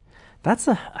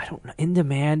 In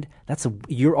demand.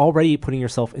 You're already putting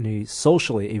yourself in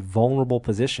a vulnerable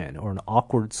position or an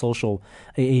awkward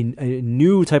a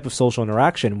new type of social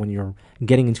interaction when you're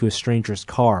getting into a stranger's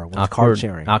car, when it's car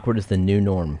sharing. Awkward is the new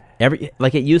norm.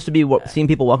 Like it used to be, seeing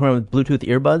people walking around with Bluetooth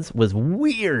earbuds was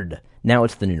weird. Now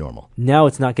it's the new normal. Now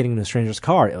it's not getting in a stranger's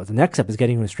car. The next step is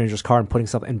getting in a stranger's car and putting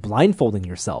something and blindfolding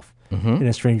yourself in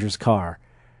a stranger's car,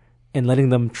 and letting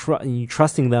them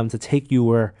trusting them to take you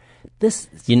where.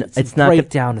 It's not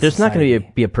down. There's not going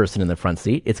to be a person in the front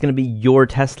seat. It's going to be your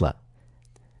Tesla,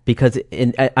 because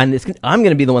I'm going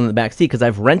to be the one in the back seat because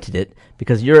I've rented it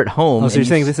because you're at home. Oh, so you're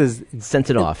saying this is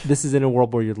sent it off. This is in a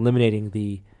world where you're eliminating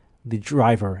the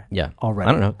driver. Yeah, already.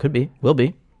 I don't know. Could be. Will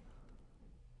be.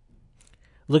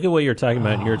 Look at what you're talking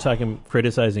about. You're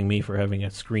criticizing me for having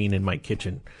a screen in my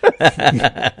kitchen.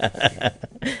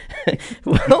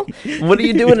 Well, what are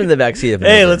you doing in the backseat of it?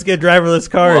 Hey, let's get driverless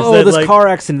cars. Oh, this car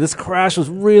accident, this crash was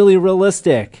really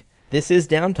realistic. This is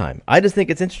downtime. I just think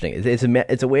it's interesting.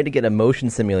 It's a way to get a motion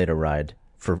simulator ride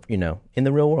for, in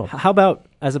the real world. How about,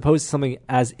 as opposed to something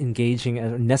as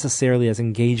engaging, necessarily as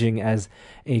engaging as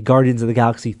a Guardians of the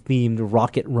Galaxy themed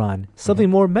rocket run, something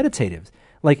more meditative,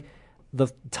 like the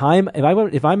time.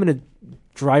 If I'm in a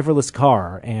driverless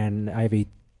car and I have a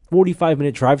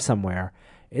 45-minute drive somewhere,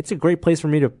 it's a great place for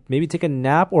me to maybe take a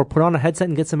nap or put on a headset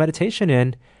and get some meditation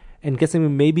in, and get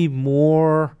some maybe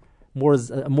more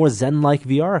Zen-like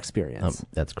VR experience.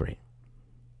 That's great.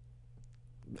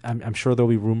 I'm sure there'll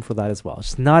be room for that as well.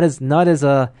 It's not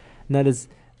as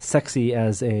sexy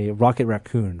as a Rocket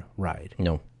Raccoon ride.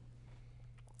 No.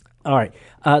 All right.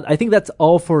 I think that's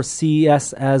all for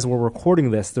CES as we're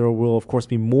recording this. There will, of course,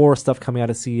 be more stuff coming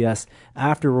out of CES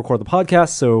after we record the podcast,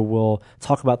 so we'll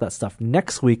talk about that stuff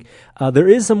next week. There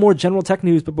is some more general tech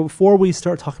news, but before we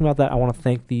start talking about that, I want to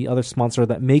thank the other sponsor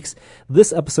that makes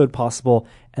this episode possible,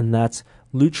 and that's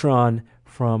Lutron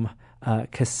from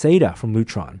Caseta from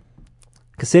Lutron.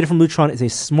 Caseta from Lutron is a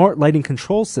smart lighting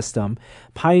control system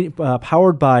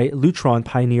powered by Lutron,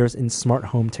 pioneers in smart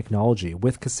home technology.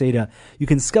 With Caseta, you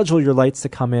can schedule your lights to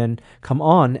come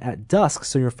on at dusk,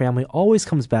 so your family always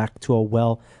comes back to a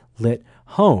well-lit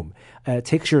home. It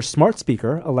takes your smart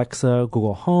speaker, Alexa,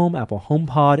 Google Home, Apple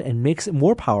HomePod, and makes it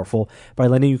more powerful by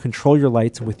letting you control your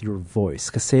lights with your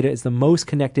voice. Caseta is the most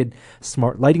connected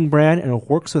smart lighting brand, and it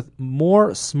works with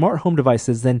more smart home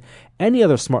devices than any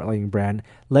other smart lighting brand,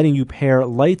 letting you pair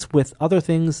lights with other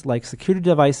things like security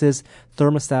devices,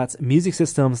 thermostats, music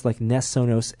systems like Nest,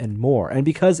 Sonos, and more. And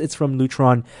because it's from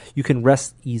Lutron, you can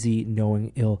rest easy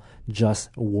knowing it'll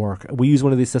just work. We use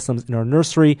one of these systems in our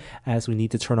nursery as we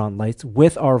need to turn on lights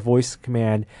with our voice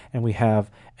command, and we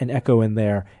have an Echo in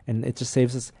there, and it just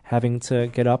saves us having to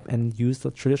get up and use the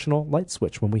traditional light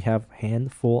switch when we have a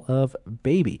handful of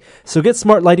baby. So get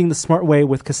smart lighting the smart way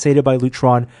with Caseta by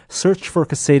Lutron. Search for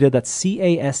Caseta, that's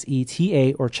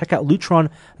CASETA, or check out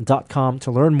lutron.com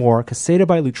to learn more. Caseta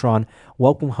by Lutron,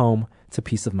 welcome home to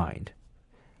peace of mind.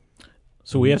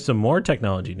 So we have some more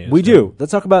technology news. We do.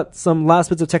 Let's talk about some last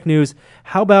bits of tech news.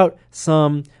 How about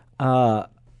some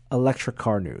electric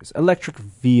car news, electric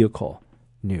vehicle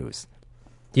news?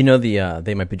 Do you know the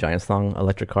They Might Be Giants song,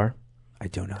 Electric Car? I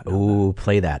do not know. Ooh,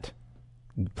 play that.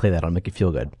 Play that. I'll make you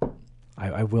feel good.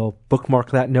 I will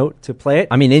bookmark that note to play it.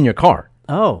 I mean, in your car.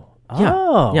 Oh. Yeah.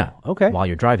 Oh. Yeah. Okay. While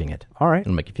you're driving it. All right.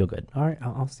 It'll make you feel good. All right.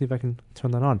 I'll see if I can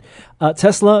turn that on.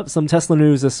 Tesla, some Tesla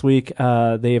news this week.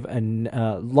 They've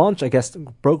launched, I guess,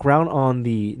 broke ground on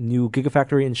the new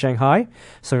Gigafactory in Shanghai.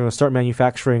 So they're going to start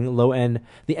manufacturing low-end,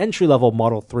 the entry-level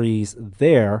Model 3s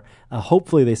there.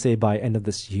 Hopefully, they say by end of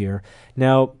this year.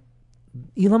 Now,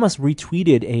 Elon Musk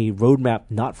retweeted a roadmap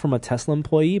not from a Tesla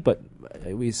employee, but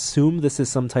we assume this is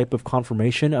some type of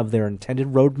confirmation of their intended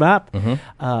roadmap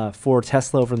for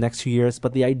Tesla over the next 2 years.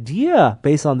 But the idea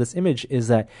based on this image is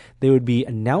that they would be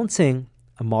announcing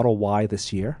a Model Y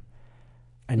this year,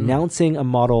 announcing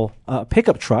a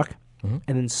pickup truck, and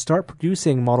then start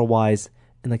producing Model Ys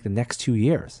in like the next 2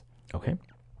 years. Okay.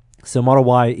 So Model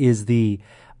Y is the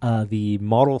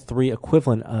Model 3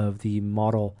 equivalent of the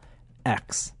Model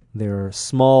X. Their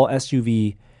small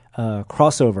SUV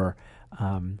crossover,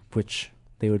 which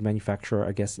they would manufacture,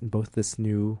 I guess, in both this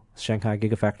new Shanghai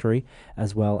Gigafactory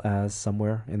as well as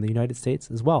somewhere in the United States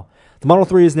as well. The Model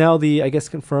 3 is now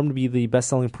confirmed to be the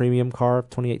best-selling premium car of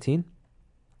 2018.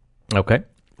 Okay.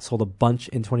 Sold a bunch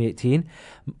in 2018.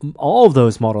 All of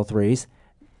those Model 3s,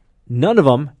 none of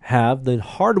them have the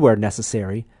hardware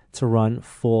necessary to run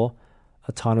full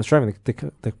autonomous driving.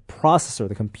 The processor,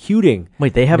 the computing.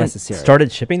 Wait, they haven't necessary.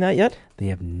 started shipping that yet? They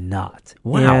have not.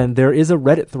 Wow. And there is a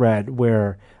Reddit thread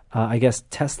where I guess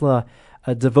Tesla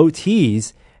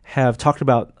devotees have talked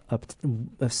about,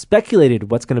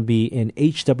 speculated what's going to be in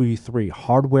HW3,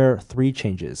 hardware 3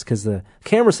 changes, because the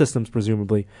camera systems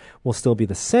presumably will still be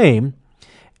the same.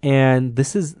 And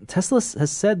Tesla has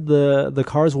said the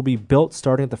cars will be built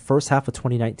starting at the first half of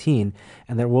 2019,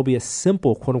 and there will be a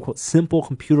simple, quote unquote, simple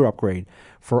computer upgrade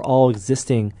for all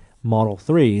existing Model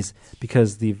 3s,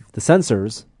 because the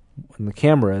sensors and the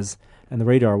cameras and the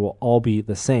radar will all be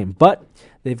the same. But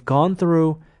they've gone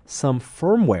through some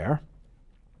firmware,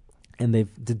 and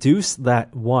they've deduced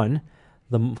that the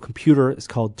computer is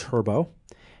called Turbo,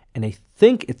 and I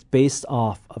think it's based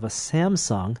off of a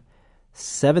Samsung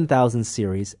 7000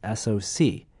 series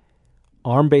SoC,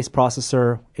 ARM-based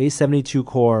processor, A72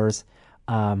 cores,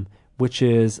 which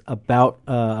is about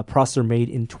a processor made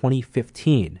in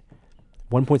 2015,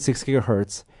 1.6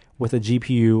 gigahertz with a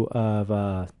GPU of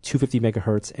 250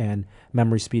 megahertz and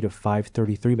memory speed of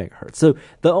 533 megahertz. So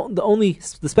the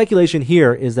speculation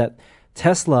here is that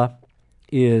Tesla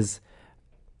is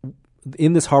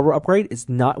in this hardware upgrade. It's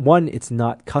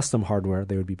not custom hardware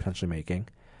they would be potentially making.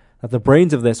 The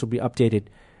brains of this would be updated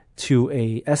to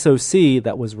a SoC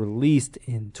that was released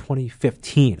in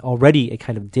 2015, already a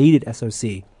kind of dated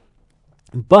SoC.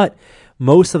 But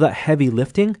most of that heavy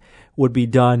lifting would be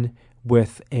done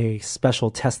with a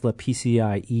special Tesla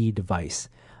PCIe device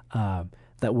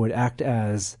that would act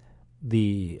as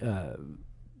the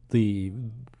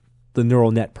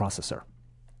neural net processor.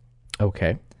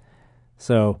 Okay.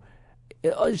 So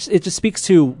it just speaks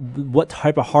to what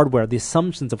type of hardware, the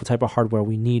assumptions of what type of hardware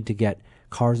we need to get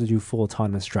cars to do full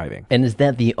autonomous driving. And is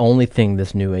that the only thing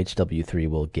this new HW3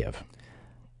 will give?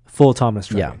 Full autonomous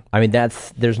driving. Yeah. I mean,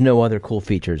 there's no other cool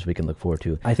features we can look forward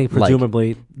to. I think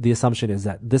presumably the assumption is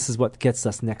that this is what gets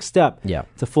us next step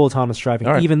to full autonomous driving,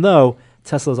 right. Even though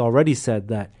Tesla's already said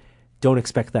that don't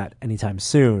expect that anytime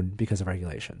soon because of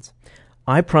regulations.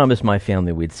 I promised my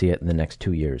family we'd see it in the next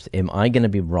 2 years. Am I going to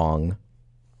be wrong?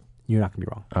 You're not going to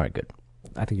be wrong. All right, good.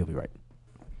 I think you'll be right.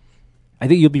 I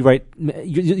think you'll be right.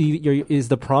 Is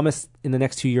the promise in the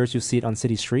next 2 years you'll see it on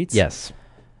city streets? Yes.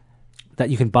 That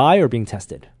you can buy or being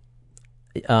tested?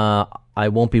 I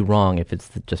won't be wrong if it's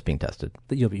just being tested.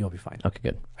 That you'll be fine. Okay,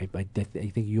 good. I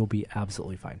think you'll be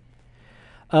absolutely fine.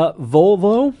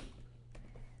 Volvo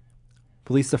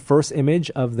released the first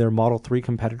image of their Model 3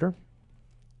 competitor,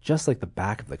 just like the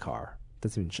back of the car.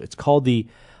 It's called the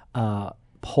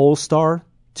Polestar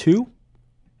 2,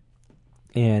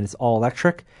 and it's all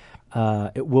electric.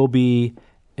 It will be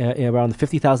around the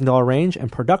 $50,000 range,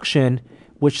 and production,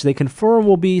 which they confirm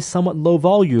will be somewhat low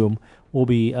volume,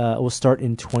 will start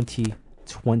in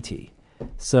 2020.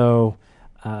 So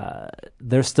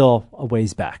they're still a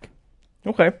ways back.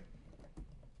 Okay.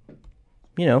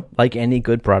 Like any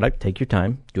good product, take your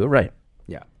time, do it right.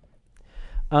 Yeah.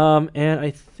 And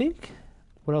I think,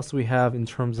 what else do we have in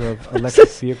terms of electric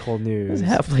vehicle news?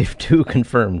 Half-Life 2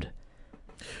 confirmed.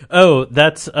 Oh,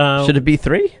 that's... Should it be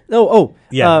 3?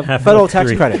 Yeah, federal tax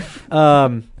 3. credit.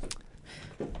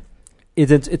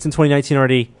 It's in 2019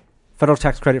 already. Federal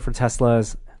tax credit for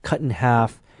Teslas cut in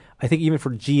half. I think even for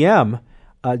GM,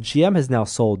 GM has now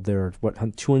sold their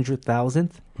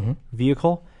 200,000th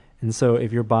vehicle, and so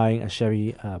if you're buying a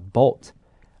Chevy Bolt,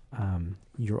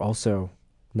 you're also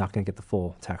not going to get the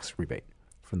full tax rebate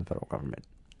from the federal government.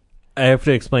 I have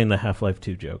to explain the Half-Life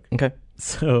 2 joke. Okay.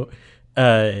 So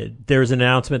there's an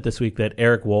announcement this week that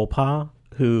Eric Wolpaw,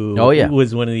 who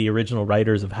was one of the original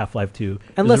writers of Half-Life 2.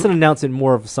 And less an announcement,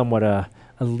 more of somewhat a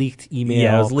leaked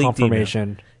email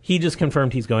confirmation. Email. He just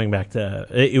confirmed he's going back to...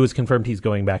 It was confirmed he's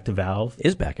going back to Valve.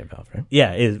 Is back at Valve, right?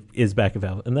 Yeah, is back at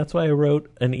Valve. And that's why I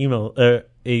wrote an email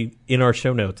in our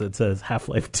show notes that says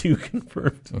Half-Life 2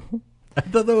 confirmed. I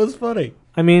thought that was funny.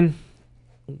 I mean,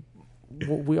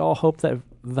 we all hope that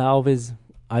Valve is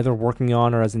either working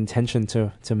on or has intention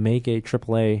to make a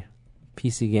AAA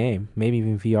PC game, maybe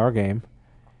even VR game.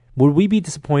 Would we be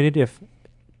disappointed if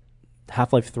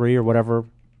Half-Life 3 or whatever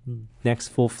next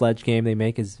full-fledged game they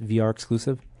make is VR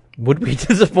exclusive? Would we be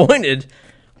disappointed?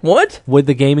 What? Would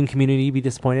the gaming community be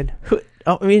disappointed?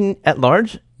 Oh, I mean, at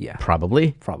large? Yeah.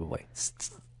 Probably. Probably.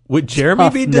 Would Jeremy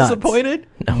Tough be nuts. disappointed?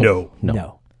 No.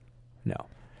 No.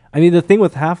 I mean, the thing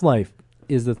with Half-Life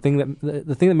is the thing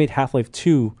that made Half-Life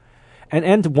 2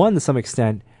 and 1 to some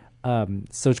extent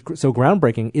so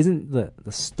groundbreaking isn't the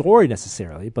story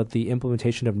necessarily, but the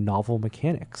implementation of novel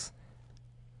mechanics.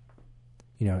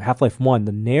 You know, Half-Life 1,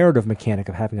 the narrative mechanic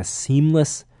of having a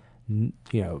seamless,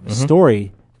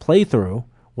 story playthrough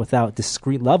without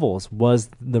discrete levels was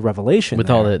the revelation. With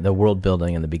there. all the world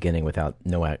building in the beginning with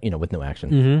no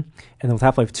action. And then with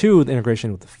Half-Life 2, the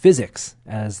integration with the physics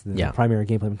as the primary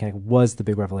gameplay mechanic was the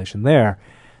big revelation there.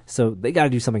 So they got to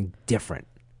do something different.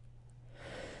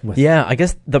 Yeah, I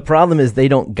guess the problem is they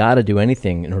don't got to do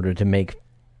anything in order to make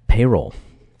payroll.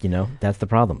 You know, that's the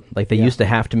problem. Like they used to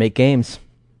have to make games.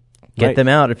 Get them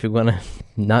out if you want to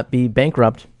not be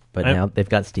bankrupt. But now they've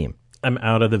got Steam. I'm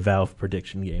out of the Valve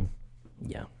prediction game.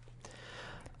 Yeah.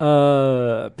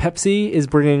 Pepsi is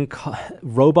bringing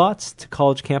robots to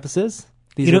college campuses.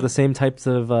 These are the same types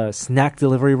of snack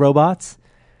delivery robots.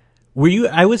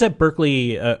 I was at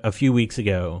Berkeley a few weeks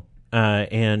ago,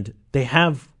 and they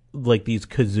have like these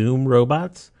Kazoom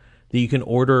robots that you can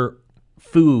order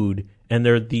food, and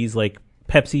they're these like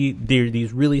Pepsi. They're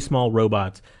these really small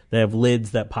robots that have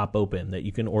lids that pop open that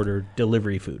you can order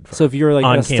delivery food from. So if you're like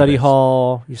in a study campus.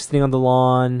 hall, you're sitting on the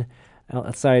lawn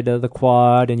outside the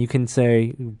quad, and you can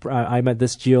say, I'm at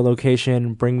this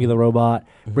geolocation, bring me the robot,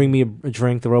 bring me a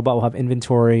drink. The robot will have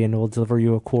inventory, and it will deliver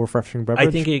you a cool, refreshing beverage.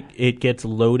 I think it gets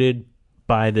loaded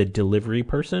by the delivery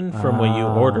person from what you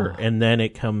order, and then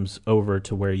it comes over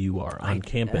to where you are on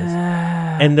campus.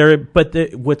 And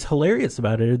what's hilarious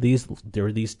about it are there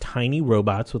are these tiny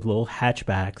robots with little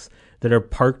hatchbacks that are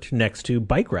parked next to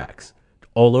bike racks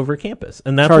all over campus,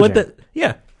 and that's Charging.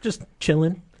 just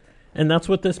chilling. And that's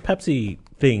what this Pepsi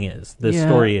thing is. This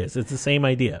story is. It's the same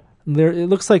idea. It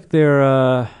looks like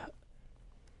they're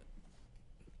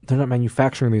not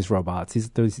manufacturing these robots.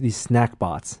 These snack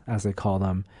bots, as they call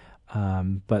them,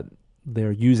 but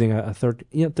they're using a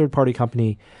third party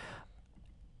company.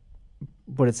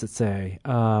 What does it say?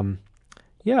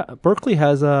 Berkeley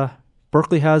has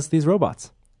these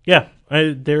robots. Yeah,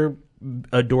 they're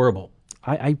adorable.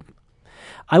 I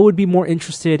would be more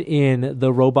interested in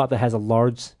the robot that has a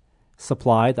large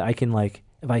supply that I can, like,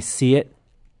 if I see it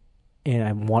and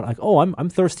I want, like, I'm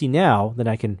thirsty now, then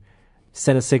I can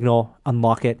send a signal,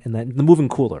 unlock it, and then the moving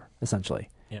cooler, essentially.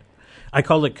 Yeah, I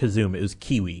called it Kazoom. It was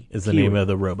Kiwi is the name of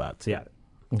the robots. Yeah.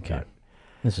 Okay.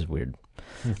 This is weird.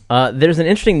 There's an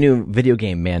interesting new video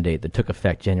game mandate that took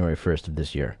effect January 1st of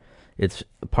this year. It's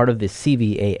part of the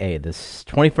CVAA, this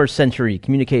 21st Century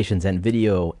Communications and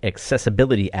Video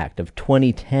Accessibility Act of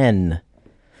 2010.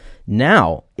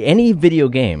 Now, any video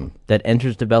game that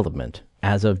enters development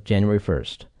as of January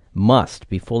 1st must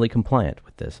be fully compliant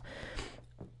with this.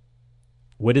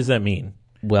 What does that mean?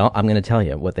 Well, I'm going to tell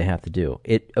you what they have to do.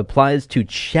 It applies to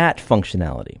chat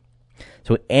functionality.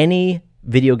 So any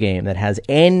video game that has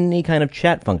any kind of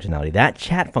chat functionality, that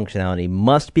chat functionality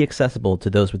must be accessible to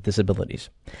those with disabilities.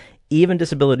 Even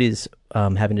disabilities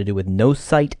having to do with no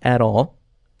sight at all.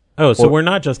 Oh, so we're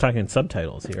not just talking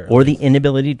subtitles here. Or the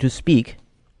inability to speak.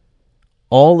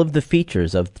 All of the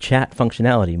features of chat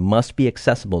functionality must be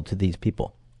accessible to these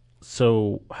people.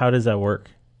 So how does that work?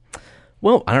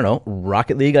 Well, I don't know.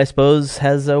 Rocket League, I suppose,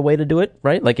 has a way to do it,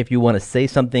 right? Like if you want to say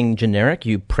something generic,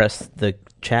 you press the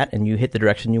chat and you hit the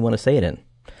direction you want to say it in.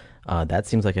 That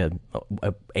seems like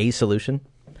a solution.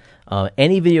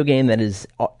 Any video game that is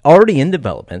already in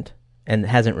development and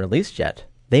hasn't released yet,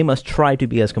 they must try to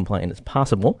be as compliant as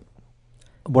possible.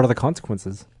 What are the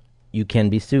consequences? You can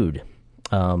be sued.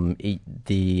 The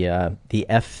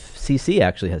FCC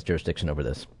actually has jurisdiction over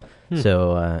this.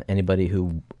 So anybody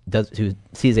who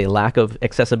sees a lack of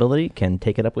accessibility can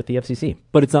take it up with the FCC.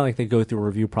 But it's not like they go through a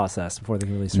review process before they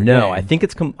can release their No, game. I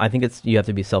think it's you have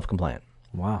to be self-compliant.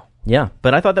 Wow. Yeah,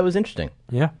 but I thought that was interesting.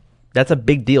 Yeah. That's a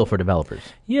big deal for developers.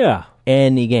 Yeah.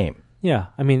 Any game. Yeah.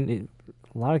 I mean,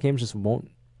 a lot of games just won't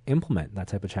implement that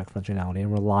type of chat functionality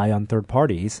and rely on third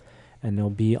parties, and they'll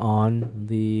be on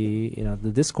the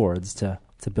discords to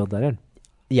build that in.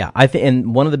 Yeah, I think,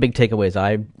 and one of the big takeaways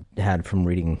I had from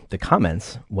reading the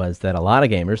comments was that a lot of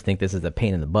gamers think this is a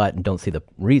pain in the butt and don't see the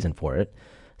reason for it.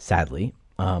 Sadly,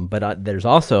 But there's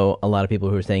also a lot of people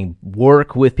who are saying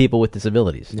work with people with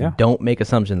disabilities. Yeah. Don't make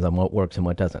assumptions on what works and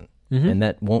what doesn't. And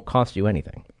that won't cost you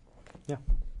anything. Yeah.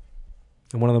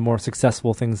 And one of the more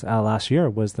successful things last year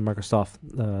was the Microsoft,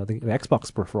 the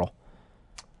Xbox peripheral.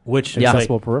 Which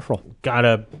Accessible peripheral. got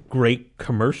a great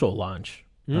commercial launch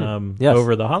Yes.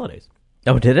 over the holidays.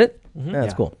 Oh, did it? Yeah,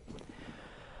 that's Yeah. cool.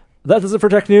 That does it for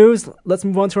tech news. Let's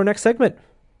move on to our next segment.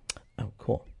 Oh,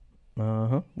 cool.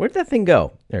 Where'd that thing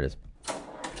go? There it is.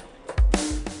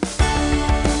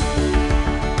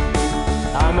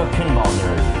 I'm a pinball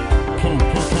nerd. Pin.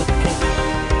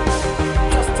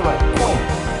 Just to my point.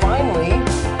 Finally,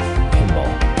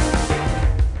 pinball.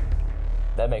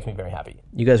 That makes me very happy.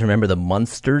 You guys remember the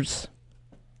Munsters?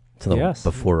 Yes.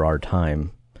 Before our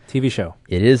time. TV show.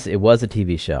 It was a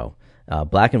TV show,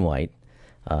 black and white,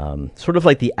 sort of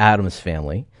like the Addams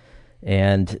Family,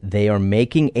 and they are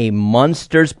making a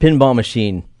Munsters pinball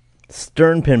machine,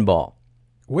 Stern Pinball.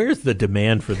 Where's the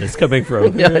demand for this coming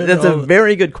from? Yeah, that's a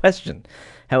very good question.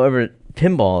 However,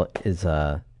 pinball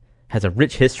has a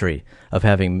rich history of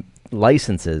having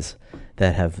licenses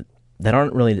that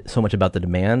aren't really so much about the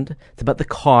demand; it's about the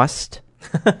cost.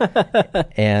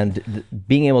 And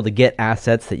being able to get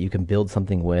assets that you can build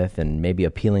something with, and maybe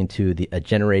appealing to a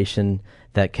generation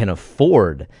that can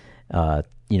afford,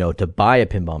 to buy a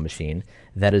pinball machine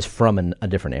that is from a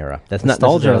different era. That's not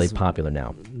necessarily popular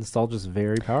now. Nostalgia is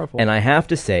very powerful. And I have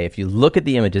to say, if you look at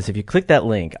the images, if you click that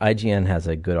link, IGN has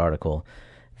a good article.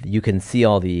 You can see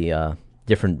all the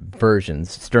different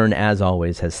versions. Stern, as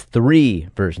always, has 3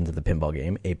 versions of the pinball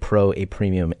game: a Pro, a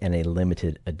Premium, and a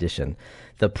Limited Edition.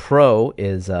 The Pro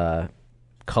is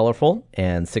colorful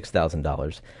and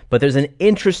 $6,000, but there's an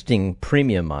interesting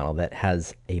premium model that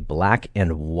has a black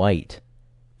and white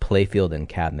playfield and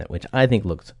cabinet, which I think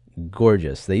looks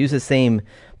gorgeous. They use the same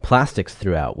plastics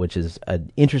throughout, which is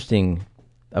an interesting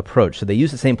approach. So they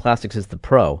use the same plastics as the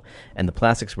Pro, and the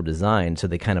plastics were designed so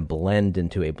they kind of blend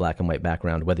into a black and white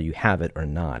background, whether you have it or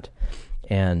not.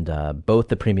 And both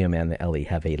the Premium and the LE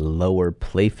have a lower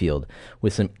playfield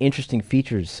with some interesting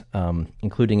features,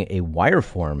 including a wire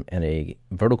form and a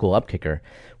vertical upkicker,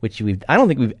 which I don't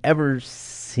think we've ever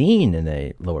seen in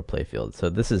a lower playfield. So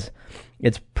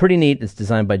it's pretty neat. It's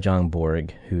designed by John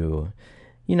Borg, who,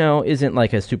 isn't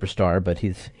like a superstar, but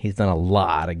he's done a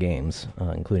lot of games,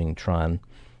 including Tron.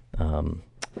 And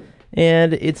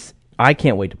I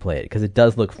can't wait to play it because it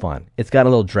does look fun. It's got a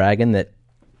little dragon that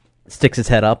sticks his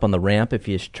head up on the ramp if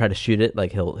you try to shoot it.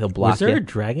 Like he'll block you. Was there a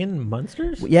dragon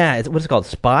Munsters? Yeah, what's it called?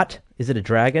 Spot? Is it a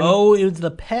dragon? Oh, it was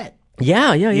the pet.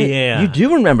 Yeah. Yeah. You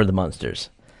do remember the Munsters.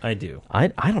 I do. I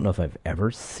don't know if I've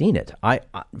ever seen it.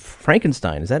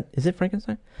 Frankenstein, is it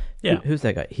Frankenstein? Yeah. Who's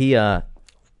that guy? I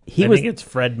think it's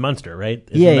Fred Munster, right?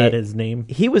 Isn't that his name?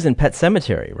 He was in Pet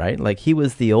Sematary, right? Like he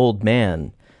was the old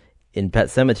man in Pet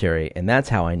Sematary, and that's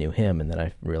how I knew him. And then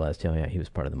I realized, he was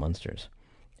part of the Munsters.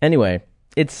 Anyway,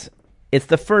 it's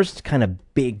the first kind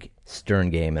of big Stern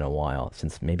game in a while,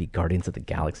 since maybe Guardians of the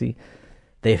Galaxy.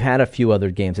 They've had a few other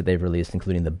games that they've released,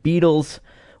 including The Beatles,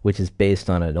 which is based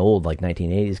on an old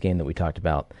 1980s game that we talked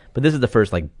about. But this is the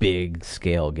first big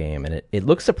scale game, and it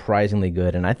looks surprisingly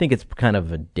good. And I think it's kind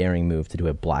of a daring move to do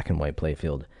a black and white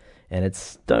playfield, and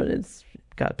it's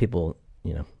got people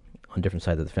on different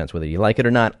sides of the fence, whether you like it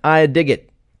or not. I dig it.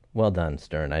 Well done,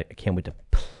 Stern. I can't wait to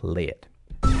play it.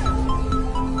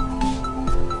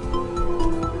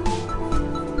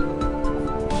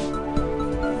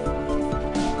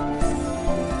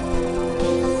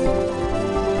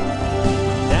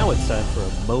 It's time for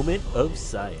a moment of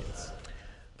science.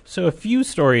 So a few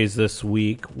stories this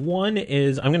week. One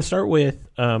is, I'm going to start with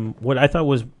what I thought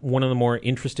was one of the more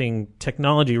interesting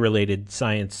technology-related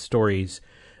science stories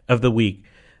of the week.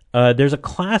 There's a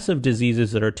class of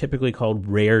diseases that are typically called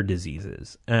rare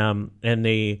diseases, and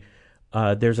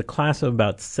there's a class of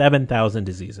about 7,000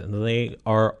 diseases, and they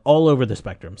are all over the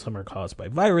spectrum. Some are caused by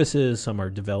viruses, some are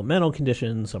developmental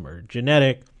conditions, some are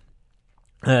genetic.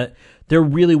 They're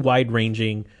really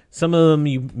wide-ranging. Some of them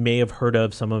you may have heard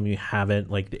of, some of them you haven't.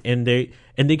 And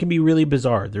they can be really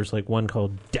bizarre. There's one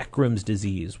called Deckram's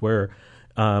disease, where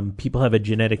people have a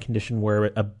genetic condition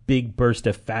where a big burst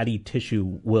of fatty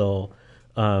tissue will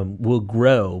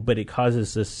grow, but it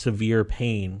causes this severe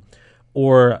pain.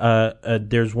 Or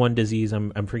there's one disease,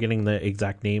 I'm forgetting the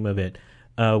exact name of it,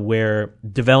 where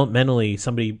developmentally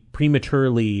somebody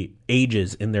prematurely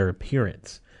ages in their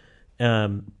appearance.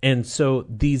 And so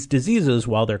these diseases,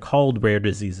 while they're called rare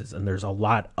diseases, and there's a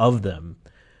lot of them,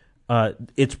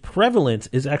 its prevalence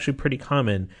is actually pretty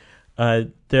common.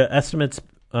 The estimates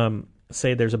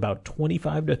say there's about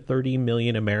 25 to 30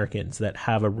 million Americans that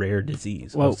have a rare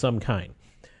disease of some kind.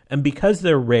 And because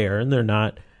they're rare and they're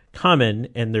not common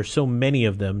and there's so many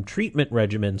of them, treatment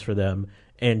regimens for them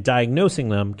and diagnosing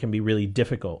them can be really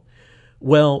difficult.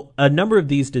 Well, a number of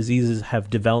these diseases have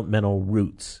developmental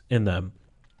roots in them.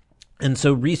 And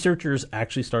so researchers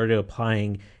actually started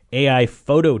applying AI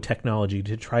photo technology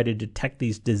to try to detect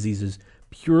these diseases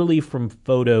purely from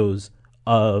photos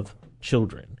of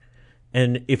children.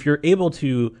 And if you're able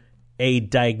to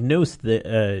diagnose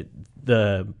the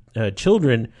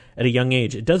children at a young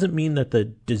age, it doesn't mean that the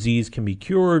disease can be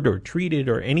cured or treated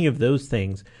or any of those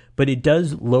things, but it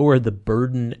does lower the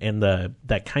burden and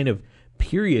that kind of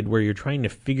period where you're trying to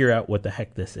figure out what the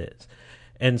heck this is.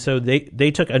 And so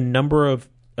they took a number of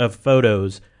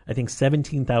photos, I think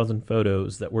 17,000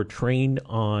 photos that were trained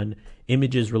on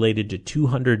images related to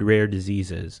 200 rare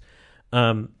diseases.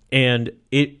 And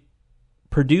it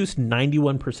produced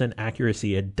 91%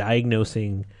 accuracy at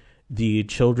diagnosing the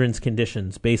children's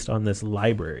conditions based on this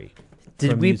library.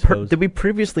 Did we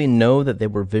previously know that there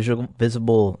were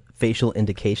visible facial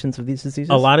indications of these diseases?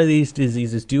 A lot of these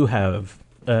diseases do have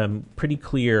pretty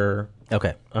clear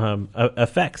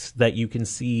effects that you can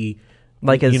see,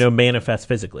 like manifest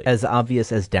physically. As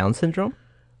obvious as Down syndrome?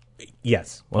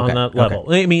 Yes, on that level.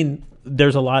 Okay. I mean,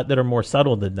 there's a lot that are more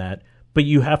subtle than that, but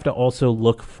you have to also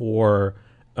look for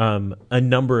a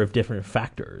number of different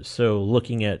factors. So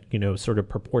looking at, sort of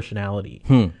proportionality.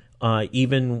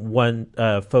 Even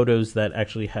photos that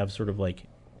actually have sort of like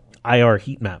IR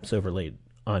heat maps overlaid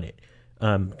on it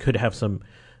could have some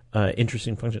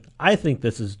interesting function. I think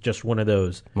this is just one of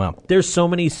those. Wow. There's so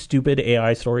many stupid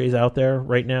AI stories out there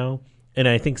right now, and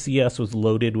I think CES was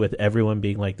loaded with everyone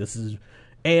being like, this is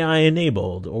AI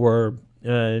enabled or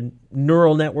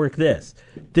neural network this.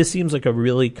 This seems like a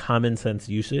really common sense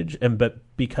usage, but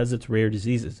because it's rare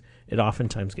diseases, it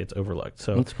oftentimes gets overlooked.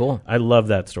 So that's cool. I love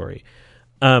that story.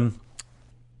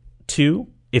 2,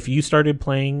 if you started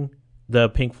playing the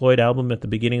Pink Floyd album at the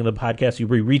beginning of the podcast, you'd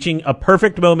be reaching a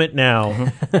perfect moment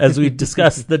now as we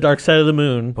discuss The Dark Side of the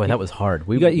Moon. Boy, that was hard.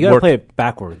 You got to play it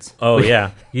backwards. Oh,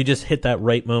 yeah. You just hit that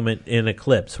right moment in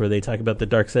Eclipse where they talk about the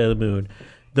dark side of the moon.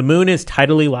 The moon is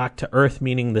tidally locked to Earth,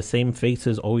 meaning the same face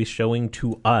is always showing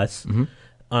to us.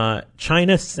 Mm-hmm.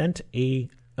 China sent a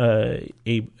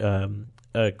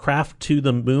craft to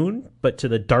the moon, but to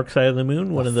the dark side of the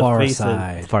moon. One of the far faces.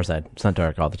 side. Far side. It's not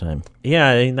dark all the time. Yeah,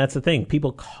 I mean, that's the thing.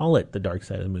 People call it the dark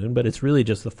side of the moon, but it's really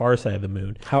just the far side of the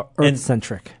moon. How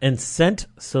Earth-centric. And sent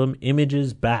some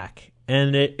images back.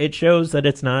 And it shows that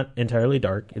it's not entirely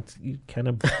dark. It's kind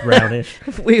of brownish.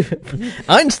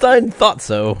 Einstein thought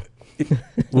so.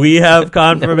 We have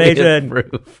confirmation.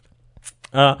 Proof.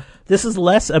 This is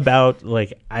less about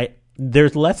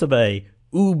there's less of a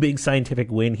big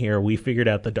scientific win here. We figured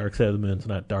out the dark side of the moon's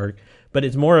not dark, but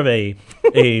it's more of a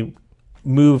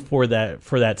move for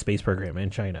that space program in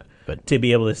China, but to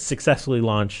be able to successfully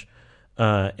launch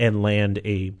and land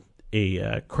a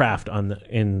craft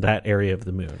in that area of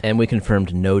the moon. And we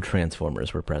confirmed no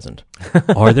Transformers were present.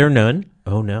 Are there none?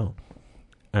 Oh no.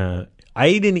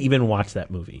 I didn't even watch that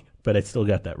movie, but I still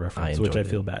got that reference, which I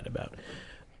feel bad about.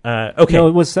 Okay.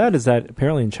 No, what's sad is that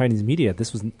apparently in Chinese media,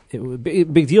 this was a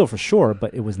big deal for sure,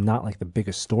 but it was not like the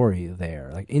biggest story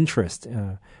there. Like interest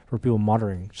for people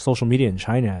monitoring social media in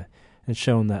China has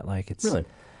shown that like it's really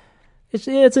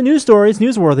it's a news story, it's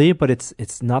newsworthy, but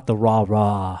it's not the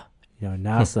rah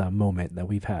NASA moment that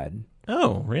we've had.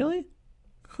 Oh, really?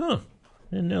 Huh.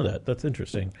 I didn't know that. That's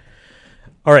interesting.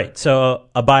 All right, so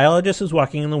a biologist is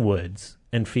walking in the woods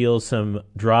and feels some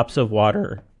drops of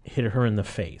water hit her in the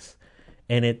face.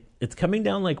 And it's coming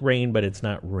down like rain, but it's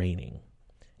not raining.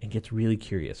 And gets really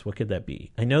curious. What could that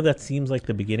be? I know that seems like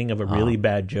the beginning of a really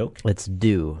bad joke. It's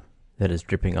dew that is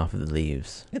dripping off of the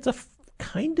leaves. It's a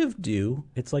kind of dew.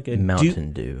 It's like a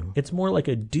mountain dew. It's more like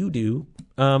a doo-doo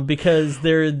because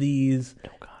there are these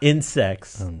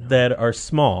insects that are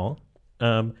small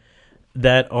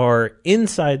that are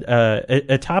inside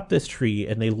atop this tree,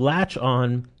 and they latch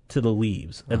on to the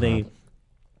leaves, and they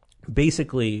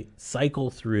basically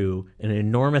cycle through an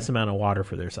enormous amount of water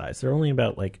for their size. They're only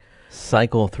about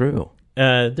cycle through.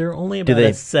 They're only about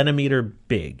a centimeter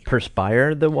big.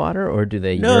 Perspire the water, or do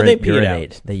they they pee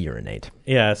urinate? it out. They urinate.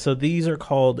 Yeah, so these are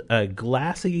called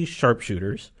glassy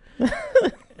sharpshooters.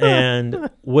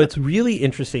 And what's really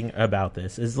interesting about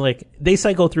this is they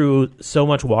cycle through so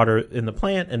much water in the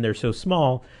plant, and they're so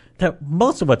small that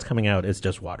most of what's coming out is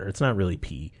just water. It's not really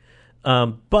pee.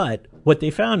 But what they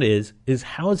found is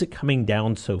how is it coming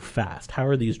down so fast? How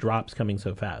are these drops coming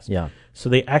so fast? Yeah. So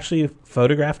they actually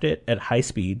photographed it at high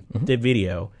speed, did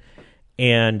video,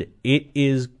 and it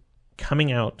is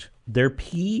coming out Their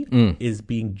pee is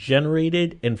being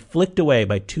generated and flicked away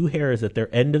by 2 hairs at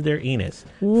their end of their anus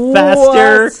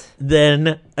faster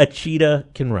than a cheetah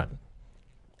can run.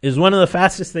 Is one of the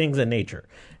fastest things in nature.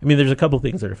 I mean, there's a couple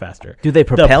things that are faster. Do they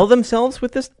propel themselves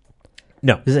with this?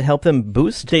 No. Does it help them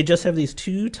boost? They just have these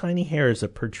 2 tiny hairs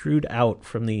that protrude out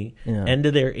from the end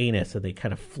of their anus, and they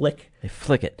kind of flick. They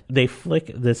flick it. They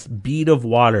flick this bead of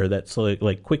water that's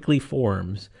like quickly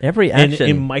forms. Every action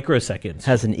in microseconds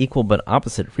has an equal but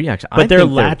opposite reaction. But they're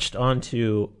latched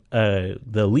onto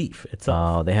the leaf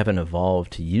itself. Oh, they haven't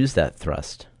evolved to use that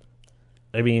thrust.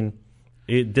 I mean,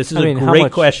 this is a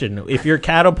great question. If you're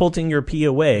catapulting your pee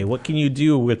away, what can you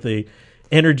do with the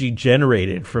energy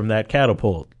generated from that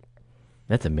catapult?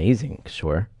 That's amazing,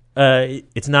 sure.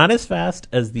 It's not as fast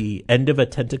as the end of a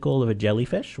tentacle of a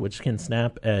jellyfish, which can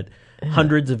snap at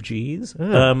hundreds of Gs,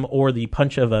 or the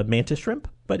punch of a mantis shrimp,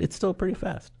 but it's still pretty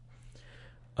fast.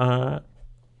 And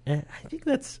I think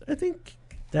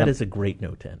that is a great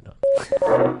note to end on.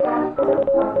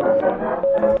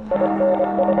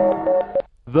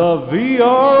 The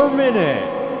VR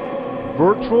Minute.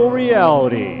 Virtual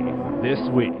reality this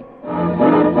week.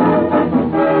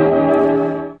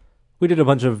 We did a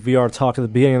bunch of VR talk at the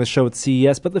beginning of the show at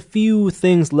CES, but the few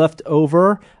things left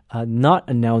over, not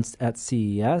announced at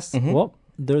CES, well,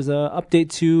 there's an update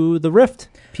to the Rift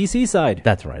PC side.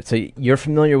 That's right. So you're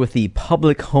familiar with the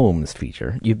public homes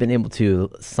feature. You've been able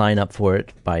to sign up for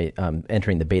it by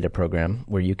entering the beta program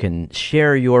where you can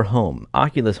share your home.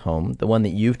 Oculus Home, the one that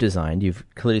you've designed, you've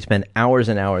clearly spent hours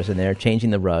and hours in there changing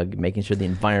the rug, making sure the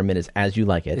environment is as you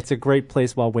like it. It's a great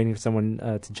place while waiting for someone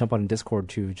to jump on Discord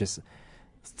to just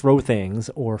throw things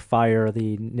or fire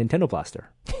the Nintendo blaster.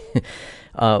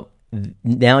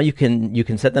 Now you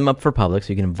can set them up for public, so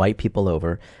you can invite people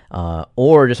over,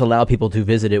 or just allow people to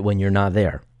visit it when you're not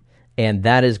there. And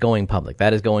that is going public.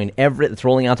 That is going it's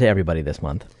rolling out to everybody this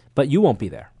month. But you won't be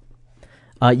there.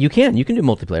 You can do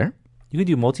multiplayer. You can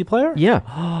do multiplayer? Yeah.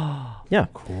 Yeah.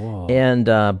 Cool. And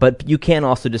but you can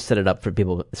also just set it up for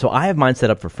people. So I have mine set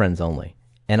up for friends only.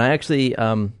 And I actually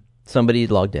somebody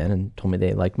logged in and told me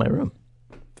they liked my room.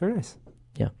 Very nice.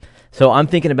 Yeah. So I'm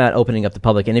thinking about opening up the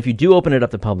public. And if you do open it up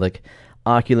to public,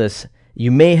 Oculus, you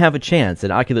may have a chance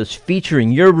at Oculus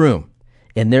featuring your room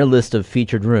in their list of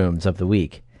featured rooms of the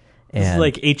week. And this is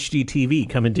like HGTV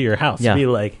coming to your house. Yeah. Be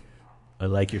like, I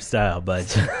like your style, bud.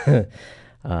 So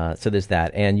there's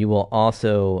that. And you will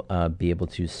also be able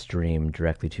to stream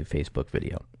directly to Facebook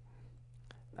video.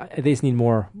 They just need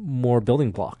more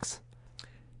building blocks,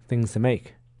 things to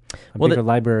make. A bigger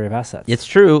library of assets. It's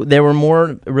true. There were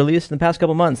more released in the past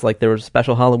couple months. Like there were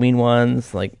special Halloween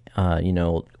ones, like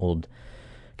old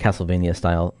Castlevania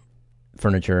style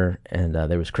furniture, and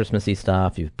there was Christmassy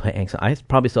stuff. I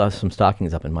probably still have some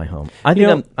stockings up in my home. I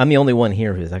think I'm the only one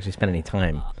here who's actually spent any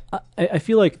time. I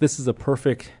feel like this is a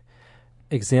perfect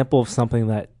example of something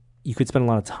that you could spend a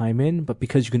lot of time in, but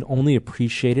because you can only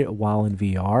appreciate it while in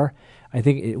VR, I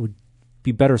think it would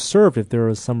be better served if there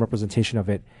was some representation of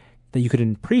it that you could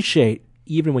appreciate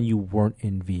even when you weren't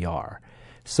in VR.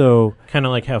 So kind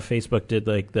of like how Facebook did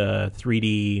like the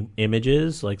 3D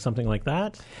images, like something like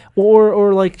that.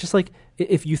 Or like just like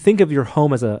if you think of your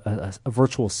home as a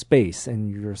virtual space and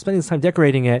you're spending time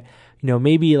decorating it,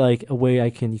 maybe like a way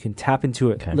you can tap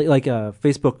into it, like a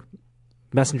Facebook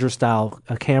Messenger style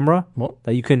camera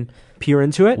that you can peer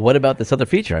into it. What about this other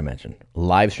feature I mentioned?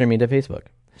 Live streaming to Facebook.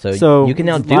 So you can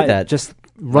now do that. Just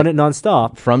run it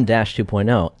nonstop. From Dash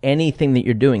 2.0. Anything that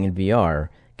you're doing in VR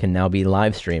can now be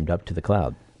live streamed up to the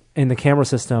cloud. And the camera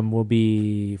system will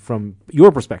be from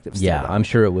your perspective. Yeah, I'm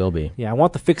sure it will be. Yeah, I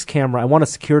want the fixed camera. I want a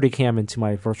security cam into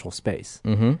my virtual space.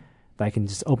 Mm-hmm. That I can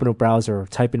just open a browser,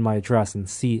 type in my address, and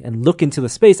see and look into the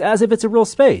space as if it's a real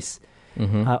space.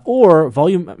 Mm-hmm. Or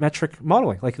volumetric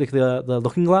modeling, like the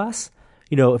looking glass.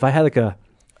 If I had like a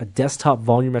desktop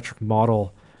volumetric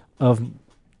model of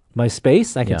my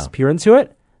space, I can just peer into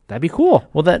it. That'd be cool.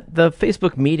 Well, the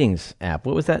Facebook Meetings app,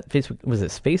 what was that? Facebook, was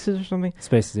it Spaces or something?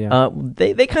 Spaces, yeah.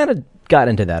 They kind of got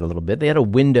into that a little bit. They had a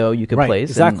window you could place.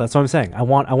 Exactly. That's what I'm saying. I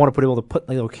want to be able to put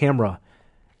like a little camera.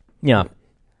 Yeah, it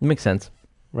makes sense.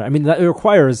 Right. I mean, that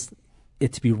requires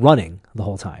it to be running the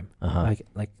whole time. Uh-huh.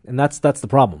 And that's the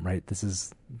problem, right? This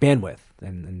is bandwidth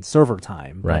and server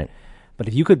time. Right. But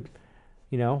if you could,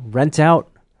 rent out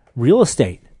real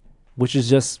estate, which is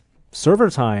just server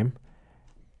time,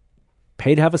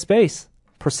 pay to have a space.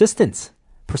 Persistence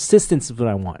is what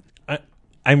I want.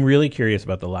 I'm really curious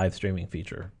about the live streaming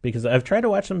feature because I've tried to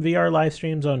watch some VR live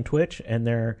streams on Twitch and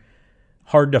they're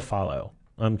hard to follow.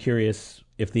 I'm curious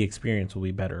if the experience will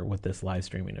be better with this live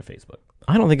streaming to Facebook.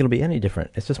 I don't think it'll be any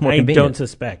different. It's just more I convenient. don't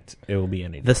suspect it will be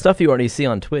any different. The stuff you already see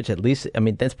on Twitch, at least, I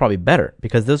mean, that's probably better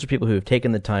because those are people who have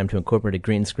taken the time to incorporate a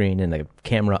green screen and a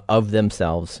camera of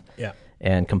themselves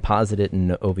and composite it in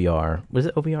OVR. Was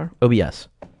it OVR? OBS.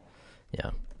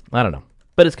 Yeah. I don't know.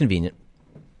 But it's convenient.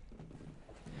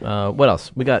 What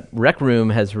else? We got Rec Room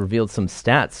has revealed some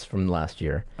stats from last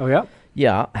year. Oh, yeah?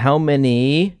 Yeah. How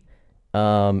many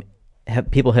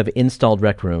people have installed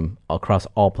Rec Room across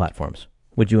all platforms?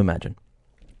 Would you imagine?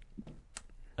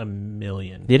 1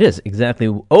 million. It is exactly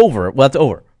over. Well, it's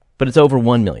over, but it's over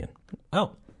 1 million.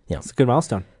 Oh, yeah, it's a good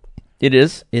milestone. It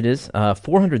is.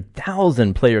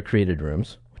 400,000 player-created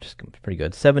rooms, which is pretty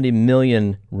good. 70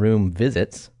 million room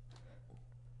visits.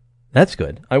 That's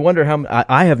good. I wonder how.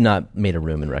 I have not made a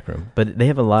room in Rec Room, but they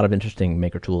have a lot of interesting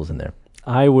maker tools in there.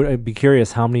 I'd be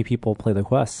curious how many people play the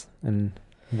quests and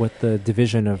what the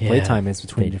division of playtime is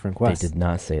between different quests. They did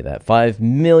not say that. 5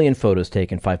 million photos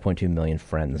taken, 5.2 million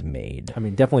friends made. I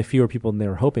mean, definitely fewer people than they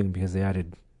were hoping because they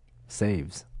added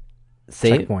saves.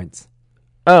 Checkpoints.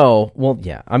 Oh, well,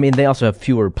 yeah. I mean, they also have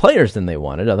fewer players than they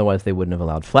wanted. Otherwise, they wouldn't have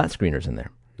allowed flat screeners in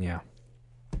there. Yeah.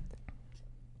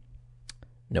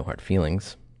 No hard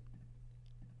feelings.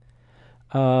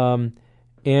 And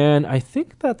I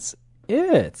think that's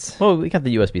it. Well, we got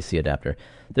the USB-C adapter.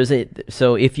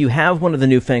 So if you have one of the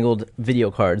newfangled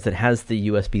video cards that has the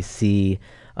USB-C,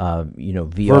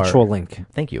 VR Virtual Link.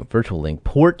 Thank you, Virtual Link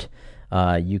port,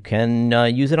 you can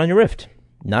use it on your Rift,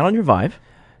 not on your Vive.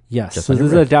 Yes. So this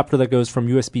is an adapter that goes from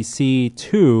USB-C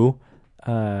to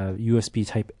USB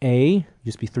Type A,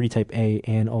 USB 3 Type A,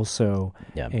 and also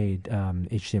a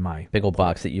HDMI. Big old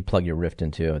box that you plug your Rift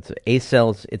into. It's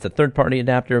A-Cells. It's a third-party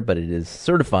adapter, but it is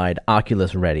certified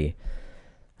Oculus ready.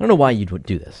 I don't know why you'd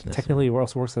do this. Technically, it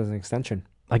also works as an extension.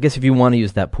 I guess if you want to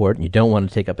use that port and you don't want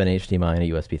to take up an HDMI and a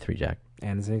USB 3 jack.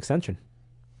 And it's an extension.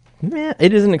 Yeah,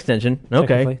 it is an extension.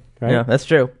 Okay. Right? Yeah, that's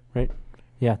true. Right.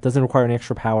 Yeah, it doesn't require any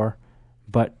extra power,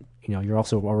 but you're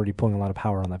also already pulling a lot of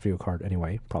power on that video card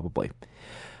anyway, probably.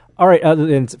 All right,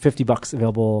 and it's $50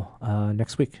 available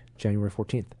next week, January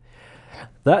 14th.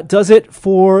 That does it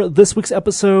for this week's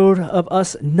episode of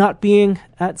us not being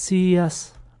at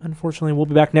CES. Unfortunately, we'll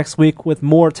be back next week with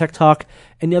more tech talk.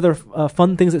 Any other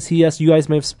fun things at CES you guys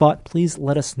may have spot, please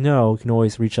let us know. You can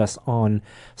always reach us on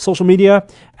social media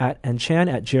at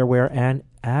Enchan, at Jareware, and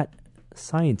at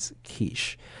Science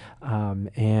Quiche.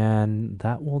 And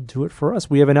that will do it for us.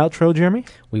 We have an outro, Jeremy?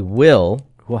 We will.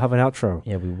 We'll have an outro.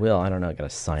 Yeah, we will. I don't know. I got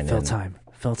to sign in.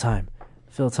 Fill time.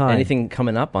 Anything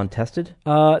coming up on Tested?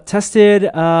 Tested.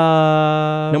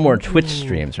 No more Twitch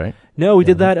streams, right? No, we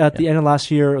did that at the end of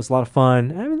last year. It was a lot of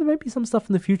fun. I mean, there might be some stuff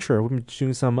in the future. We've been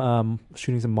shooting some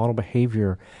model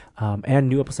behavior, and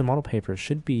new episode model paper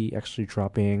should be actually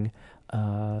dropping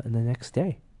in the next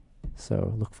day.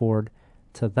 So look forward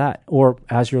to that, or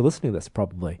as you're listening to this,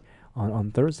 probably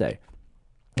on Thursday.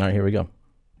 All right, here we go.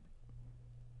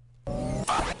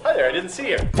 Hi there, I didn't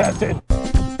see you. Tested.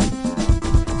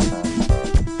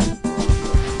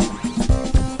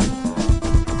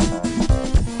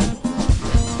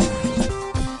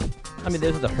 I mean,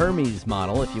 there's the Hermes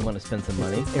model if you want to spend some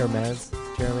money. Hermes,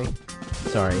 Jeremy.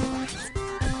 Sorry.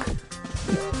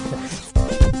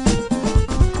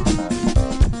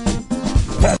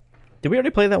 Did we already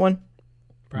play that one?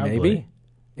 Probably. Maybe.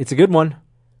 It's a good one.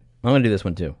 I'm going to do this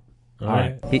one too. All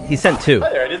right. He sent two. Hi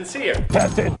there, I didn't see you.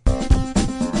 Tested.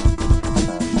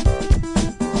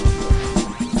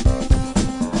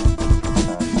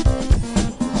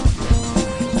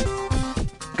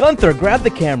 Gunther, grab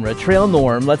the camera, trail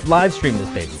Norm, let's live stream this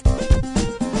baby.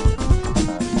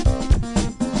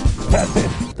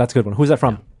 That's a good one. Who's that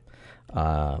from?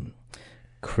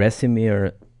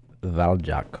 Kresimir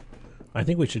Valjak. I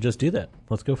think we should just do that.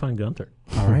 Let's go find Gunther.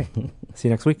 All right. See you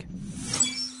next week.